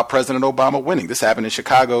about President Obama winning. This happened in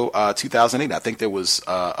Chicago, 2008. I think there was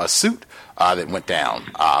a suit that went down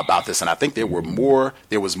about this, and I think there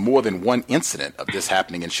was more than one incident of this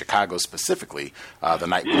happening in Chicago specifically, the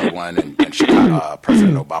night we won and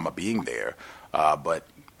President Obama being there. But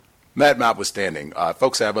that notwithstanding,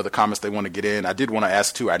 folks have other comments they want to get in. I did want to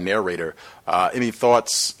ask, too, our narrator, any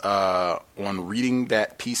thoughts on reading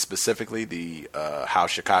that piece specifically, the how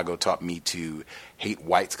Chicago taught me to hate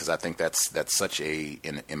whites, because I think that's such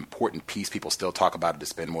an important piece. People still talk about it.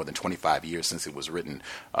 It's been more than 25 years since it was written.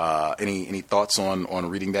 Any thoughts on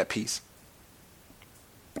reading that piece?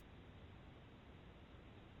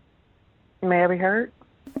 May I be heard?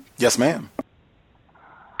 Yes, ma'am.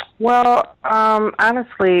 Well,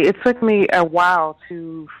 honestly, it took me a while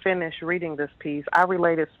to finish reading this piece. I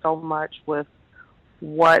related so much with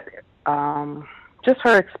what, just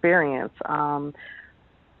her experience,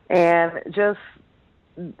 and just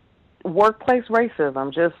workplace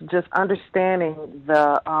racism, just understanding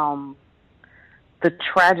the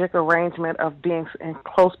tragic arrangement of being in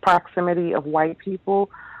close proximity of white people,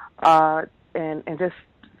 and just,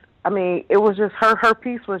 I mean, it was just her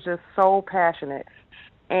piece was just so passionate,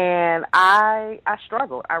 and I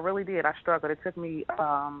struggled. I really did. I struggled. It took me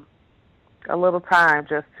a little time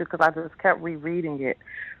because I just kept rereading it.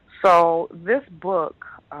 So this book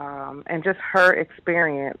and just her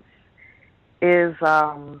experience is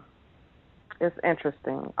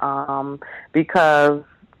interesting because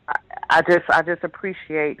I just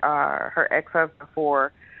appreciate her ex-husband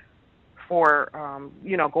for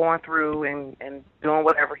going through and doing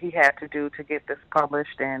whatever he had to do to get this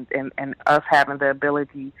published, and us having the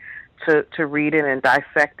ability to read it and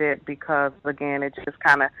dissect it, because again it just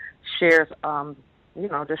kind of shares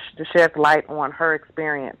just sheds light on her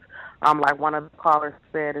experience. Like one of the callers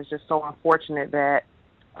said, it's just so unfortunate that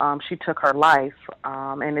she took her life,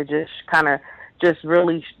 and it just kind of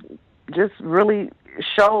really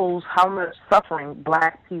shows how much suffering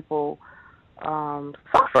Black people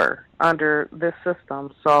suffer under this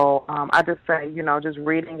system. So I just say, just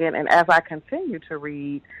reading it, and as I continue to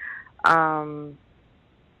read,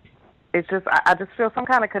 it's just I just feel some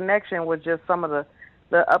kind of connection with just some of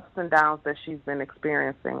the ups and downs that she's been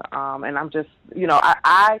experiencing. And I'm just,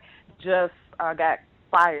 I just got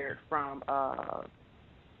fired from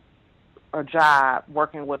a job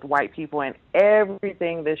working with white people, and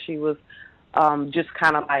everything that she was just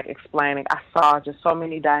kind of like explaining, I saw just so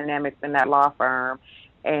many dynamics in that law firm,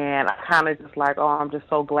 and I kind of just like, I'm just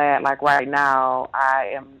so glad, like right now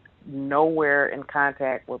I am nowhere in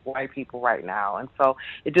contact with white people right now. And so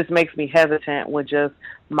it just makes me hesitant with just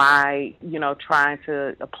my, trying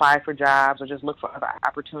to apply for jobs or just look for other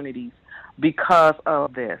opportunities because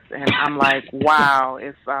of this. And I'm like, wow,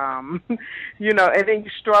 it's, and then you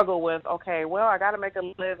struggle with, okay, well, I got to make a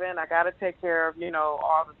living. I got to take care of,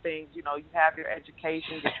 all the things, you have your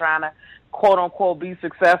education, you're trying to quote unquote be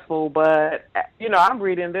successful. But, I'm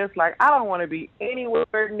reading this, like, I don't want to be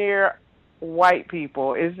anywhere near white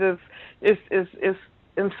people. It's just, it's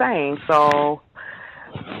insane. So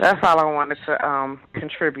that's all I wanted to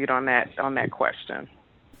contribute on that question.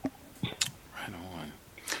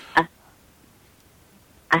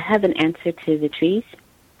 I have an answer to the trees.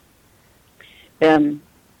 The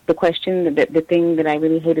question, the thing that I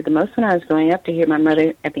really hated the most when I was growing up, to hear my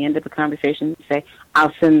mother at the end of the conversation say,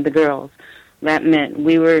 "I'll send the girls." That meant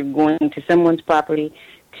we were going to someone's property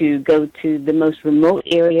to go to the most remote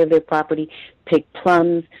area of their property, pick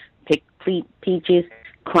plums, pick peaches,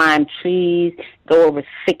 climb trees, go over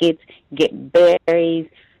thickets, get berries,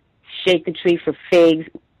 shake the tree for figs.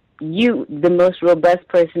 You, the most robust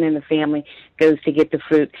person in the family, goes to get the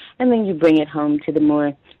fruit, and then you bring it home to the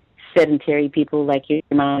more sedentary people like your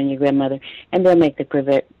mom and your grandmother, and they'll make the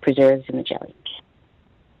preserves and the jelly.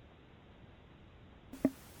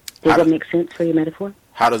 Does that make sense for your metaphor?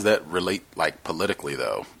 How does that relate, like, politically,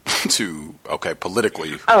 though,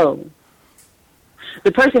 politically? Oh,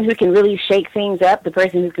 the person who can really shake things up, the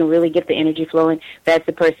person who can really get the energy flowing, that's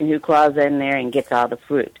the person who claws in there and gets all the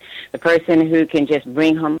fruit. The person who can just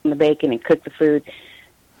bring home the bacon and cook the food,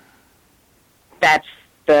 that's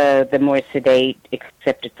the more sedate,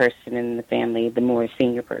 accepted person in the family, the more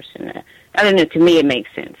senior person. I don't know, to me it makes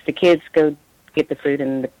sense. The kids go get the fruit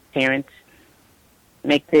and the parents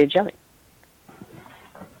make the jelly.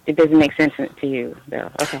 It doesn't make sense to you, though.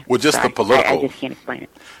 Okay. Well, just the political. I just can't explain it.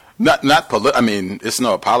 I mean, it's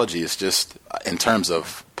no apology. It's just in terms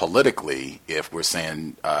of politically, if we're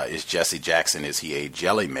saying, is Jesse Jackson, is he a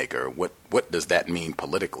jelly maker? What does that mean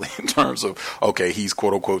politically in terms of, okay, he's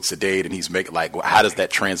quote unquote sedate and he's making, like, how does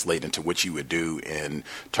that translate into what you would do in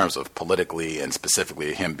terms of politically and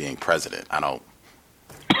specifically him being president? I don't.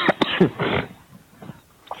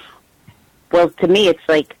 Well, to me, it's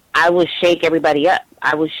like, I will shake everybody up.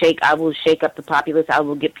 I will shake up the populace. I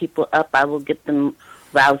will get people up. I will get them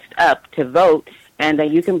roused up to vote, and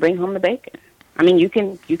you can bring home the bacon. I mean, you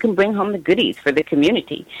can bring home the goodies for the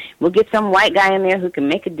community. We'll get some white guy in there who can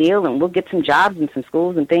make a deal, and we'll get some jobs and some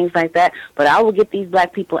schools and things like that, but I will get these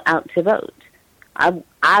Black people out to vote.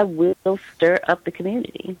 I will stir up the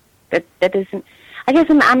community. That doesn't, I guess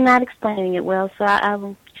I'm not explaining it well, so I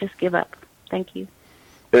will just give up. Thank you.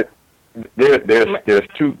 There's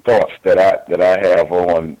two thoughts that I have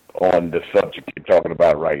on the subject you're talking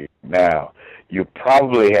about right now. You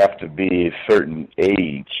probably have to be a certain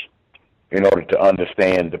age in order to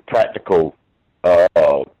understand the practical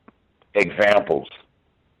examples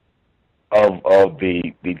of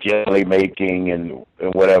the jelly making and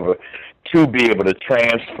whatever, to be able to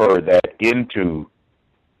transfer that into,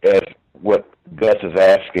 as what Gus is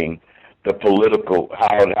asking, the political,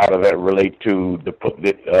 how does that relate to the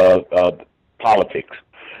politics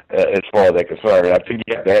as far as they're concerned. I think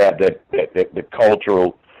you have to have that the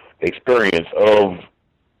cultural experience of,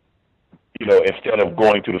 instead of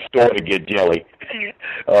going to the store to get jelly,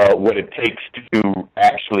 what it takes to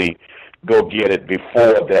actually go get it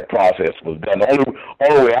before that process was done. The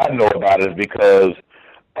only way I know about it is because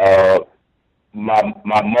my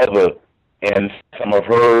mother and some of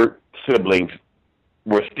her siblings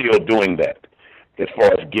were still doing that as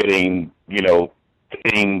far as getting,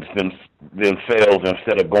 things themselves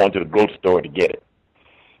instead of going to the grocery store to get it.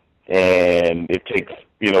 And it takes,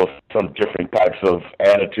 some different types of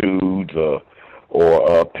attitudes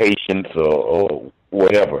or patience or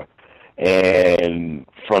whatever. And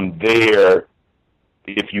from there,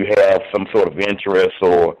 if you have some sort of interest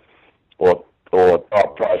or thought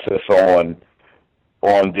process on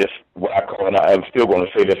this, what I call, and I'm still going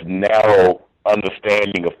to say this, narrow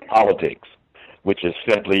understanding of politics, which is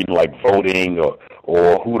simply like voting or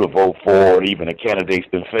who to vote for, or even the candidates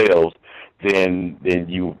themselves, then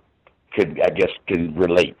you can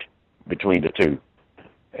relate between the two.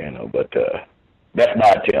 But that's my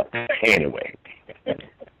attempt anyway.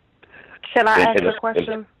 Can I ask a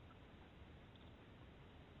question?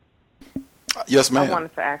 Yes, ma'am. I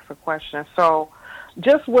wanted to ask a question. So,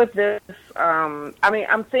 just with this, I'm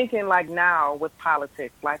thinking like now with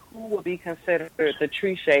politics, like who would be considered the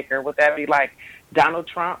tree shaker? Would that be like Donald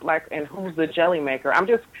Trump? Like, and who's the jelly maker? I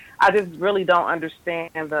just really don't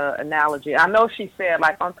understand the analogy. I know she said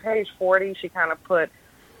like on page 40, she kind of put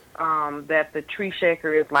that the tree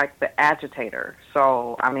shaker is like the agitator.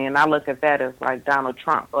 So, I look at that as like Donald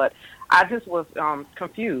Trump, but I just was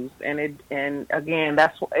confused, and again,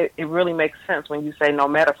 it really makes sense when you say no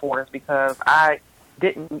metaphors, because I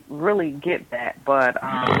didn't really get that. But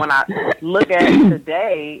when I look at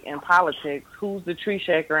today in politics, who's the tree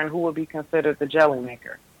shaker and who would be considered the jelly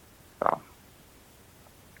maker? So,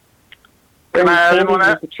 can I add in on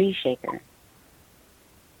that? The tree shaker.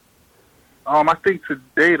 I think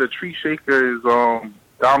today the tree shaker is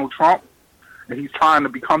Donald Trump, and he's trying to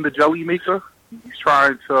become the jelly maker. He's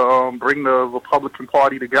trying to bring the Republican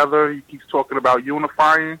Party together. He keeps talking about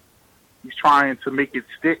unifying. He's trying to make it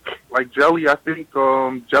stick like jelly. I think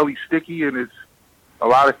jelly's sticky, and it's a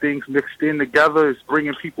lot of things mixed in together. It's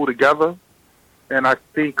bringing people together. And I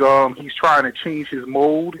think he's trying to change his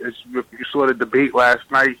mode. As you saw the debate last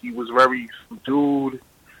night, he was very subdued.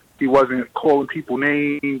 He wasn't calling people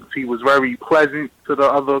names. He was very pleasant to the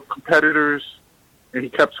other competitors. And he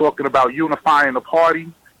kept talking about unifying the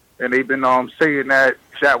party. And they've been saying that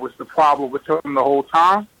was the problem with him the whole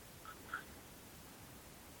time.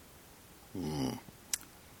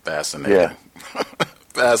 Fascinating. Yeah.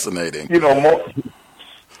 Fascinating.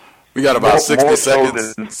 We got about 60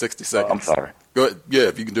 seconds. 60 seconds. I'm sorry. Go ahead. Yeah,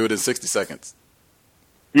 if you can do it in 60 seconds.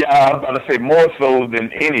 Yeah, I was about to say more so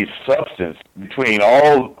than any substance between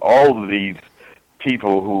all of these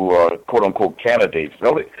people who are quote unquote candidates.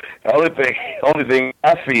 The only thing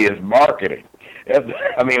I see is marketing.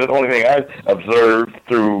 The only thing I observed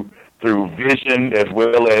through vision as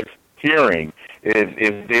well as hearing is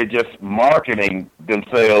they're just marketing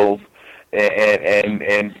themselves,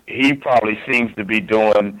 and he probably seems to be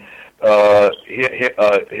doing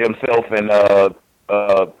himself and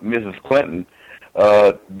Mrs. Clinton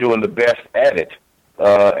doing the best at it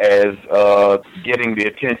as getting the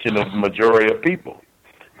attention of the majority of people.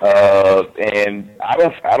 And I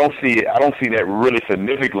don't see that really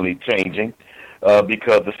significantly changing.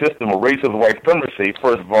 Because the system of racism, white supremacy,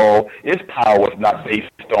 first of all, its power is not based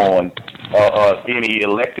on any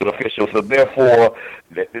elected official. So therefore,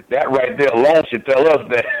 that right there alone should tell us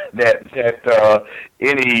that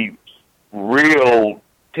any real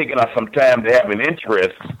taking us some time to have an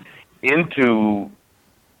interest into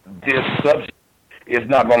this subject is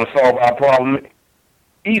not going to solve our problem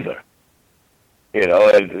either.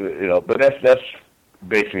 But that's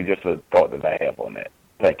basically just a thought that I have on that.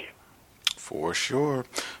 Thank you. For sure.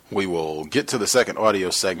 We will get to the second audio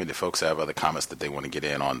segment. If folks have other comments that they want to get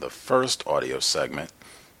in on the first audio segment,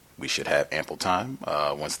 we should have ample time.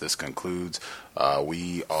 Once this concludes,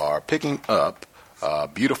 we are picking up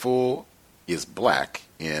Beautiful is Black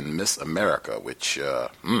in Miss America, which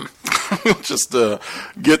just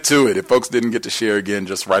get to it. If folks didn't get to share again,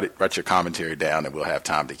 just write your commentary down, and we'll have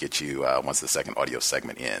time to get you once the second audio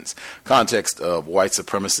segment ends. Context of white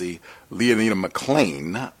supremacy, Leonina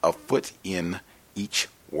McClain, A Foot in Each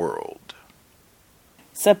World.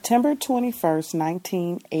 September 21st,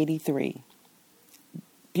 1983.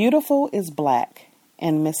 Beautiful is Black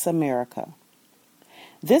in Miss America.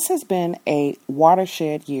 This has been a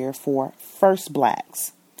watershed year for First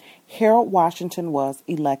Blacks. Harold Washington was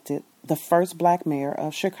elected the first black mayor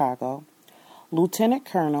of Chicago. Lieutenant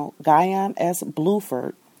Colonel Guyon S.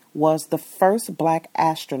 Bluford was the first black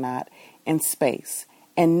astronaut in space.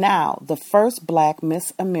 And now the first black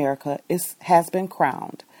Miss America has been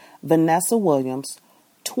crowned, Vanessa Williams,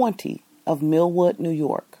 20, of Millwood, New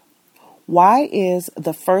York. Why is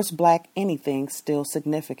the first black anything still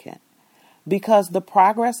significant? Because the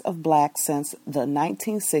progress of blacks since the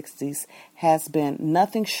 1960s has been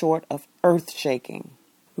nothing short of earth-shaking.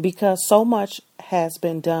 Because so much has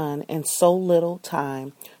been done in so little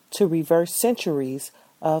time to reverse centuries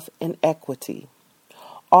of inequity.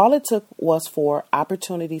 All it took was for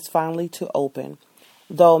opportunities finally to open,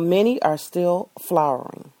 though many are still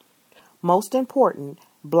flowering. Most important,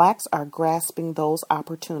 blacks are grasping those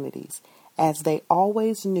opportunities, as they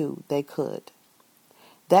always knew they could.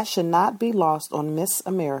 That should not be lost on Miss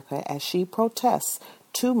America as she protests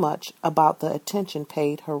too much about the attention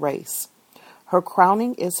paid her race. Her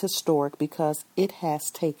crowning is historic because it has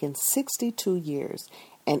taken 62 years,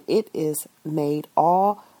 and it is made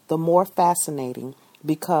all the more fascinating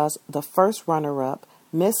because the first runner-up,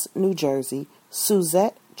 Miss New Jersey,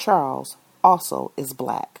 Suzette Charles, also is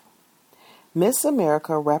black. Miss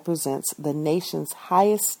America represents the nation's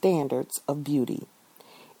highest standards of beauty.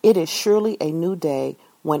 It is surely a new day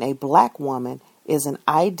when a black woman is an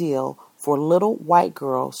ideal for little white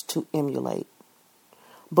girls to emulate.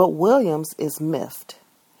 But Williams is miffed.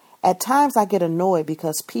 At times I get annoyed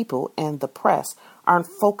because people and the press aren't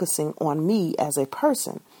focusing on me as a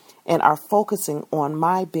person and are focusing on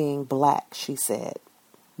my being black, she said.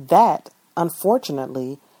 That,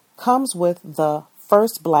 unfortunately, comes with the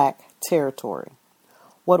first black territory.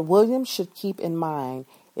 What Williams should keep in mind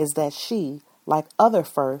is that she, like other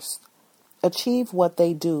firsts, achieve what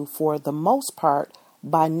they do for the most part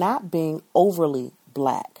by not being overly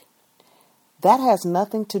black. That has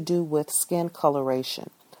nothing to do with skin coloration,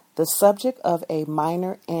 the subject of a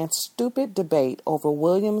minor and stupid debate over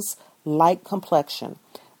Williams' light complexion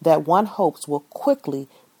that one hopes will quickly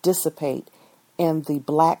dissipate in the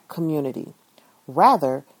black community.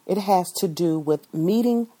 Rather, it has to do with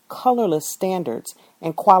meeting colorless standards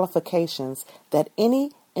and qualifications that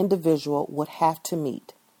any individual would have to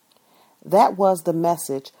meet. That was the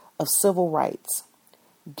message of civil rights.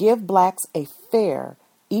 Give blacks a fair,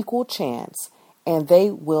 equal chance, and they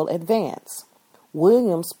will advance.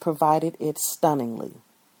 Williams provided it stunningly.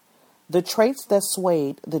 The traits that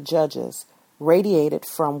swayed the judges radiated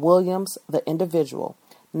from Williams, the individual,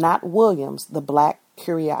 not Williams, the black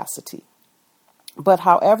curiosity. But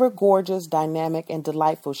however gorgeous, dynamic, and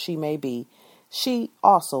delightful she may be, she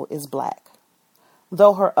also is black.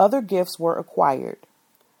 Though her other gifts were acquired,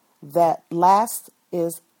 that last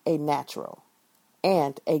is a natural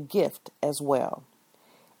and a gift as well.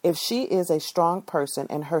 If she is a strong person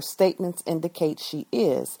and her statements indicate she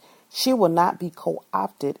is, she will not be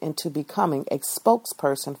co-opted into becoming a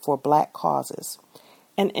spokesperson for black causes.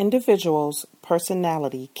 An individual's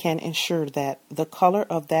personality can ensure that the color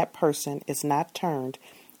of that person is not turned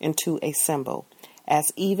into a symbol,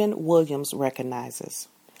 as even Williams recognizes.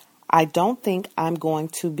 I don't think I'm going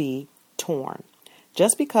to be torn.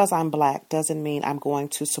 Just because I'm black doesn't mean I'm going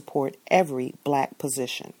to support every black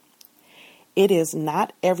position. It is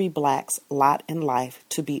not every black's lot in life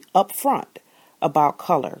to be upfront about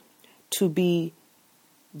color, to be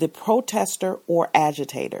the protester or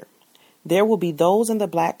agitator. There will be those in the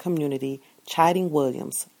black community chiding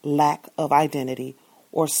Williams' lack of identity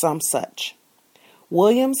or some such.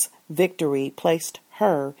 Williams' victory placed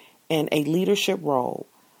her in a leadership role,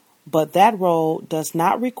 but that role does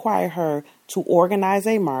not require her to organize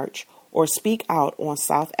a march or speak out on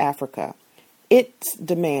South Africa. Its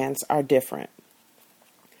demands are different.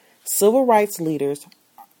 Civil rights leaders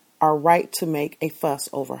are right to make a fuss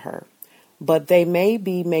over her, but they may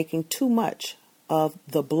be making too much of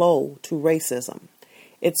the blow to racism.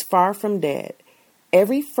 It's far from dead.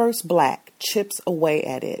 Every first black chips away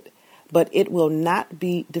at it, but it will not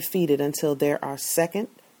be defeated until there are second,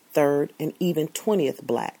 third, and even 20th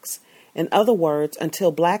blacks. In other words,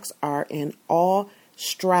 until blacks are in all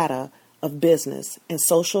strata of business and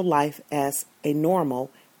social life as a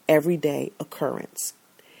normal, everyday occurrence.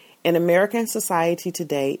 In American society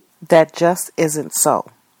today, that just isn't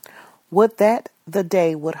so. Would that the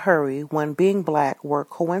day would hurry when being black were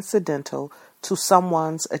coincidental to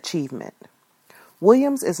someone's achievement.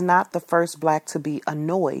 Williams is not the first black to be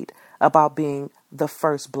annoyed about being the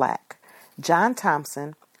first black. John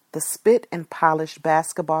Thompson, the spit and polished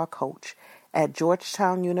basketball coach at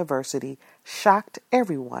Georgetown University, shocked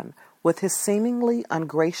everyone with his seemingly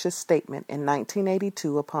ungracious statement in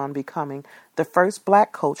 1982 upon becoming the first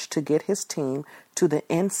black coach to get his team to the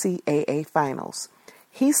NCAA finals.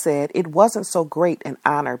 He said it wasn't so great an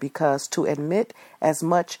honor because to admit as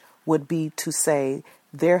much would be to say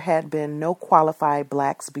there had been no qualified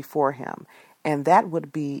blacks before him, and that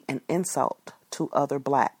would be an insult to other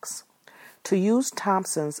blacks. To use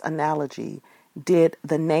Thompson's analogy, did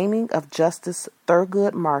the naming of Justice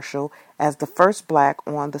Thurgood Marshall as the first black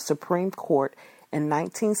on the Supreme Court in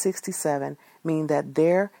 1967 mean that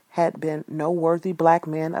there had been no worthy black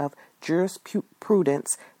men of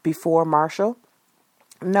jurisprudence before Marshall?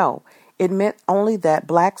 No, it meant only that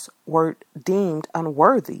blacks were deemed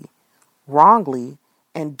unworthy, wrongly,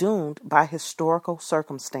 and doomed by historical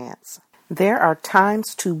circumstance. There are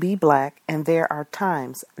times to be black, and there are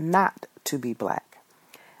times not to be black.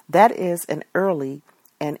 That is an early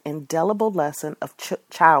and indelible lesson of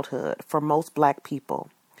childhood for most black people.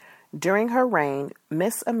 During her reign,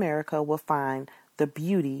 Miss America will find the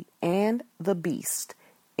beauty and the beast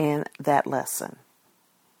in that lesson.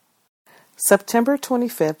 September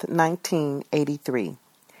 25th, 1983.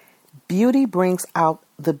 Beauty brings out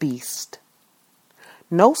the beast.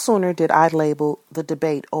 No sooner did I label the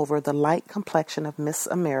debate over the light complexion of Miss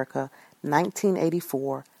America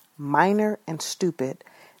 1984 minor and stupid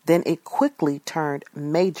than it quickly turned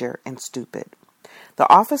major and stupid. The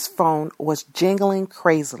office phone was jingling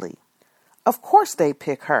crazily. "Of course they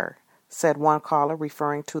pick her," said one caller,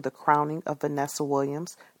 referring to the crowning of Vanessa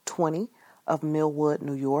Williams, 20, of Millwood,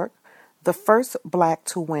 New York, the first black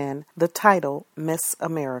to win the title Miss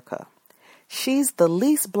America. "She's the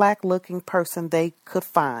least black-looking person they could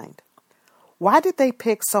find. Why did they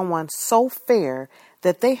pick someone so fair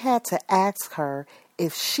that they had to ask her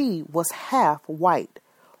if she was half white?"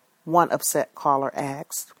 one upset caller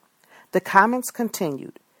asked. The comments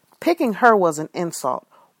continued. "Picking her was an insult.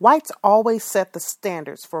 Whites always set the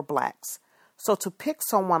standards for blacks. So to pick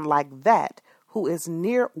someone like that, who is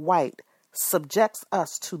near white, subjects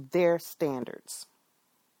us to their standards."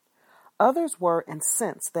 Others were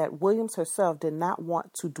incensed that Williams herself did not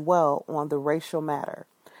want to dwell on the racial matter.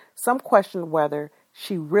 Some questioned whether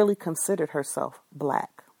she really considered herself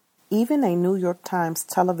black. Even a New York Times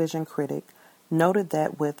television critic noted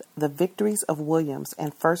that with the victories of Williams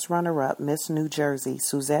and first runner-up Miss New Jersey,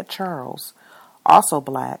 Suzette Charles, also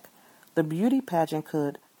black, the beauty pageant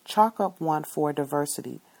could chalk up one for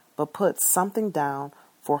diversity, but put something down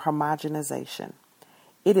for homogenization.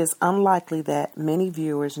 It is unlikely that many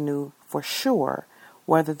viewers knew for sure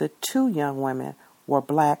whether the two young women were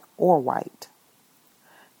black or white.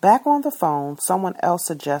 Back on the phone, someone else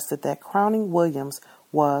suggested that crowning Williams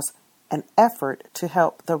was an effort to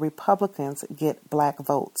help the Republicans get black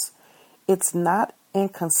votes. It's not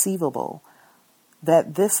inconceivable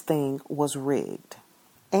that this thing was rigged.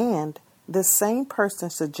 And this same person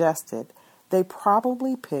suggested they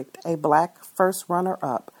probably picked a black first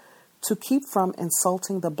runner-up to keep from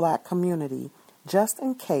insulting the black community just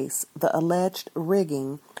in case the alleged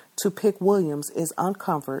rigging to pick Williams is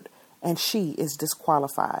uncovered and she is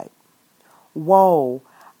disqualified. Whoa!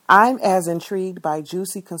 I'm as intrigued by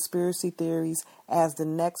juicy conspiracy theories as the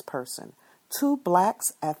next person. Two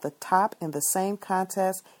blacks at the top in the same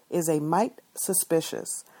contest is a mite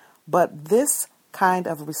suspicious, but this kind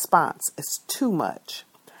of response is too much.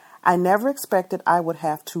 I never expected I would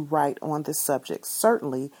have to write on this subject,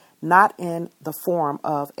 certainly not in the form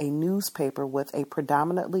of a newspaper with a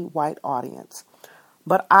predominantly white audience.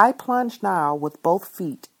 But I plunge now with both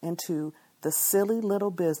feet into the silly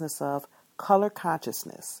little business of color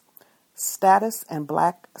consciousness, status, and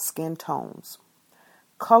black skin tones.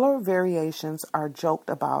 Color variations are joked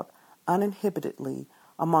about uninhibitedly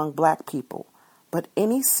among black people, but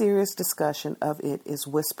any serious discussion of it is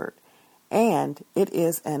whispered, and it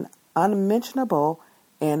is an unmentionable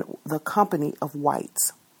in the company of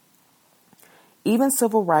whites. Even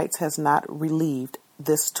civil rights has not relieved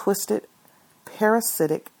this twisted,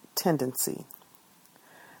 parasitic tendency.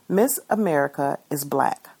 Miss America is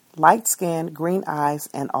black, light skin, green eyes,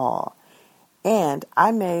 and all. And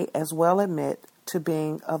I may as well admit to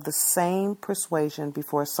being of the same persuasion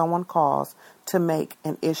before someone calls to make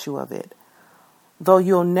an issue of it. Though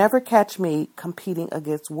you'll never catch me competing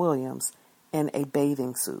against Williams in a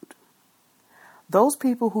bathing suit. Those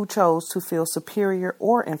people who chose to feel superior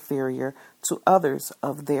or inferior to others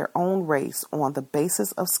of their own race on the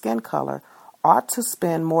basis of skin color ought to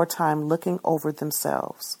spend more time looking over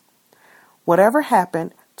themselves. Whatever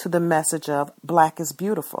happened to the message of black is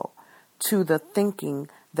beautiful, to the thinking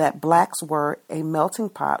that blacks were a melting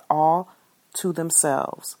pot all to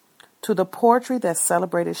themselves, to the poetry that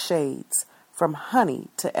celebrated shades from honey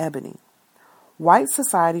to ebony? White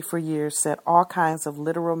society for years set all kinds of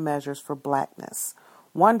literal measures for blackness,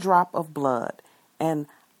 1 drop of blood, and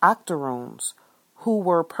octoroons, who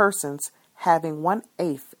were persons having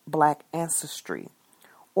 1/8 black ancestry,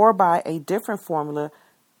 or by a different formula,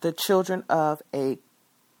 the children of a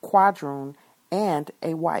quadroon and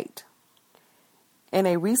a white. In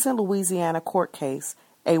a recent Louisiana court case,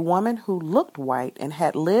 a woman who looked white and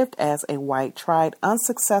had lived as a white tried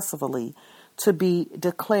unsuccessfully to be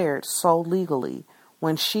declared so legally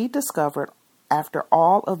when she discovered after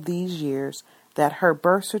all of these years that her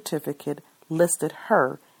birth certificate listed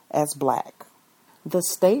her as black. The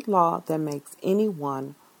state law that makes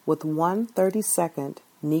anyone with 1/32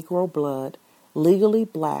 Negro blood legally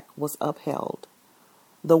black was upheld.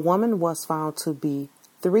 The woman was found to be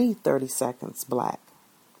 3/32 black.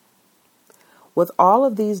 With all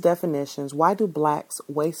of these definitions, why do blacks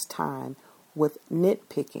waste time with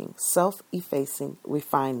nitpicking, self-effacing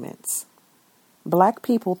refinements? Black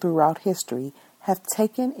people throughout history have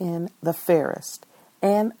taken in the fairest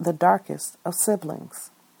and the darkest of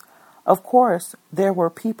siblings. Of course, there were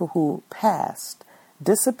people who passed,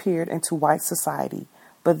 disappeared into white society,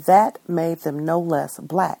 but that made them no less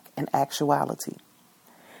black in actuality.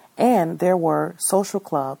 And there were social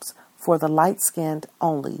clubs for the light-skinned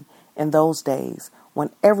only in those days when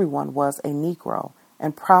everyone was a Negro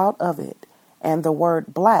and proud of it, and the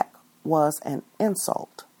word black was an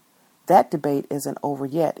insult. That debate isn't over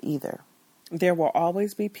yet either. There will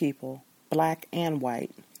always be people, black and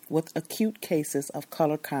white, with acute cases of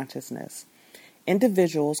color consciousness,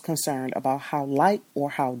 individuals concerned about how light or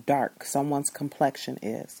how dark someone's complexion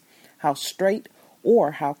is, how straight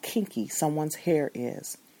or how kinky someone's hair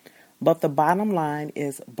is. But the bottom line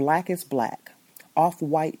is black,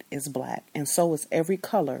 off-white is black, and so is every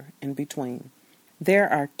color in between.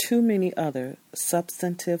 There are too many other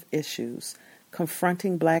substantive issues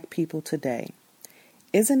confronting black people today.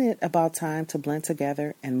 Isn't it about time to blend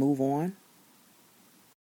together and move on?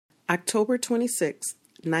 October 26,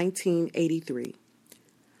 1983.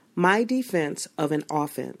 My Defense of an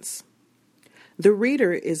Offense. The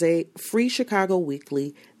Reader is a free Chicago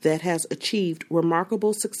weekly that has achieved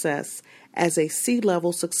remarkable success as a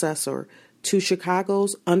C-level successor to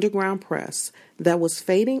Chicago's underground press that was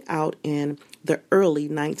fading out in the early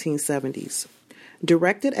 1970s.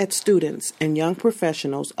 Directed at students and young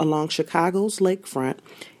professionals along Chicago's lakefront,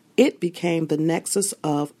 it became the nexus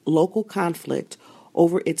of local conflict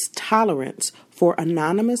over its tolerance for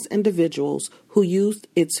anonymous individuals who used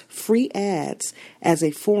its free ads as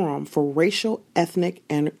a forum for racial, ethnic,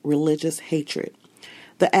 and religious hatred.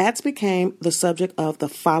 The ads became the subject of the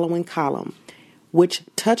following column, which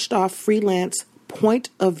touched off freelance Point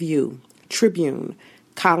of View, Tribune,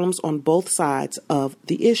 columns on both sides of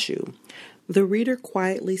the issue. The Reader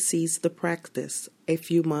quietly ceased the practice a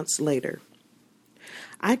few months later.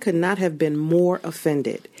 I could not have been more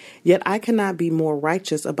offended, yet I cannot be more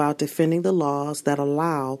righteous about defending the laws that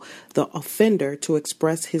allow the offender to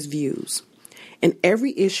express his views. In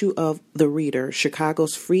every issue of The Reader,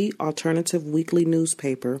 Chicago's free alternative weekly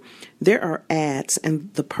newspaper, there are ads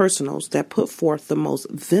and the personals that put forth the most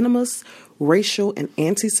venomous racial and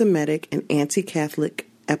anti-Semitic and anti-Catholic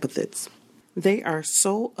epithets. They are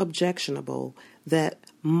so objectionable that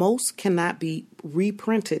most cannot be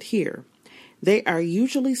reprinted here. They are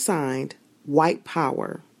usually signed White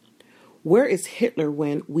Power. Where is Hitler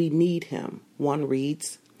when we need him? One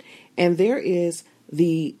reads. And there is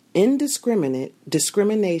the indiscriminate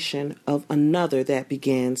discrimination of another that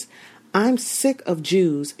begins, I'm sick of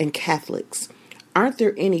Jews and Catholics. Aren't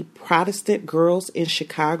there any Protestant girls in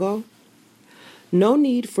Chicago? No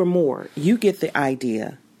need for more. You get the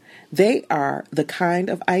idea. They are the kind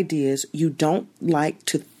of ideas you don't like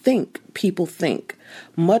to think people think,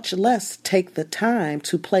 much less take the time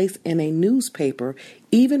to place in a newspaper,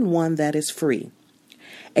 even one that is free.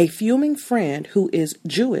 A fuming friend who is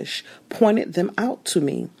Jewish pointed them out to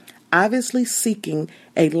me, obviously seeking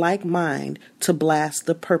a like mind to blast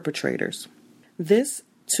the perpetrators. This,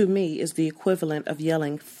 to me, is the equivalent of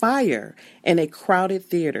yelling fire in a crowded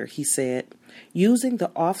theater, he said, using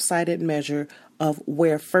the off-sided measure of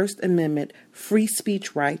where First Amendment free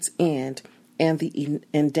speech rights end and the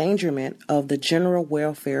endangerment of the general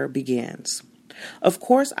welfare begins. Of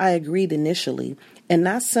course, I agreed initially, and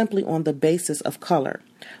not simply on the basis of color,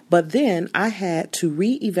 but then I had to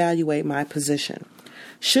reevaluate my position.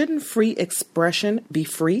 Shouldn't free expression be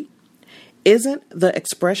free? Isn't the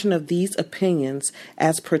expression of these opinions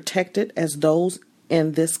as protected as those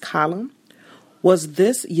in this column? Was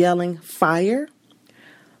this yelling fire?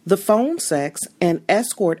 The phone sex and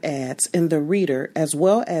escort ads in The Reader, as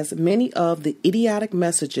well as many of the idiotic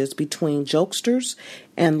messages between jokesters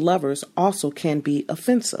and lovers, also can be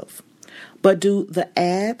offensive. But do the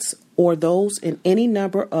ads or those in any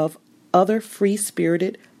number of other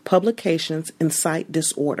free-spirited publications incite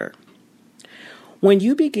disorder? When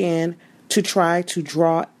you begin to try to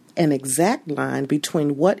draw an exact line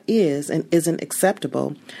between what is and isn't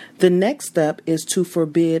acceptable, the next step is to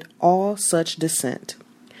forbid all such dissent.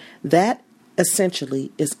 That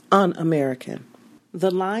essentially is un-American.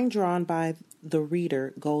 The line drawn by the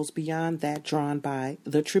reader goes beyond that drawn by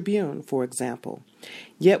the Tribune, for example.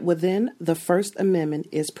 Yet within the First Amendment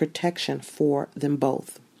is protection for them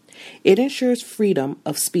both. It ensures freedom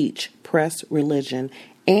of speech, press, religion,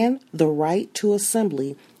 and the right to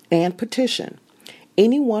assembly and petition.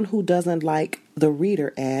 Anyone who doesn't like the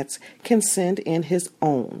reader ads can send in his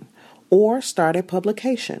own, or start a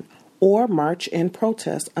publication, or march in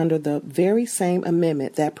protest under the very same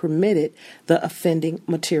amendment that permitted the offending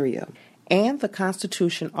material. And the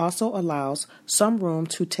Constitution also allows some room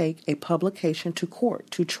to take a publication to court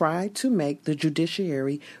to try to make the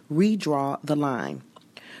judiciary redraw the line.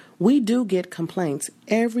 We do get complaints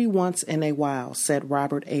every once in a while, said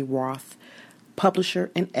Robert A. Roth,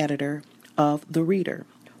 publisher and editor of The Reader.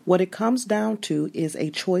 What it comes down to is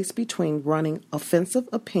a choice between running offensive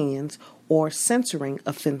opinions or censoring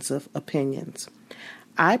offensive opinions.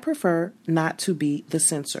 I prefer not to be the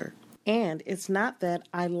censor. And it's not that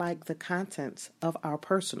I like the contents of our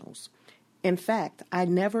personals. In fact, I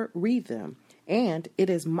never read them, and it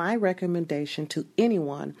is my recommendation to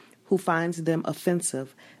anyone who finds them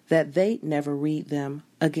offensive that they never read them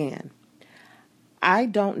again. I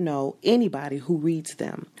don't know anybody who reads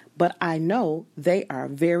them, but I know they are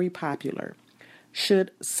very popular. Should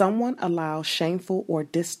someone allow shameful or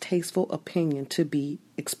distasteful opinion to be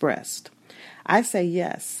expressed? I say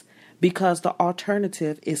yes, because the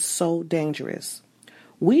alternative is so dangerous.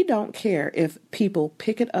 We don't care if people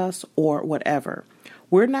picket us or whatever.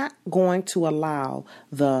 We're not going to allow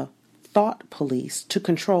the thought police to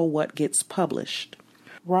control what gets published.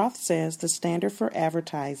 Roth says the standard for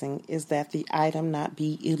advertising is that the item not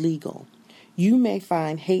be illegal. You may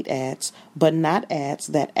find hate ads, but not ads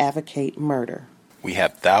that advocate murder. We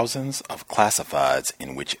have thousands of classifieds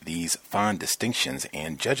in which these fine distinctions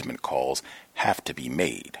and judgment calls have to be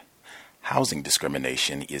made. Housing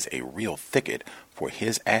discrimination is a real thicket for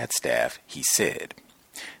his ad staff, he said.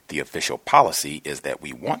 The official policy is that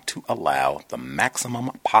we want to allow the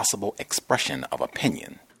maximum possible expression of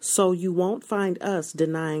opinion. So you won't find us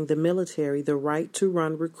denying the military the right to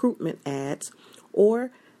run recruitment ads,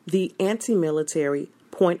 or the anti-military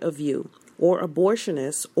point of view, or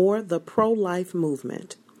abortionists, or the pro-life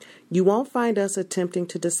movement. You won't find us attempting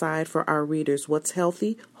to decide for our readers what's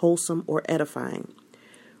healthy, wholesome, or edifying.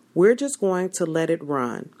 We're just going to let it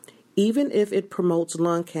run. Even if it promotes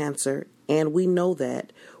lung cancer, and we know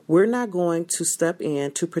that, we're not going to step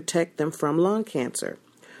in to protect them from lung cancer.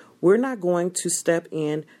 We're not going to step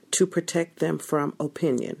in to protect them from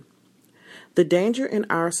opinion. The danger in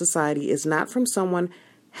our society is not from someone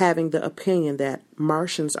having the opinion that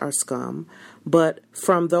Martians are scum, but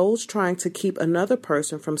from those trying to keep another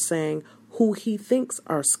person from saying who he thinks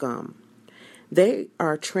are scum. They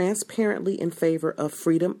are transparently in favor of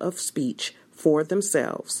freedom of speech for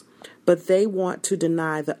themselves, but they want to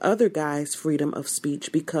deny the other guy's freedom of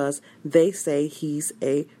speech because they say he's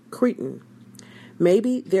a cretin.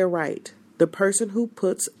 Maybe they're right. The person who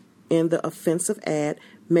puts in the offensive ad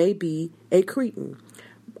may be a cretin.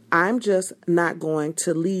 I'm just not going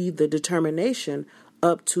to leave the determination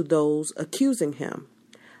up to those accusing him.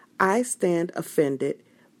 I stand offended,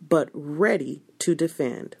 but ready to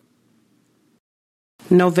defend.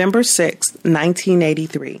 November 6,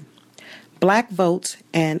 1983. Black votes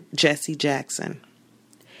and Jesse Jackson.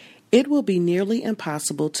 It will be nearly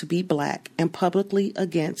impossible to be black and publicly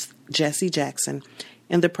against Jesse Jackson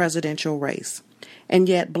in the presidential race. And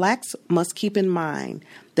yet blacks must keep in mind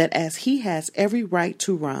that as he has every right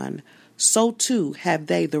to run, so too have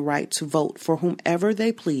they the right to vote for whomever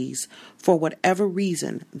they please, for whatever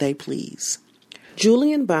reason they please.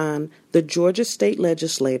 Julian Bond, the Georgia state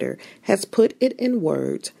legislator, has put it in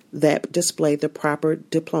words that display the proper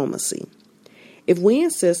diplomacy. If we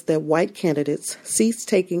insist that white candidates cease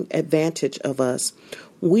taking advantage of us,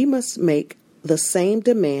 we must make the same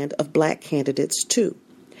demand of black candidates too.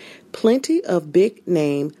 Plenty of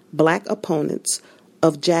big-name black opponents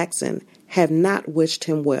of Jackson have not wished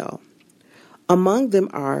him well. Among them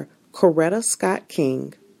are Coretta Scott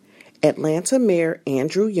King, Atlanta Mayor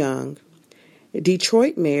Andrew Young,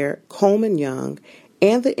 Detroit Mayor Coleman Young,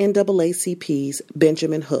 and the NAACP's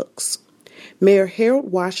Benjamin Hooks. Mayor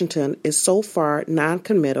Harold Washington is so far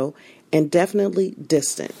non-committal and definitely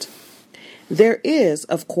distant. There is,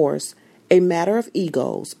 of course, a matter of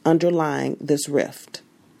egos underlying this rift.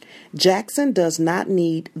 Jackson does not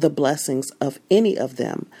need the blessings of any of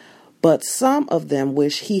them, but some of them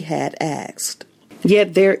wish he had asked.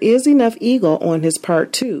 Yet there is enough ego on his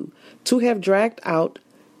part, too, to have dragged out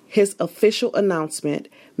his official announcement,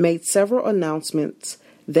 made several announcements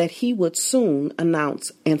that he would soon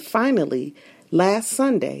announce, and finally, last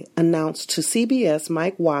Sunday, announced to CBS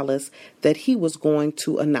Mike Wallace that he was going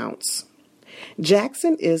to announce.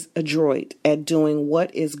 Jackson is adroit at doing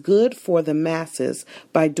what is good for the masses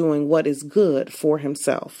by doing what is good for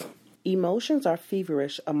himself. Emotions are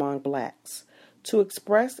feverish among blacks. To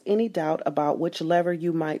express any doubt about which lever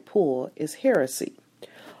you might pull is heresy.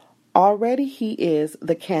 Already he is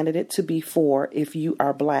the candidate to be for if you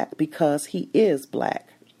are black because he is black.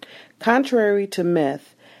 Contrary to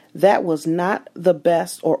myth, that was not the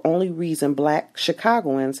best or only reason black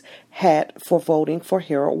Chicagoans had for voting for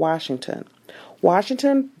Harold Washington.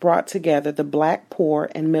 Washington brought together the black poor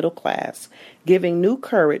and middle class, giving new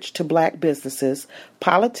courage to black businesses,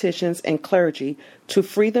 politicians, and clergy to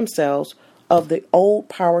free themselves of the old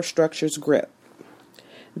power structure's grip.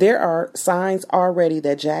 There are signs already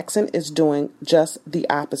that Jackson is doing just the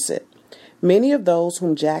opposite. Many of those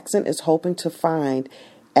whom Jackson is hoping to find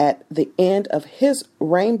at the end of his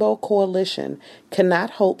rainbow coalition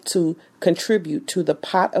cannot hope to contribute to the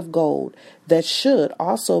pot of gold that should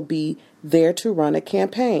also be there to run a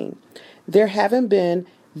campaign. There haven't been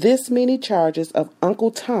this many charges of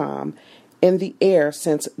Uncle Tom in the air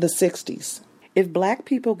since the 60s. If black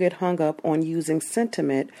people get hung up on using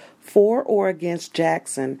sentiment for or against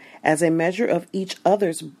Jackson as a measure of each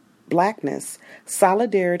other's blackness,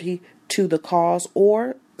 solidarity to the cause,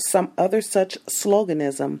 or some other such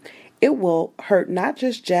sloganism, it will hurt not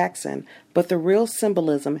just Jackson, but the real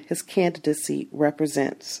symbolism his candidacy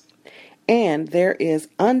represents. And there is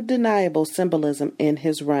undeniable symbolism in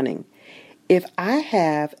his running. If I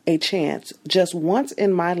have a chance just once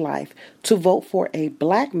in my life to vote for a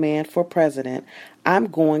black man for president, I'm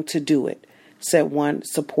going to do it, said one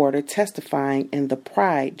supporter, testifying in the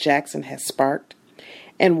pride Jackson has sparked.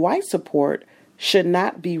 And white support should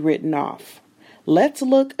not be written off. Let's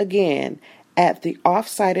look again at the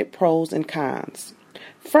oft-cited pros and cons.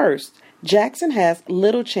 First, Jackson has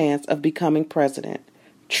little chance of becoming president.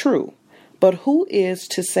 True, but who is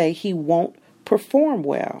to say he won't perform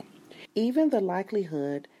well? Even the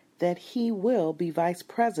likelihood that he will be vice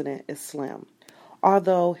president is slim,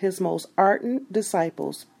 although his most ardent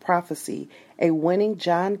disciples prophesy a winning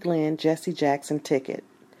John Glenn Jesse Jackson ticket.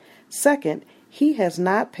 Second, he has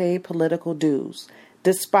not paid political dues.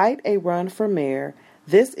 Despite a run for mayor,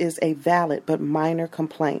 this is a valid but minor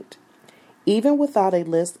complaint. Even without a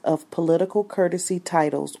list of political courtesy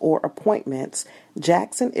titles or appointments,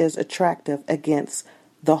 Jackson is attractive against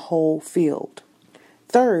the whole field.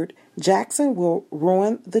 Third, Jackson will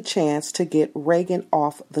ruin the chance to get Reagan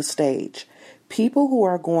off the stage. People who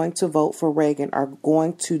are going to vote for Reagan are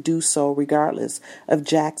going to do so regardless of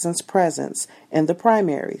Jackson's presence in the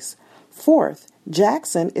primaries. Fourth,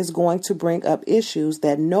 Jackson is going to bring up issues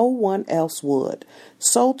that no one else would.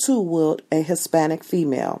 So too would a Hispanic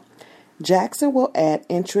female. Jackson will add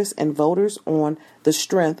interest in voters on the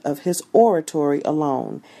strength of his oratory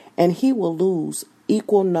alone, and he will lose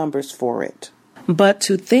equal numbers for it. But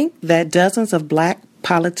to think that dozens of black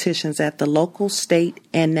politicians at the local, state,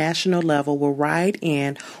 and national level will ride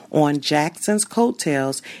in on Jackson's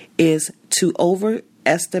coattails is to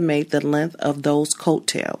overestimate the length of those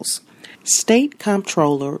coattails. State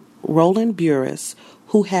Comptroller Roland Burris,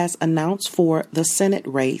 who has announced for the Senate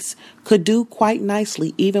race, could do quite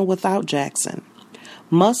nicely even without Jackson.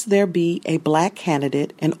 Must there be a black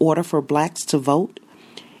candidate in order for blacks to vote?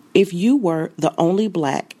 If you were the only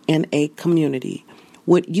black in a community,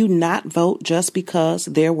 would you not vote just because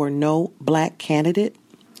there were no black candidate?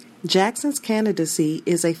 Jackson's candidacy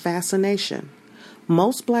is a fascination.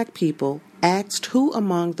 Most black people, asked who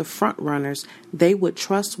among the frontrunners they would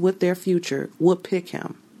trust with their future, would pick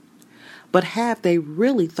him. But have they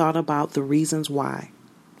really thought about the reasons why?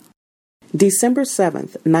 December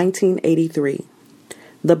 7th, 1983.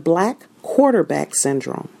 The Black Quarterback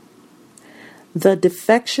Syndrome. The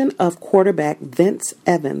defection of quarterback Vince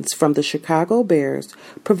Evans from the Chicago Bears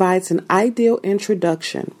provides an ideal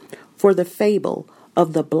introduction for the fable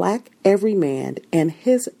of the black everyman and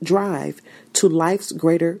his drive to life's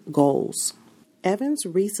greater goals. Evans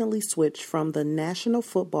recently switched from the National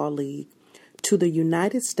Football League to the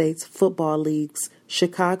United States Football League's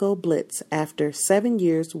Chicago Blitz after 7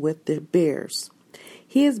 years with the Bears.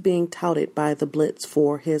 He is being touted by the Blitz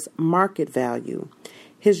for his market value,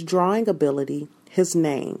 his drawing ability, his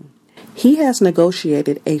name. He has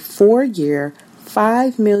negotiated a 4-year,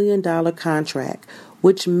 $5 million contract,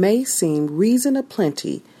 which may seem reason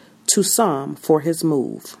aplenty to some for his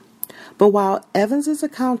move. But while Evans's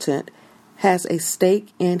accountant has a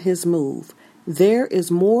stake in his move, There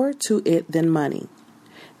is more to it than money.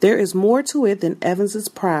 There is more to it than Evans's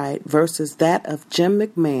pride versus that of Jim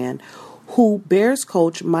McMahon, who Bears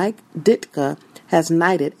coach Mike Ditka has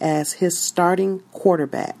knighted as his starting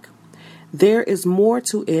quarterback. There is more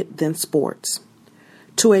to it than sports.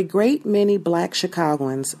 To a great many black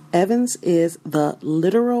Chicagoans, Evans is the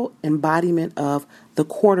literal embodiment of the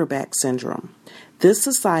quarterback syndrome, this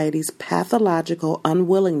society's pathological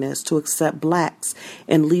unwillingness to accept blacks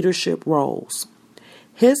in leadership roles.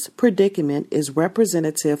 His predicament is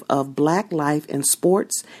representative of black life in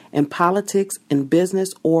sports, in politics, in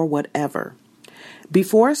business, or whatever.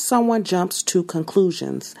 Before someone jumps to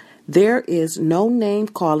conclusions, there is no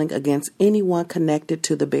name-calling against anyone connected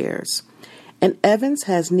to the Bears, and Evans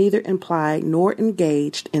has neither implied nor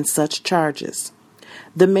engaged in such charges.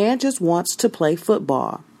 The man just wants to play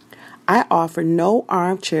football. I offer no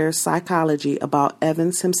armchair psychology about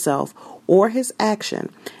Evans himself or his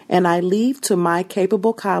action, and I leave to my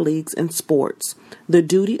capable colleagues in sports the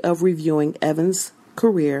duty of reviewing Evans'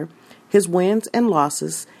 career, his wins and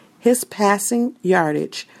losses, his passing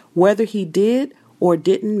yardage, whether he did or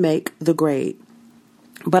didn't make the grade.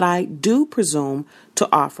 But I do presume to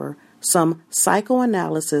offer some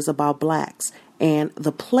psychoanalysis about blacks and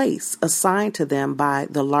the place assigned to them by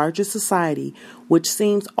the larger society, which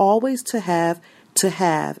seems always to have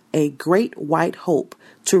a great white hope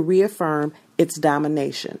to reaffirm its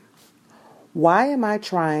domination. Why am I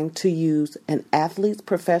trying to use an athlete's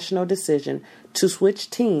professional decision to switch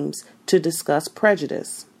teams to discuss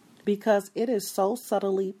prejudice? Because it is so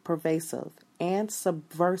subtly pervasive and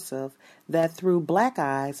subversive that through black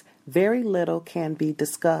eyes, very little can be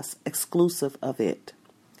discussed exclusive of it.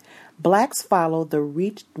 Blacks follow the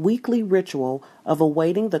weekly ritual of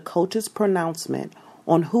awaiting the coach's pronouncement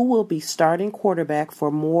on who will be starting quarterback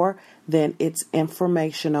for more than its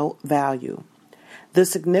informational value. The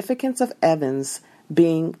significance of Evans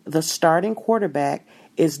being the starting quarterback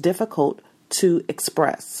is difficult to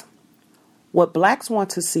express. What blacks want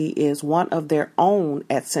to see is one of their own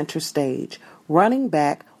at center stage. Running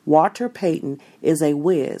back Walter Payton is a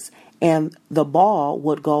whiz, and the ball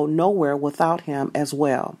would go nowhere without him as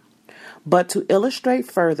well. But to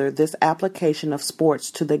illustrate further this application of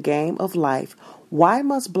sports to the game of life, why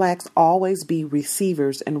must blacks always be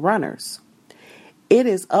receivers and runners? It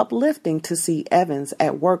is uplifting to see Evans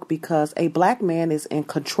at work because a black man is in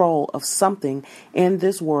control of something in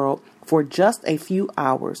this world for just a few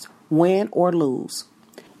hours, win or lose.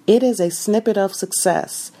 It is a snippet of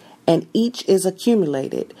success, and each is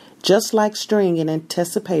accumulated, just like string in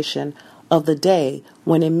anticipation of the day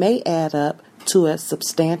when it may add up to a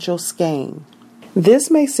substantial skein.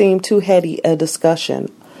 This may seem too heady a discussion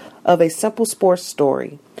of a simple sports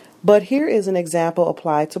story, but here is an example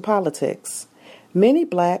applied to politics. Many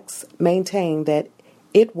blacks maintain that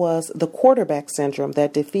it was the quarterback syndrome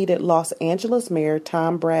that defeated Los Angeles Mayor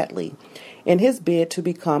Tom Bradley in his bid to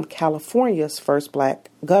become California's first black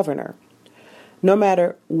governor. No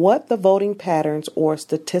matter what the voting patterns or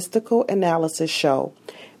statistical analysis show,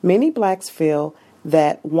 many blacks feel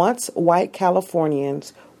that once white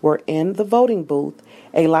Californians were in the voting booth,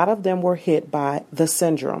 a lot of them were hit by the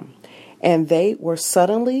syndrome, and they were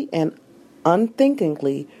suddenly and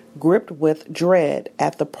unthinkingly gripped with dread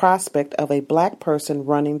at the prospect of a black person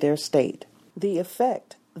running their state. The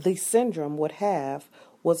effect the syndrome would have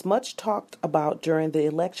was much talked about during the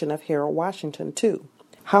election of Harold Washington, too.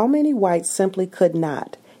 How many whites simply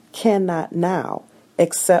cannot now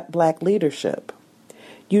accept black leadership?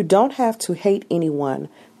 You don't have to hate anyone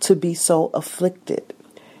to be so afflicted.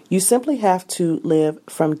 You simply have to live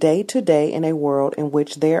from day to day in a world in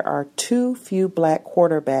which there are too few black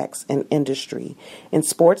quarterbacks in industry, in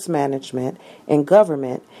sports management, in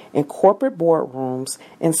government, in corporate boardrooms,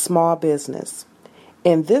 in small business.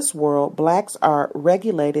 In this world, blacks are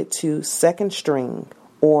regulated to second string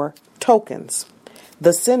or tokens.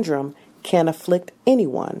 The syndrome can afflict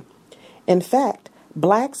anyone. In fact,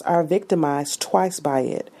 blacks are victimized twice by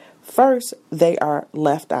it. First, they are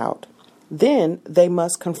left out. Then they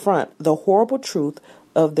must confront the horrible truth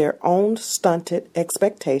of their own stunted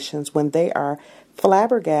expectations when they are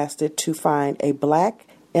flabbergasted to find a black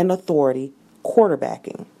in authority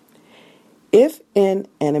quarterbacking. If in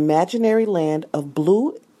an imaginary land of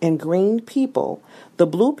blue and green people, the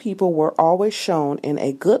blue people were always shown in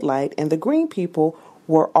a good light and the green people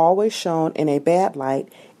were always shown in a bad light,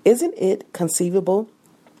 isn't it conceivable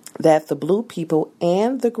that the blue people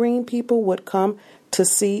and the green people would come to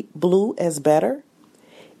see blue as better?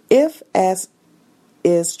 If, as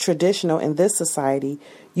is traditional in this society,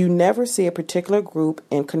 you never see a particular group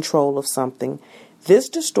in control of something, This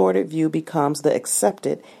distorted view becomes the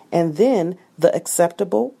accepted and then the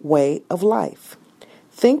acceptable way of life.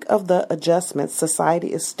 Think of the adjustments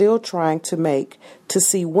society is still trying to make to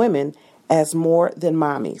see women as more than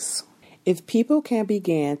mommies. If people can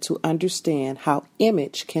begin to understand how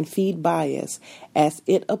image can feed bias as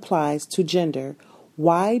it applies to gender,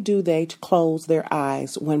 why do they close their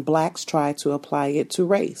eyes when blacks try to apply it to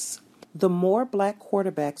race? The more black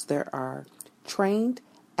quarterbacks there are, trained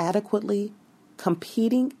adequately,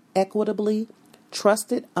 competing equitably,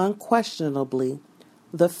 trusted unquestionably,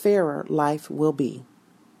 the fairer life will be.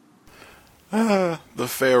 The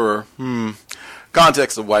fairer.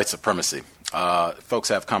 Context of white supremacy. Folks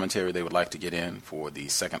have commentary they would like to get in for the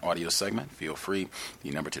second audio segment. Feel free.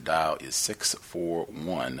 The number to dial is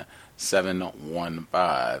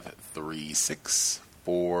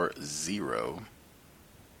 641-715-3640.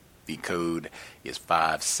 The code is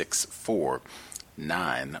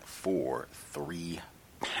 564-943#.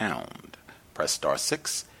 Press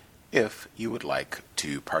 *6 if you would like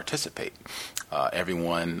to participate.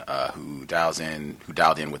 Everyone who dialed in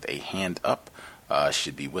with a hand up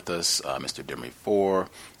should be with us. Mr. Demery 4,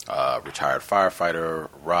 retired firefighter,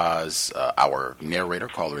 Roz, our narrator,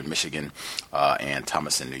 caller in Michigan, and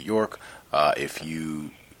Thomas in New York. If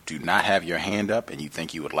you do not have your hand up and you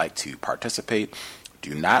think you would like to participate,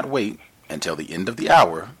 do not wait until the end of the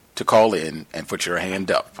hour to call in and put your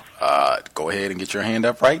hand up. Go ahead and get your hand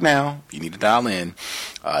up right now. You need to dial in.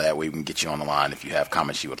 That way we can get you on the line if you have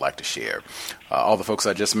comments you would like to share. All the folks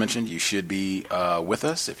I just mentioned, you should be with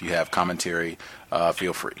us. If you have commentary,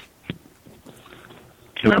 feel free.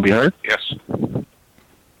 Can I be heard? Yes.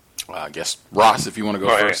 I guess, Ross, if you want to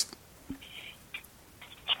go first.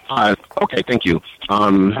 Okay, thank you.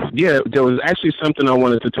 There was actually something I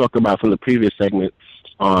wanted to talk about from the previous segment.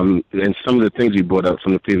 And some of the things you brought up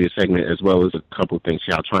from the previous segment, as well as a couple of things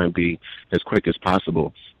here. I'll try and be as quick as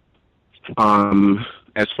possible.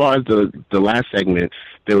 As far as the last segment,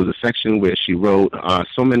 there was a section where she wrote,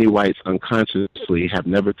 so many whites unconsciously have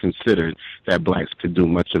never considered that blacks could do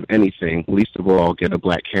much of anything, least of all get a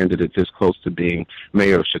black candidate this close to being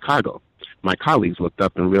mayor of Chicago. My colleagues looked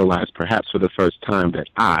up and realized, perhaps for the first time, that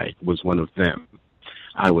I was one of them.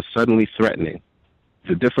 I was suddenly threatening.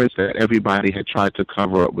 The difference that everybody had tried to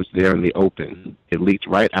cover up was there in the open. It leaked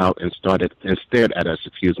right out and stared at us,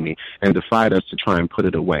 and defied us to try and put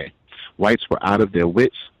it away. Whites were out of their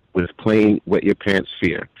wits with plain wet your pants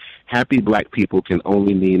fear. Happy black people can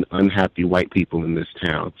only mean unhappy white people in this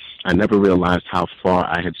town. I never realized how far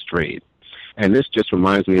I had strayed. And this just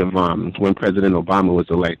reminds me of when President Obama was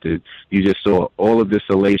elected. You just saw all of this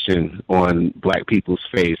elation on black people's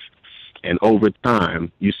face. And over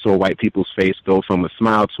time, you saw white people's face go from a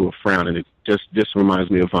smile to a frown. And it just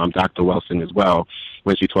reminds me of Dr. Wilson as well,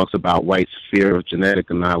 when she talks about whites' fear of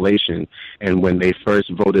genetic annihilation. And when they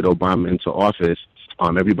first voted Obama into office,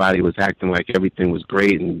 everybody was acting like everything was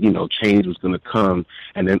great and, change was going to come.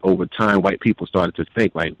 And then over time, white people started to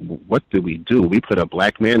think, like, what did we do? We put a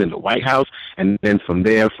black man in the White House. And then from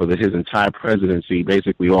there, for his entire presidency,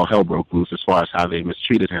 basically all hell broke loose as far as how they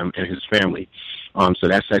mistreated him and his family. So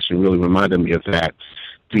that section really reminded me of that.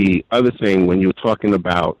 The other thing, when you were talking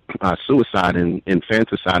about suicide and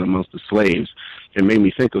infanticide amongst the slaves, it made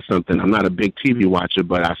me think of something. I'm not a big TV watcher,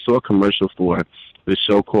 but I saw a commercial for this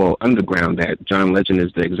show called Underground that John Legend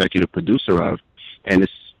is the executive producer of, and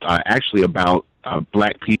it's actually about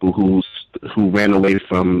black people who ran away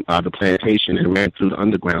from the plantation and ran through the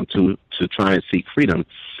underground to try and seek freedom.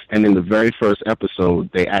 And in the very first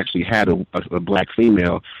episode, they actually had a black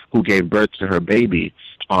female who gave birth to her baby,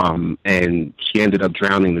 and she ended up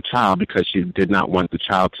drowning the child because she did not want the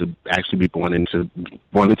child to actually be born into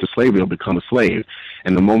slavery or become a slave.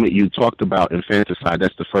 And the moment you talked about infanticide,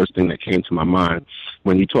 that's the first thing that came to my mind.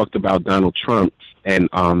 When you talked about Donald Trump and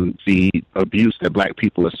the abuse that black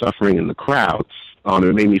people are suffering in the crowd,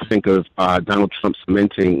 it made me think of Donald Trump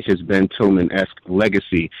cementing his Ben Tillman-esque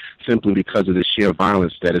legacy simply because of the sheer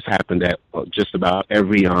violence that has happened at just about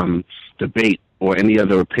every debate or any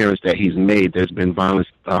other appearance that he's made. There's been violence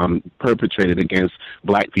perpetrated against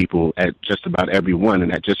black people at just about every one,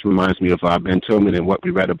 and that just reminds me of Ben Tillman and what we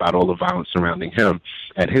read about all the violence surrounding him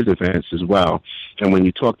at his events as well. And when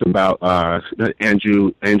you talked about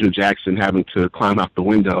Andrew Jackson having to climb out the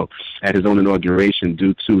window at his own inauguration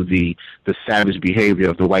due to the savage behavior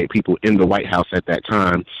of the white people in the White House at that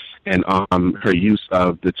time, and her use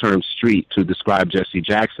of the term street to describe Jesse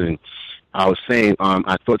Jackson, I was saying,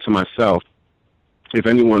 I thought to myself, if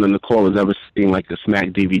anyone on the call has ever seen like the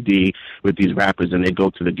Smack DVD with these rappers and they go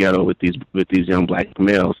to the ghetto with these young black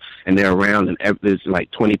males and they're around and there's like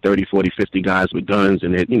 20, 30, 40, 50 guys with guns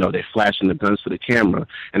and they're flashing the guns to the camera.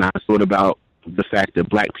 And I thought about the fact that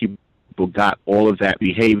black people got all of that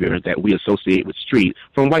behavior that we associate with street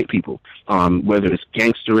from white people, whether it's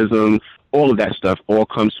gangsterism, all of that stuff all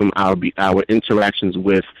comes from our interactions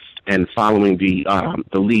with and following the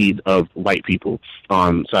lead of white people.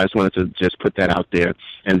 So I just wanted to just put that out there.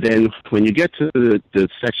 And then when you get to the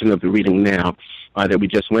section of the reading now that we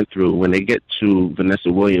just went through, when they get to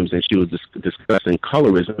Vanessa Williams and she was discussing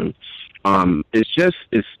colorism,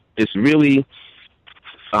 it's really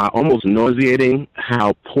almost nauseating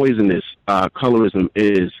how poisonous colorism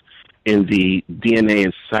is in the DNA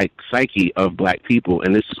and psyche of black people.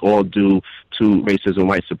 And this is all due to racism,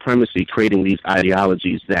 white supremacy, creating these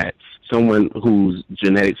ideologies that someone whose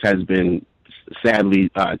genetics has been sadly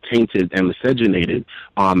tainted and miscegenated,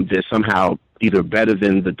 they're somehow either better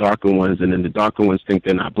than the darker ones, and then the darker ones think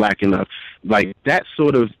they're not black enough. Like, that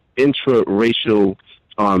sort of intra-racial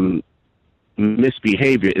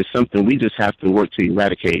misbehavior is something we just have to work to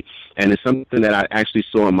eradicate. And it's something that I actually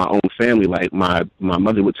saw in my own family. Like, my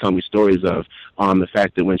mother would tell me stories of the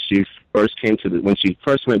fact that when she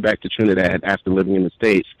first went back to Trinidad after living in the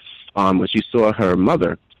States, when she saw her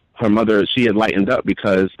mother, she had lightened up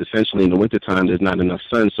because essentially in the wintertime there's not enough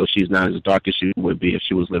sun, so she's not as dark as she would be if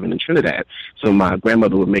she was living in Trinidad. So my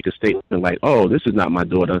grandmother would make a statement like, "Oh, this is not my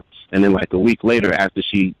daughter." And then like a week later, after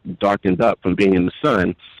she darkened up from being in the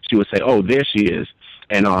sun, she would say, "Oh, there she is."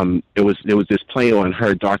 And there was this play on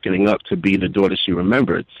her darkening up to be the daughter she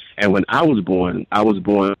remembered. And when I was born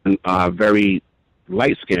very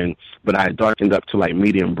light skinned, but I darkened up to like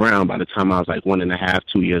medium brown by the time I was like 1.5,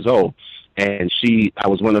 2 years old. And I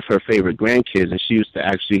was one of her favorite grandkids, and she used to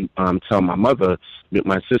actually tell my mother,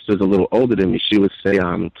 my sister's a little older than me, she would say,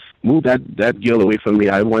 "Move that girl away from me,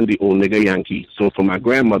 I want the old nigga Yankee." So for my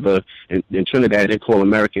grandmother in Trinidad, they call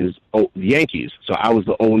Americans Yankees. So I was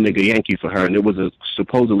the old nigga Yankee for her, and it was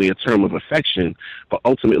supposedly a term of affection, but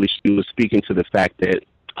ultimately she was speaking to the fact that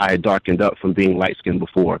I had darkened up from being light-skinned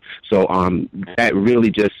before. So that really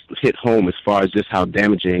just hit home as far as just how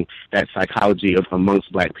damaging that psychology of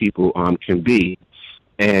amongst black people can be.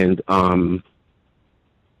 And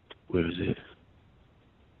where is it?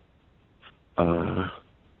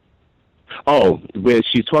 Where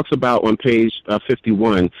she talks about on page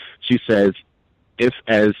 51, she says, if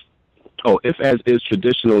as is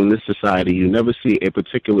traditional in this society, you never see a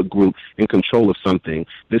particular group in control of something,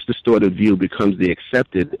 this distorted view becomes the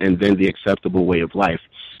accepted and then the acceptable way of life.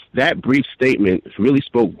 That brief statement really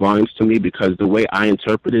spoke volumes to me, because the way I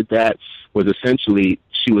interpreted that was essentially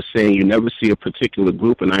she was saying you never see a particular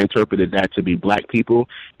group, and I interpreted that to be black people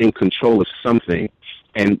in control of something.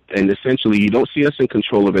 And essentially, you don't see us in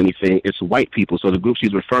control of anything. It's white people. So the group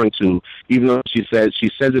she's referring to, even though she says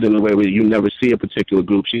it in a way where you never see a particular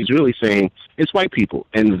group, she's really saying it's white people.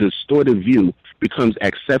 And the distorted view becomes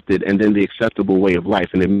accepted and then the acceptable way of life.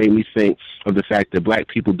 And it made me think of the fact that black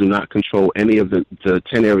people do not control any of the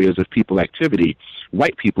 10 areas of people activity.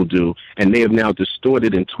 White people do. And they have now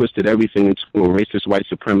distorted and twisted everything into a racist, white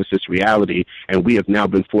supremacist reality. And we have now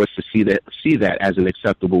been forced to see that as an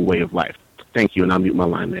acceptable way of life. Thank you, and I'll mute my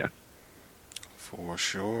line there. For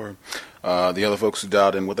sure. The other folks who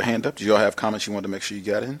dialed in with a hand up, do y'all have comments you wanted to make sure you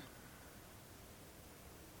got in?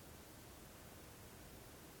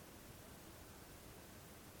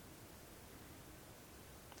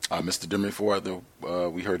 Mr.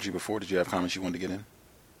 Demery, we heard you before. Did you have comments you wanted to get in?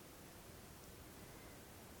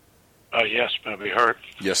 Yes, may I be heard?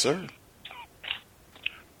 Yes, sir.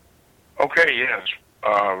 Okay, yes.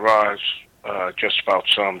 Roz just about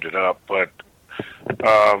summed it up, but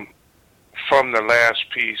from the last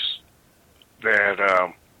piece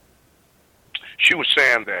that she was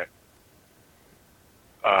saying that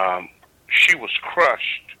she was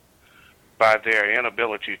crushed by their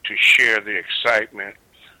inability to share the excitement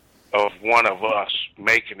of one of us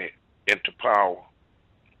making it into power.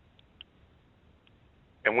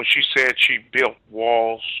 And when she said she built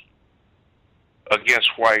walls against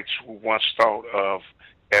whites who once thought of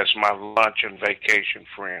as my lunch and vacation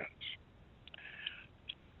friends,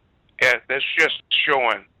 and that's just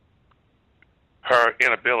showing her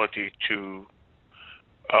inability to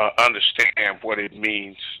understand what it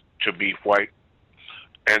means to be white.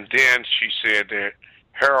 And then she said that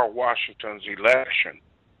Harold Washington's election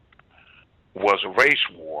was a race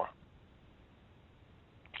war,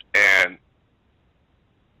 and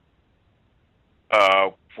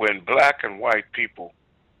when black and white people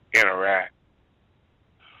interact,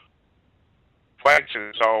 whites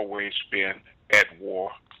has always been at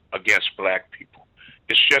war against black people.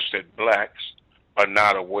 It's just that blacks are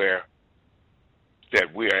not aware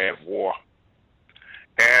that we are at war.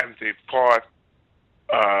 And the part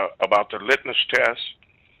about the litmus test,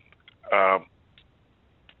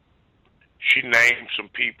 She named some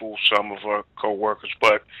people, some of her co-workers,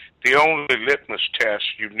 but the only litmus test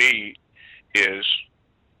you need is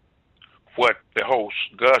what the host,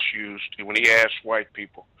 Gus, used when he asked white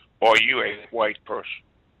people, are you a white person?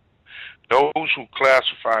 Those who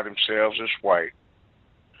classify themselves as white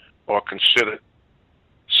are considered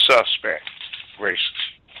suspect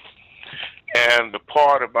racists. And the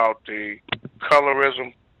part about the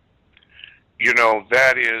colorism,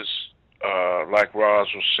 that is, like Roz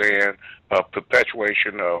was saying, a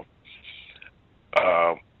perpetuation of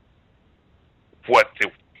what the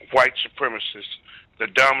white supremacists, the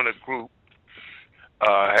dominant group,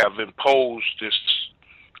 have imposed this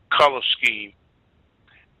color scheme,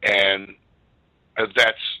 and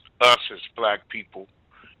that's us as black people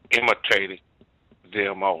imitating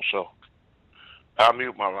them also. I'll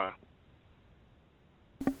mute my line.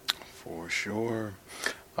 For sure.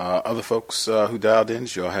 Other folks who dialed in,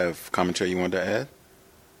 do y'all have commentary you wanted to add?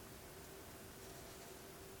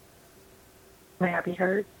 May I be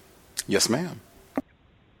heard? Yes, ma'am.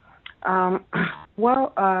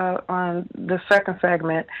 Well, on the second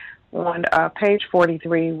segment, on page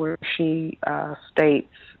 43, where she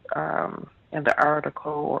states in the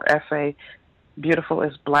article or essay, "Beautiful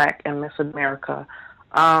is Black and Miss America,"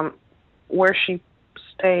 where she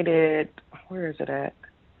stated, where is it at?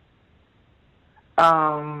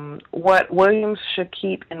 What Williams should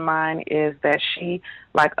keep in mind is that she,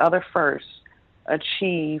 like other firsts,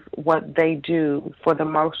 achieve what they do for the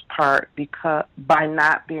most part because by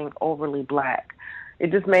not being overly black.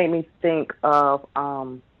 It just made me think of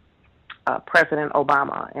President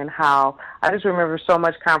Obama and how I just remember so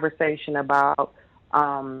much conversation about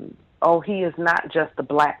he is not just the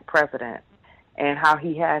black president, and how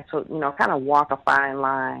he had to kind of walk a fine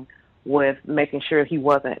line with making sure he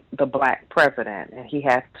wasn't the black president, and he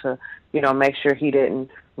had to make sure he didn't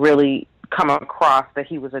really come across that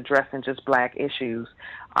he was addressing just black issues.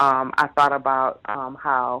 I thought about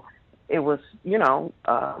how it was,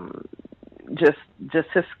 just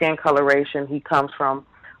his skin coloration. He comes from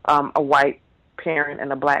a white parent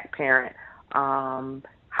and a black parent.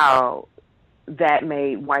 How that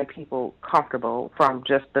made white people comfortable from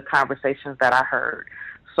just the conversations that I heard.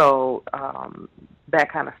 So that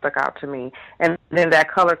kind of stuck out to me. And then that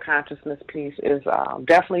color consciousness piece is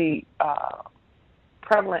definitely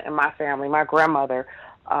prevalent in my family. My grandmother,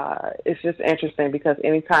 it's just interesting because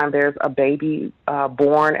anytime there's a baby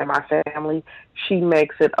born in my family, she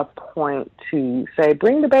makes it a point to say,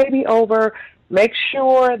 bring the baby over, make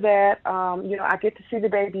sure that, I get to see the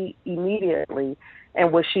baby immediately.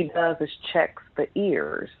 And what she does is checks the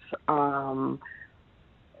ears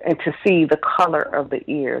and to see the color of the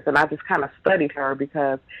ears. And I just kind of studied her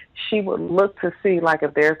because she would look to see, like,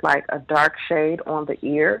 if there's, like, a dark shade on the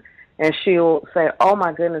ear, and she'll say, oh,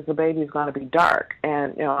 my goodness, the baby's going to be dark.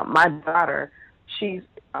 And, my daughter, she's,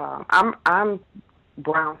 I'm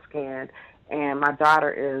brown-skinned, and my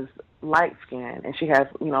daughter is light-skinned, and she has,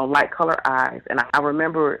 light color eyes. And I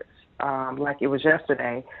remember, like it was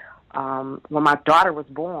yesterday, when my daughter was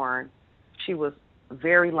born, she was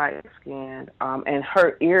very light-skinned, and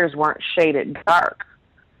her ears weren't shaded dark.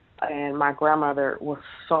 And my grandmother was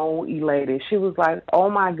so elated. She was like, oh,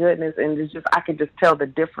 my goodness. And it's just, I could just tell the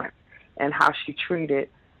difference in how she treated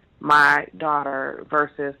my daughter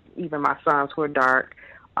versus even my sons who are dark,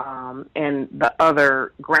 and the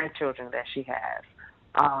other grandchildren that she has.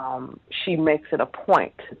 She makes it a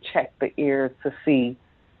point to check the ears to see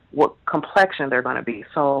what complexion they're going to be.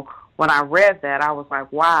 So when I read that, I was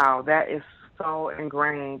like, wow, that is so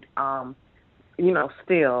ingrained,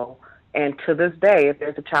 still. And to this day, if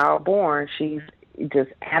there's a child born, she's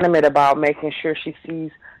just animate about making sure she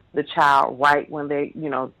sees the child right when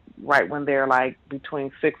they're like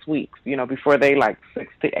between 6 weeks, before they like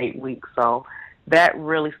 6 to 8 weeks. So that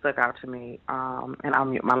really stuck out to me. And I'll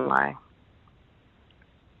mute my line.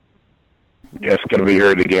 Yes, can we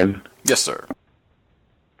hear it again? Yes, sir.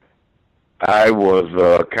 I was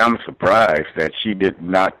kind of surprised that she did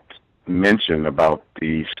not mention about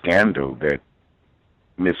the scandal that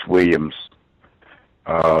Miss Williams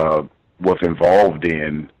was involved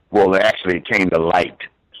in. Well, actually, it came to light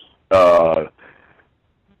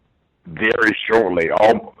very shortly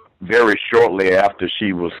after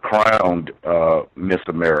she was crowned Miss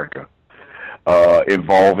America,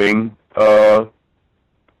 involving, I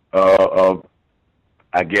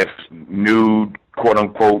guess, nude,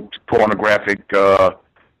 quote-unquote, pornographic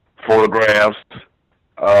photographs.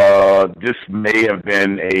 This may have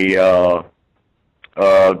been a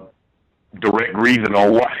direct reason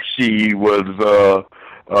on why she was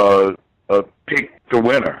picked the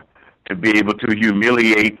winner, to be able to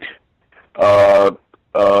humiliate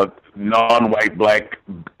non-white black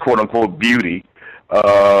quote-unquote beauty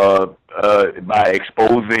by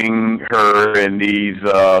exposing her in these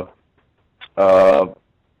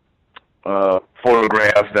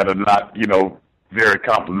photographs that are not, very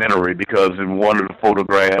complimentary, because in one of the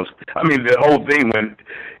photographs, I mean, the whole thing went,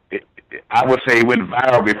 I would say, went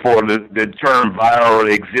viral before the term viral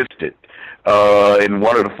existed. In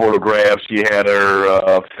one of the photographs, she had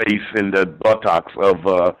her face in the buttocks of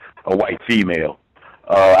a white female.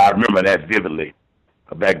 I remember that vividly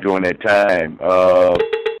back during that time.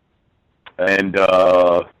 And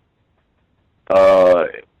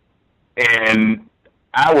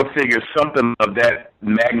I would figure something of that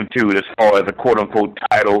magnitude, as far as a quote-unquote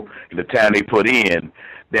title, the time they put in,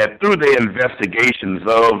 that through their investigations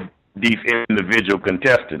of these individual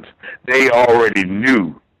contestants, they already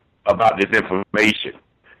knew about this information,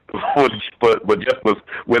 but just was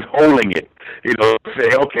withholding it.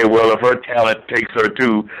 Say, okay, well, if her talent takes her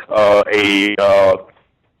to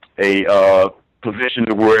a position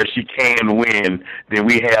to where she can win, then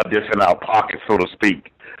we have this in our pocket, so to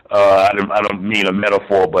speak. I don't mean a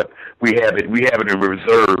metaphor, but we have it in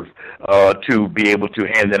reserve to be able to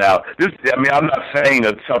hand it out. I'm not saying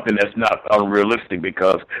it's something that's not unrealistic,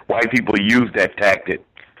 because white people use that tactic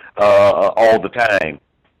all the time.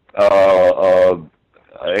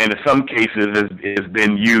 And in some cases, it's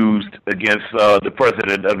been used against the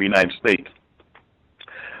President of the United States.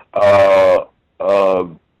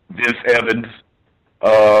 Vince Evans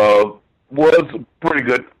was a pretty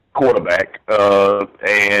good quarterback,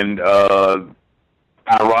 and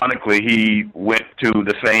ironically, he went to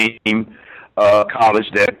the same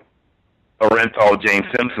college that Orenthal James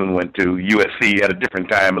Simpson went to, USC, at a different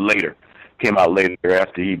time, but came out later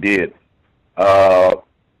after he did.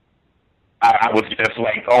 I was just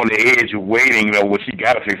like on the edge of waiting, what she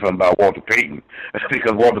got to say something about Walter Payton,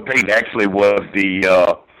 because Walter Payton actually was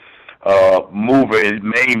the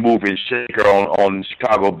main mover and shaker on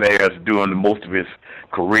Chicago Bears during most of his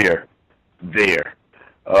career there,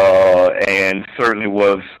 and certainly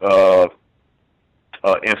was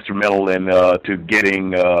instrumental in to getting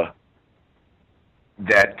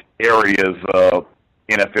that area's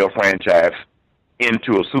NFL franchise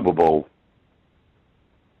into a Super Bowl,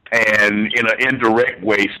 and in an indirect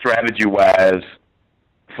way, strategy-wise,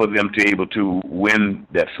 for them to be able to win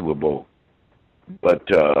that Super Bowl. But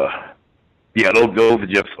yeah, those are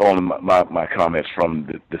just all my comments from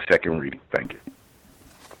the second reading. Thank you.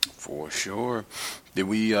 For sure. Did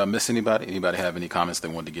we miss anybody? Anybody have any comments they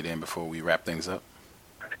wanted to get in before we wrap things up?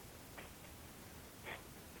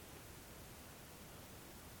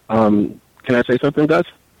 Can I say something, guys?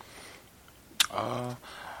 I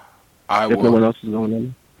will. If no one else is going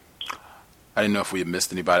on. I didn't know if we had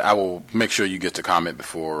missed anybody. I will make sure you get to comment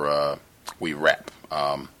before we wrap.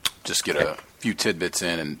 Just get a few tidbits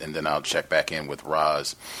in, and then I'll check back in with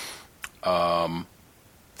Roz.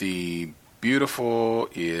 The Beautiful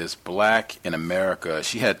is Black in America.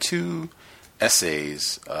 She had 2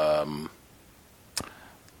 essays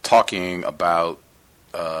talking about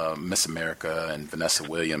Miss America and Vanessa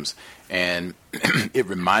Williams, and it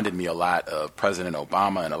reminded me a lot of President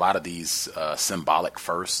Obama and a lot of these symbolic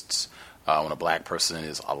firsts when a black person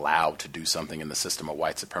is allowed to do something in the system of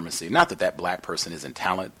white supremacy. Not that black person isn't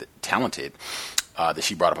talented. That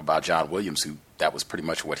she brought up about John Williams, who that was pretty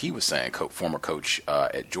much what he was saying, former coach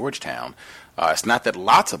at Georgetown. It's not that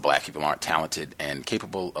lots of black people aren't talented and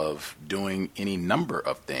capable of doing any number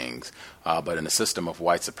of things, but in a system of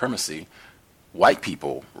white supremacy, white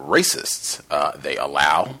people, racists, they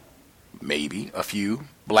allow maybe a few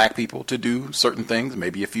black people to do certain things,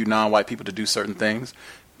 maybe a few non-white people to do certain things.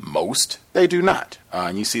 Most, they do not.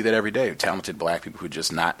 And you see that every day. Talented black people who are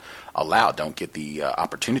just not allowed, don't get the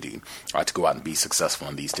opportunity to go out and be successful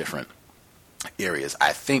in these different areas.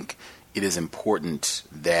 I think it is important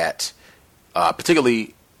that,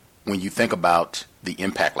 particularly when you think about the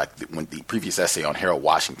impact, like when the previous essay on Harold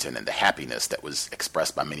Washington and the happiness that was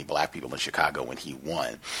expressed by many black people in Chicago when he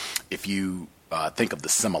won, if you think of the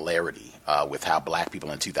similarity with how black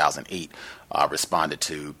people in 2008 responded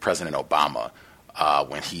to President Obama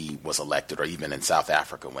when he was elected, or even in South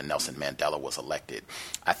Africa when Nelson Mandela was elected.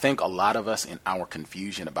 I think a lot of us, in our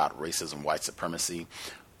confusion about racism, white supremacy,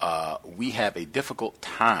 we have a difficult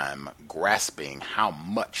time grasping how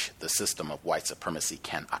much the system of white supremacy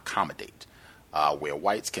can accommodate, where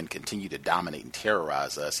whites can continue to dominate and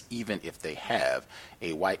terrorize us, even if they have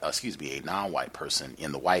a non-white person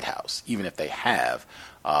in the White House, even if they have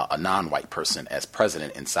a non-white person as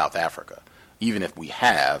president in South Africa. even if we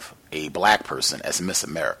have a black person as Miss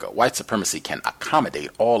America. White supremacy can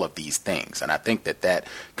accommodate all of these things. And I think that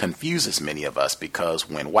confuses many of us, because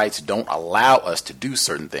when whites don't allow us to do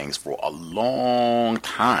certain things for a long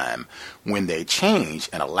time, when they change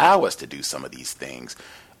and allow us to do some of these things,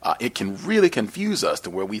 it can really confuse us to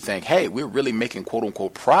where we think, hey, we're really making quote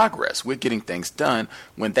unquote progress. We're getting things done,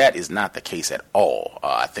 when that is not the case at all.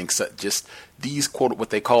 I think just these quote what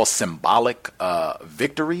they call symbolic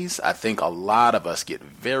victories, I think a lot of us get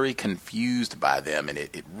very confused by them, and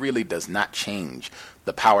it really does not change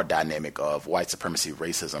the power dynamic of white supremacy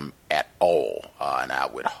racism at all. And I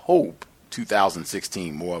would hope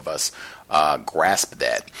 2016 more of us grasp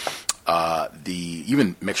that.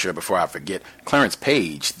 Even make sure before I forget, Clarence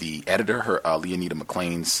Page, the editor, Leonida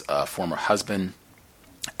McLean's former husband,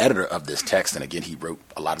 editor of this text, and again, he wrote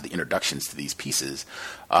a lot of the introductions to these pieces.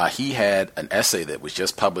 He had an essay that was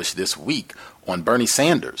just published this week on Bernie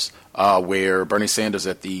Sanders, where Bernie Sanders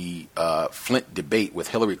at the Flint debate with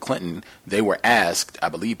Hillary Clinton, they were asked, I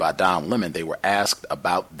believe by Don Lemon, they were asked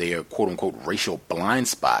about their quote-unquote racial blind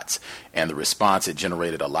spots, and the response had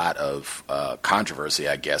generated a lot of controversy,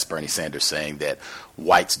 I guess. Bernie Sanders saying that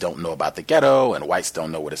whites don't know about the ghetto and whites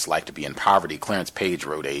don't know what it's like to be in poverty. Clarence Page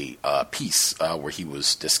wrote a piece where he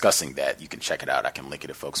was discussing that. You can check it out. I can link it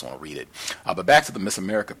if folks want to read it. But back to the Miss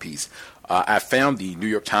America piece. I found the New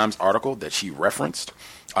York Times article that she referenced,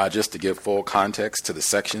 just to give full context to the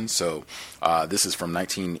section. So this is from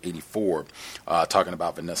 1984, talking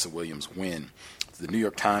about Vanessa Williams' win. The New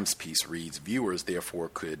York Times piece reads, viewers therefore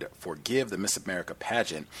could forgive the Miss America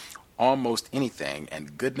pageant almost anything,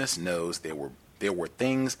 and goodness knows there were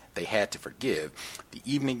things they had to forgive. The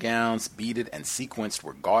evening gowns, beaded and sequenced,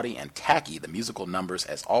 were gaudy and tacky. The musical numbers,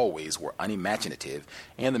 as always, were unimaginative,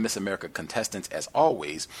 and the Miss America contestants, as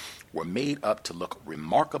always, were made up to look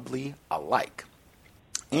remarkably alike.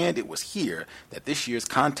 And it was here that this year's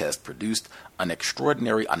contest produced an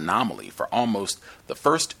extraordinary anomaly. For almost the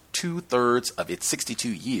first 2/3 of its 62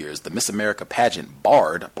 years, the Miss America pageant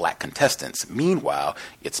barred black contestants. Meanwhile,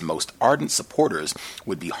 its most ardent supporters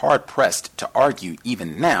would be hard-pressed to argue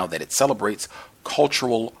even now that it celebrates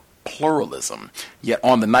cultural pluralism. Yet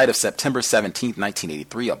on the night of September 17,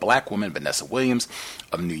 1983, a black woman, Vanessa Williams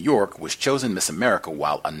of New York, was chosen Miss America,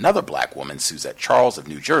 while another black woman, Suzette Charles of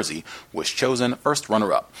New Jersey, was chosen first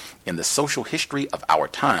runner-up. In the social history of our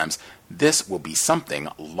times, this will be something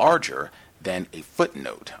larger than a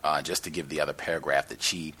footnote. Just to give the other paragraph that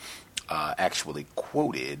she actually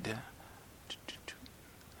quoted.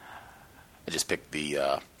 I just picked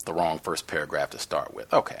the wrong first paragraph to start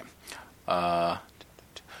with. Okay.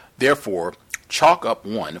 Therefore, chalk up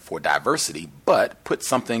one for diversity, but put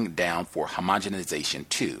something down for homogenization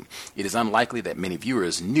too. It is unlikely that many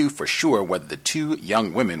viewers knew for sure whether the two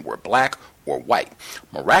young women were black or white.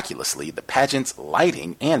 Miraculously, the pageant's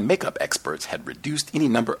lighting and makeup experts had reduced any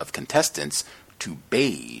number of contestants to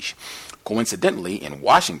beige. Coincidentally, in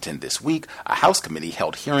Washington this week, a House committee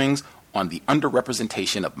held hearings on the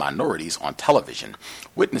underrepresentation of minorities on television.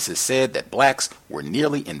 Witnesses said that blacks were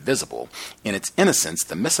nearly invisible. In its innocence,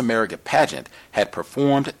 the Miss America pageant had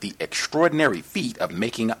performed the extraordinary feat of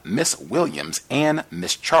making Miss Williams and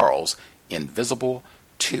Miss Charles invisible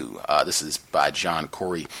too. This is by John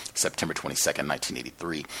Corey, September 22nd,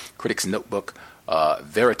 1983. Critics Notebook,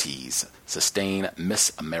 Verities, Sustain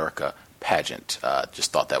Miss America pageant.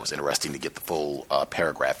 Just thought that was interesting to get the full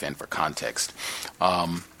paragraph in for context,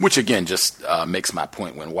 which again just makes my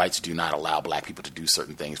point. When whites do not allow black people to do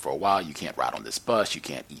certain things for a while, you can't ride on this bus, you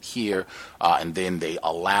can't eat here, and then they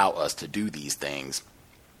allow us to do these things.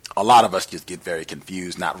 A lot of us just get very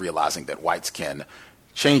confused, not realizing that whites can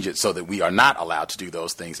change it so that we are not allowed to do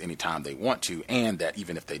those things anytime they want to, and that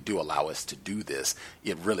even if they do allow us to do this,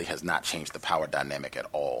 it really has not changed the power dynamic at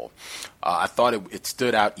all. I thought it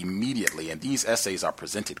stood out immediately, and these essays are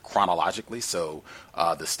presented chronologically, so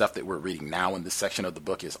the stuff that we're reading now in this section of the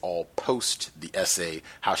book is all post the essay,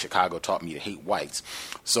 How Chicago Taught Me to Hate Whites.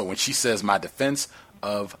 So when she says, my defense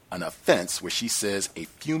of an offense, where she says a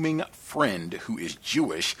fuming friend who is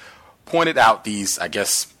Jewish pointed out these, I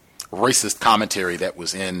guess, racist commentary that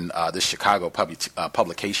was in this Chicago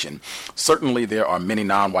publication. Certainly there are many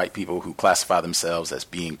non-white people who classify themselves as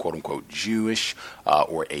being quote-unquote Jewish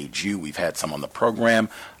or a Jew. We've had some on the program.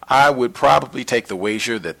 I would probably take the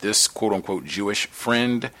wager that this quote-unquote Jewish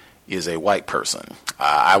friend is a white person.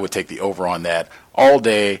 I would take the over on that all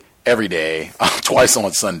day, every day, twice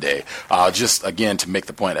on Sunday. Just, again, to make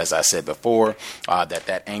the point, as I said before,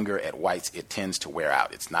 that anger at whites, it tends to wear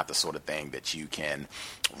out. It's not the sort of thing that you can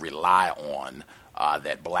rely on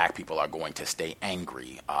that black people are going to stay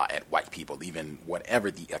angry at white people. Even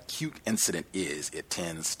whatever the acute incident is, it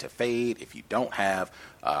tends to fade. If you don't have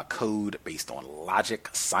code based on logic,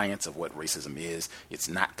 science of what racism is, it's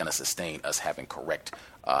not going to sustain us having correct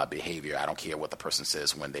behavior. I don't care what the person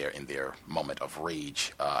says when they're in their moment of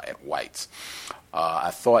rage at whites.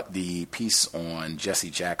 I thought the piece on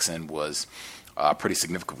Jesse Jackson was pretty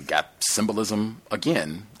significant. We got symbolism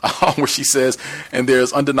again, where she says, and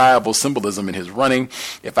there's undeniable symbolism in his running.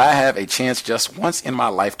 If I have a chance just once in my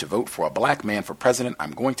life to vote for a black man for president,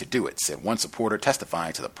 I'm going to do it, said one supporter,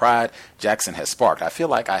 testifying to the pride Jackson has sparked. I feel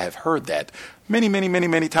like I have heard that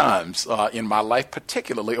many times in my life,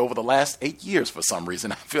 particularly over the last 8 years for some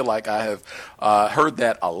reason. I feel like I have heard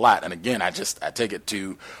that a lot. And again, I take it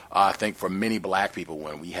to, I think for many black people,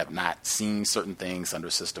 when we have not seen certain things under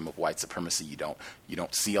a system of white supremacy, you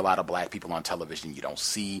don't see a lot of black people on television. You don't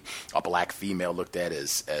see a black female looked at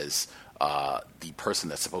as the person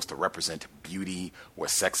that's supposed to represent beauty or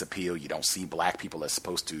sex appeal. You don't see black people as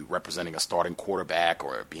supposed to representing a starting quarterback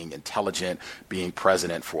or being intelligent, being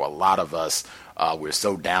president. For a lot of us, we're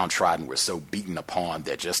so downtrodden, we're so beaten upon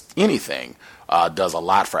that just anything does a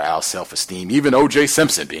lot for our self-esteem. Even O.J.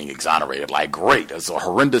 Simpson being exonerated, like, great. It's a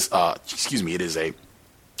horrendous, it is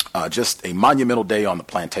just a monumental day on the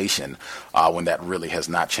plantation when that really has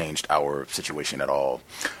not changed our situation at all.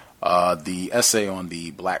 The essay on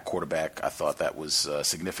the black quarterback, I thought that was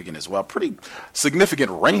significant as well. Pretty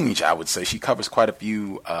significant range, I would say. She covers quite a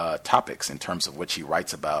few topics in terms of what she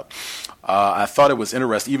writes about. I thought it was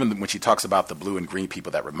interesting, even when she talks about the blue and green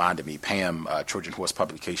people, that reminded me. Pam, Trojan Horse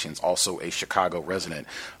Publications, also a Chicago resident.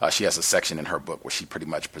 She has a section in her book where she pretty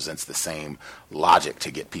much presents the same logic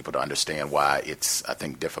to get people to understand why it's, I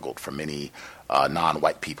think, difficult for many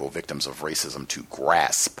non-white people, victims of racism, to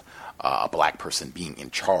grasp a black person being in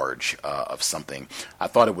charge of something. I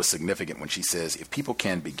thought it was significant when she says, if people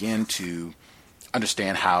can begin to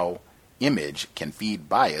understand how image can feed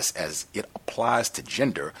bias as it applies to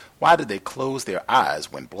gender, why did they close their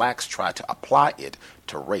eyes when blacks try to apply it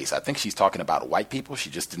to race? I think she's talking about white people.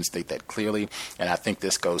 She just didn't state that clearly. And I think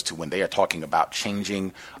this goes to when they are talking about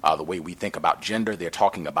changing the way we think about gender, they're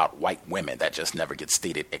talking about white women. That just never gets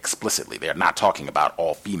stated explicitly. They're not talking about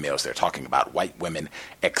all females. They're talking about white women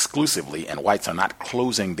exclusively. And whites are not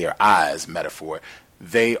closing their eyes, metaphor.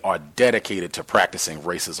 They are dedicated to practicing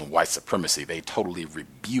racism, white supremacy. They totally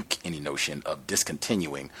rebuke any notion of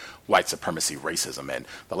discontinuing white supremacy, racism. And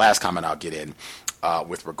the last comment I'll get in,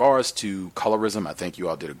 with regards to colorism, I think you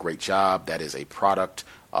all did a great job. That is a product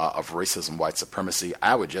of racism, white supremacy.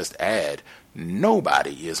 I would just add,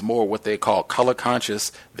 nobody is more what they call color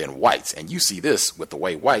conscious than whites. And you see this with the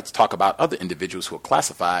way whites talk about other individuals who are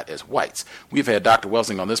classified as whites. We've had Dr.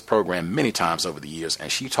 Welsing on this program many times over the years, and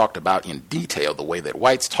she talked about in detail the way that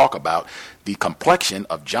whites talk about the complexion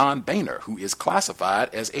of John Boehner, who is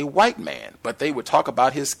classified as a white man. But they would talk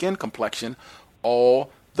about his skin complexion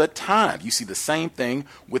all the time. You see the same thing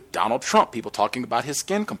with Donald Trump, people talking about his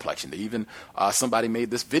skin complexion. They even, somebody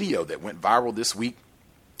made this video that went viral this week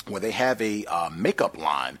where they have a makeup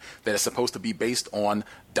line that is supposed to be based on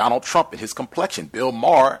Donald Trump and his complexion. Bill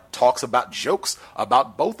Maher talks about jokes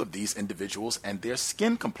about both of these individuals and their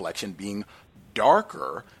skin complexion being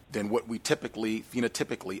darker than what we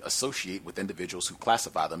phenotypically associate with individuals who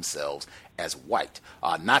classify themselves as white.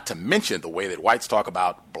 Not to mention the way that whites talk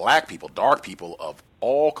about black people, dark people of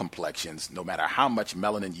all complexions, no matter how much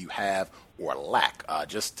melanin you have or lack,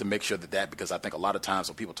 just to make sure that, because I think a lot of times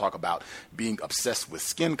when people talk about being obsessed with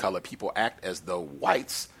skin color, people act as though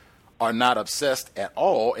whites are not obsessed at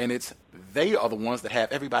all, and they are the ones that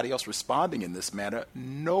have everybody else responding in this manner.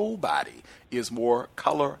 Nobody is more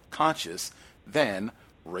color conscious than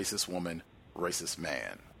racist woman, racist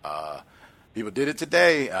man. People did it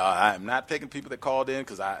today. I'm not picking people that called in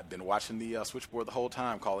because I've been watching the switchboard the whole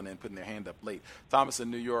time, calling in, putting their hand up late. Thomas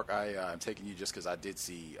in New York, I'm taking you just because I did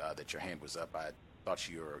see that your hand was up. I thought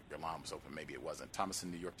your line was open. Maybe it wasn't. Thomas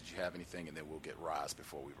in New York, did you have anything? And then we'll get Roz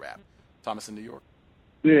before we wrap. Thomas in New York?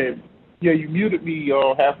 Yeah, you muted me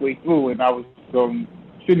halfway through, and I was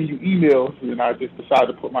sending you emails, and I just decided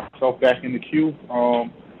to put myself back in the queue.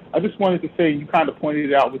 I just wanted to say, you kind of pointed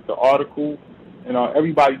it out with the article, and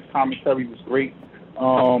everybody's commentary was great.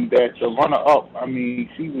 That the runner-up, I mean,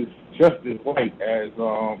 she was just as white as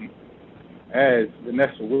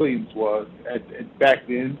Vanessa Williams was back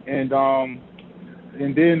then, and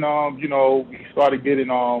then we started getting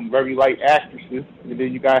very light actresses, and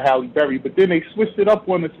then you got Halle Berry, but then they switched it up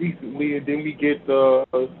on us recently, and then we get the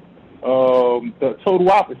total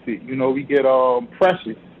opposite. We get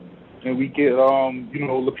Precious, and we get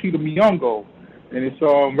Lupita Nyong'o. And it's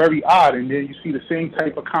very odd. And then you see the same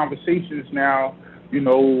type of conversations now,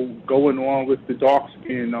 going on with the dark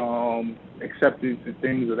skin acceptance and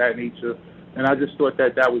things of that nature. And I just thought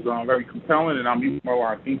that was very compelling, and I'm using my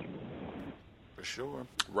line. Thank you. For sure.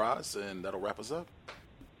 Roz, and that'll wrap us up.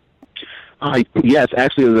 Yes,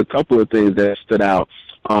 actually, there's a couple of things that stood out.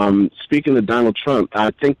 Speaking of Donald Trump,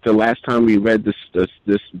 I think the last time we read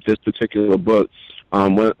this particular book,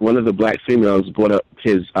 one of the black females brought up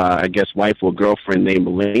his, wife or girlfriend named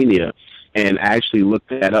Melania, and I actually looked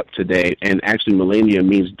that up today. And actually, Melania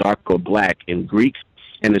means dark or black in Greek,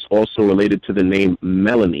 and it's also related to the name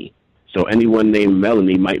Melanie. So anyone named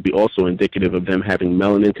Melanie might be also indicative of them having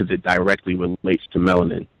melanin because it directly relates to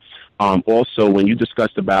melanin. Also, when you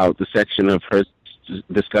discussed about the section of her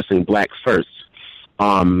discussing black first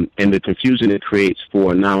and the confusion it creates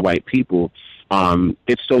for non-white people,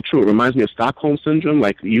 it's so true. It reminds me of Stockholm Syndrome.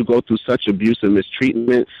 Like, you go through such abuse and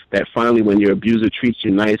mistreatment that finally when your abuser treats you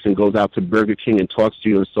nice and goes out to Burger King and talks to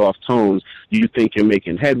you in soft tones, you think you're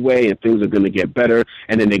making headway and things are going to get better,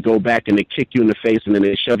 and then they go back and they kick you in the face and then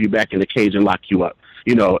they shove you back in the cage and lock you up.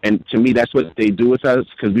 And to me, that's what they do with us,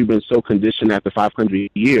 because we've been so conditioned after 500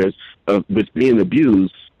 years with being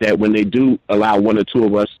abused that when they do allow one or two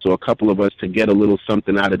of us or a couple of us to get a little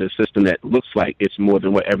something out of the system that looks like it's more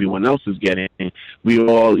than what everyone else is getting, we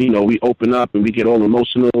all, we open up and we get all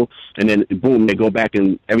emotional, and then boom, they go back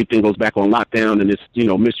and everything goes back on lockdown, and it's,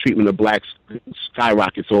 mistreatment of blacks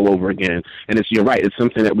skyrockets all over again. And you're right, it's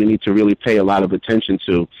something that we need to really pay a lot of attention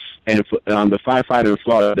to. And for, the firefighter in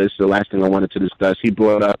Florida, this is the last thing I wanted to discuss. He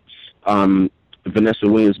brought up Vanessa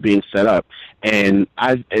Williams being set up. And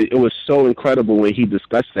it was so incredible when he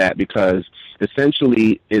discussed that, because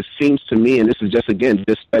essentially it seems to me, and this is just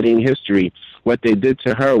studying history, what they did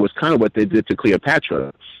to her was kind of what they did to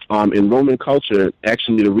Cleopatra. In Roman culture,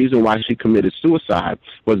 actually, the reason why she committed suicide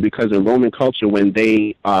was because in Roman culture, when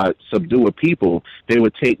they subdue a people, they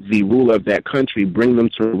would take the ruler of that country, bring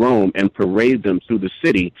them to Rome, and parade them through the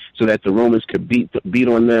city so that the Romans could beat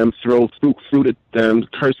on them, throw fruit at them,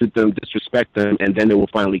 curse at them, disrespect them, and then they will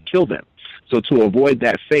finally kill them. So to avoid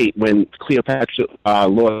that fate, when Cleopatra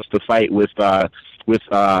lost the fight with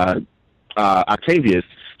Octavius,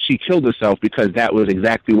 she killed herself because that was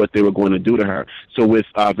exactly what they were going to do to her. So with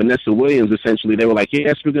Vanessa Williams, essentially, they were like,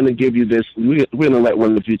 yes, we're going to give you this. We're going to let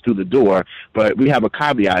one of you through the door, but we have a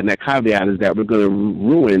caveat, and that caveat is that we're going to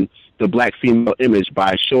ruin the black female image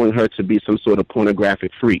by showing her to be some sort of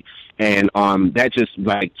pornographic freak. And that just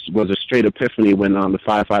was a straight epiphany when the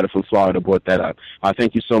firefighter from Florida brought that up.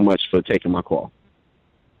 Thank you so much for taking my call.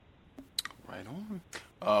 Right on.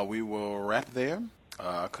 We will wrap there.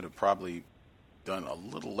 I could have probably done a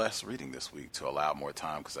little less reading this week to allow more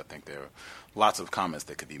time, because I think there are lots of comments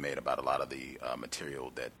that could be made about a lot of the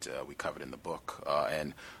material that we covered in the book,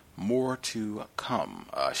 and more to come.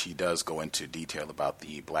 She does go into detail about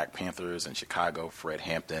the Black Panthers in Chicago, Fred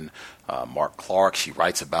Hampton, Mark Clark. She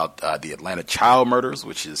writes about the Atlanta child murders,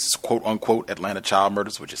 which is quote-unquote Atlanta child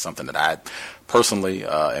murders, which is something that I personally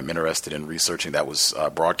am interested in researching. That was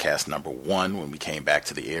broadcast number 1 when we came back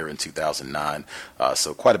to the air in 2009.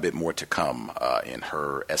 So quite a bit more to come in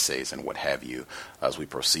her essays and what have you as we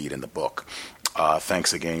proceed in the book.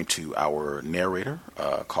 Thanks again to our narrator,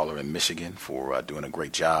 caller in Michigan, for doing a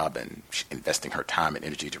great job and investing her time and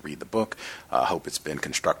energy to read the book. I hope it's been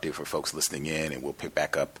constructive for folks listening in, and we'll pick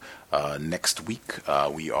back up next week.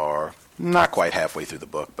 We are not quite halfway through the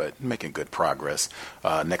book, but making good progress.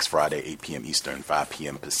 Next Friday, 8 p.m. Eastern, 5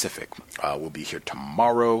 p.m. Pacific. We'll be here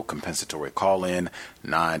tomorrow, compensatory call-in,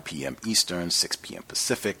 9 p.m. Eastern, 6 p.m.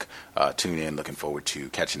 Pacific. Tune in. Looking forward to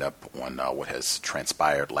catching up on what has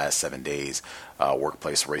transpired last 7 days.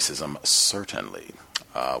 Workplace racism, certainly.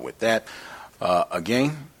 With that,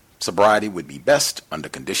 again, sobriety would be best under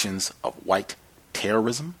conditions of white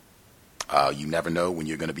terrorism. You never know when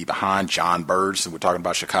you're going to be behind. John Burge, so we're talking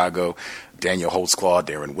about Chicago, Daniel Holtzclaw,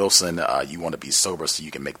 Darren Wilson. You want to be sober so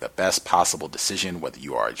you can make the best possible decision, whether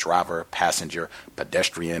you are a driver, passenger,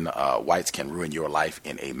 pedestrian. Whites can ruin your life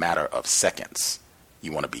in a matter of seconds.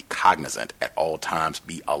 You want to be cognizant at all times,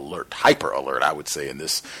 be alert, hyper alert, I would say, in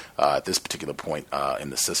this this particular point in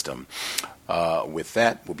the system. With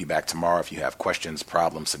that, we'll be back tomorrow. If you have questions,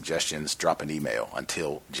 problems, suggestions, drop an email,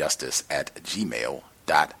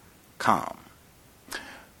 untiljustice@gmail.com.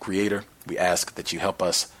 Creator, we ask that you help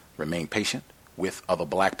us remain patient with other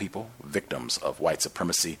black people, victims of white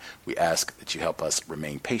supremacy. We ask that you help us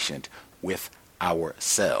remain patient with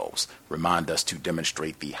ourselves. Remind us to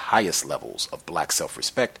demonstrate the highest levels of black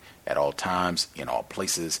self-respect at all times, in all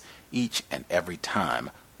places, each and every time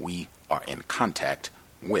we are in contact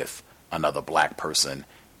with another black person.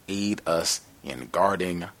 Aid us in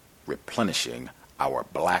guarding, replenishing our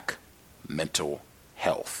black mental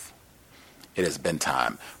health. It has been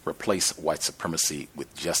time. Replace white supremacy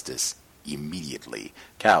with justice immediately.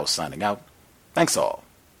 Cal signing out. Thanks all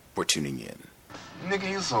for tuning in. Nigga,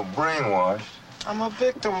 you so brainwashed. I'm a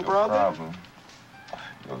victim, brother. Problem.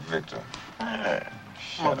 You're a victim. I'm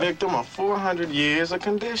a victim of 400 years of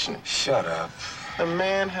conditioning. Shut up. The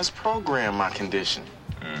man has programmed my condition.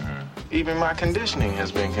 Even my conditioning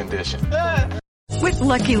has been conditioned. With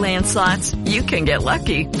Lucky Land Slots, you can get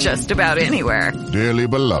lucky just about anywhere. Dearly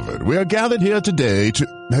beloved, we are gathered here today to...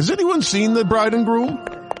 Has anyone seen the bride and groom?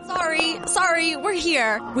 Sorry, we're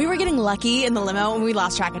here. We were getting lucky in the limo and we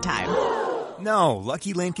lost track of time. No,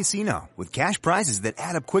 Lucky Land Casino, with cash prizes that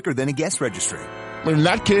add up quicker than a guest registry. In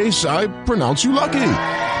that case, I pronounce you lucky.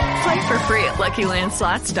 Play for free at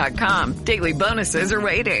LuckyLandSlots.com. Daily bonuses are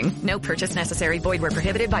waiting. No purchase necessary. Void where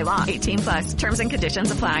prohibited by law. 18+. Terms and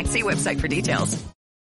conditions apply. See website for details.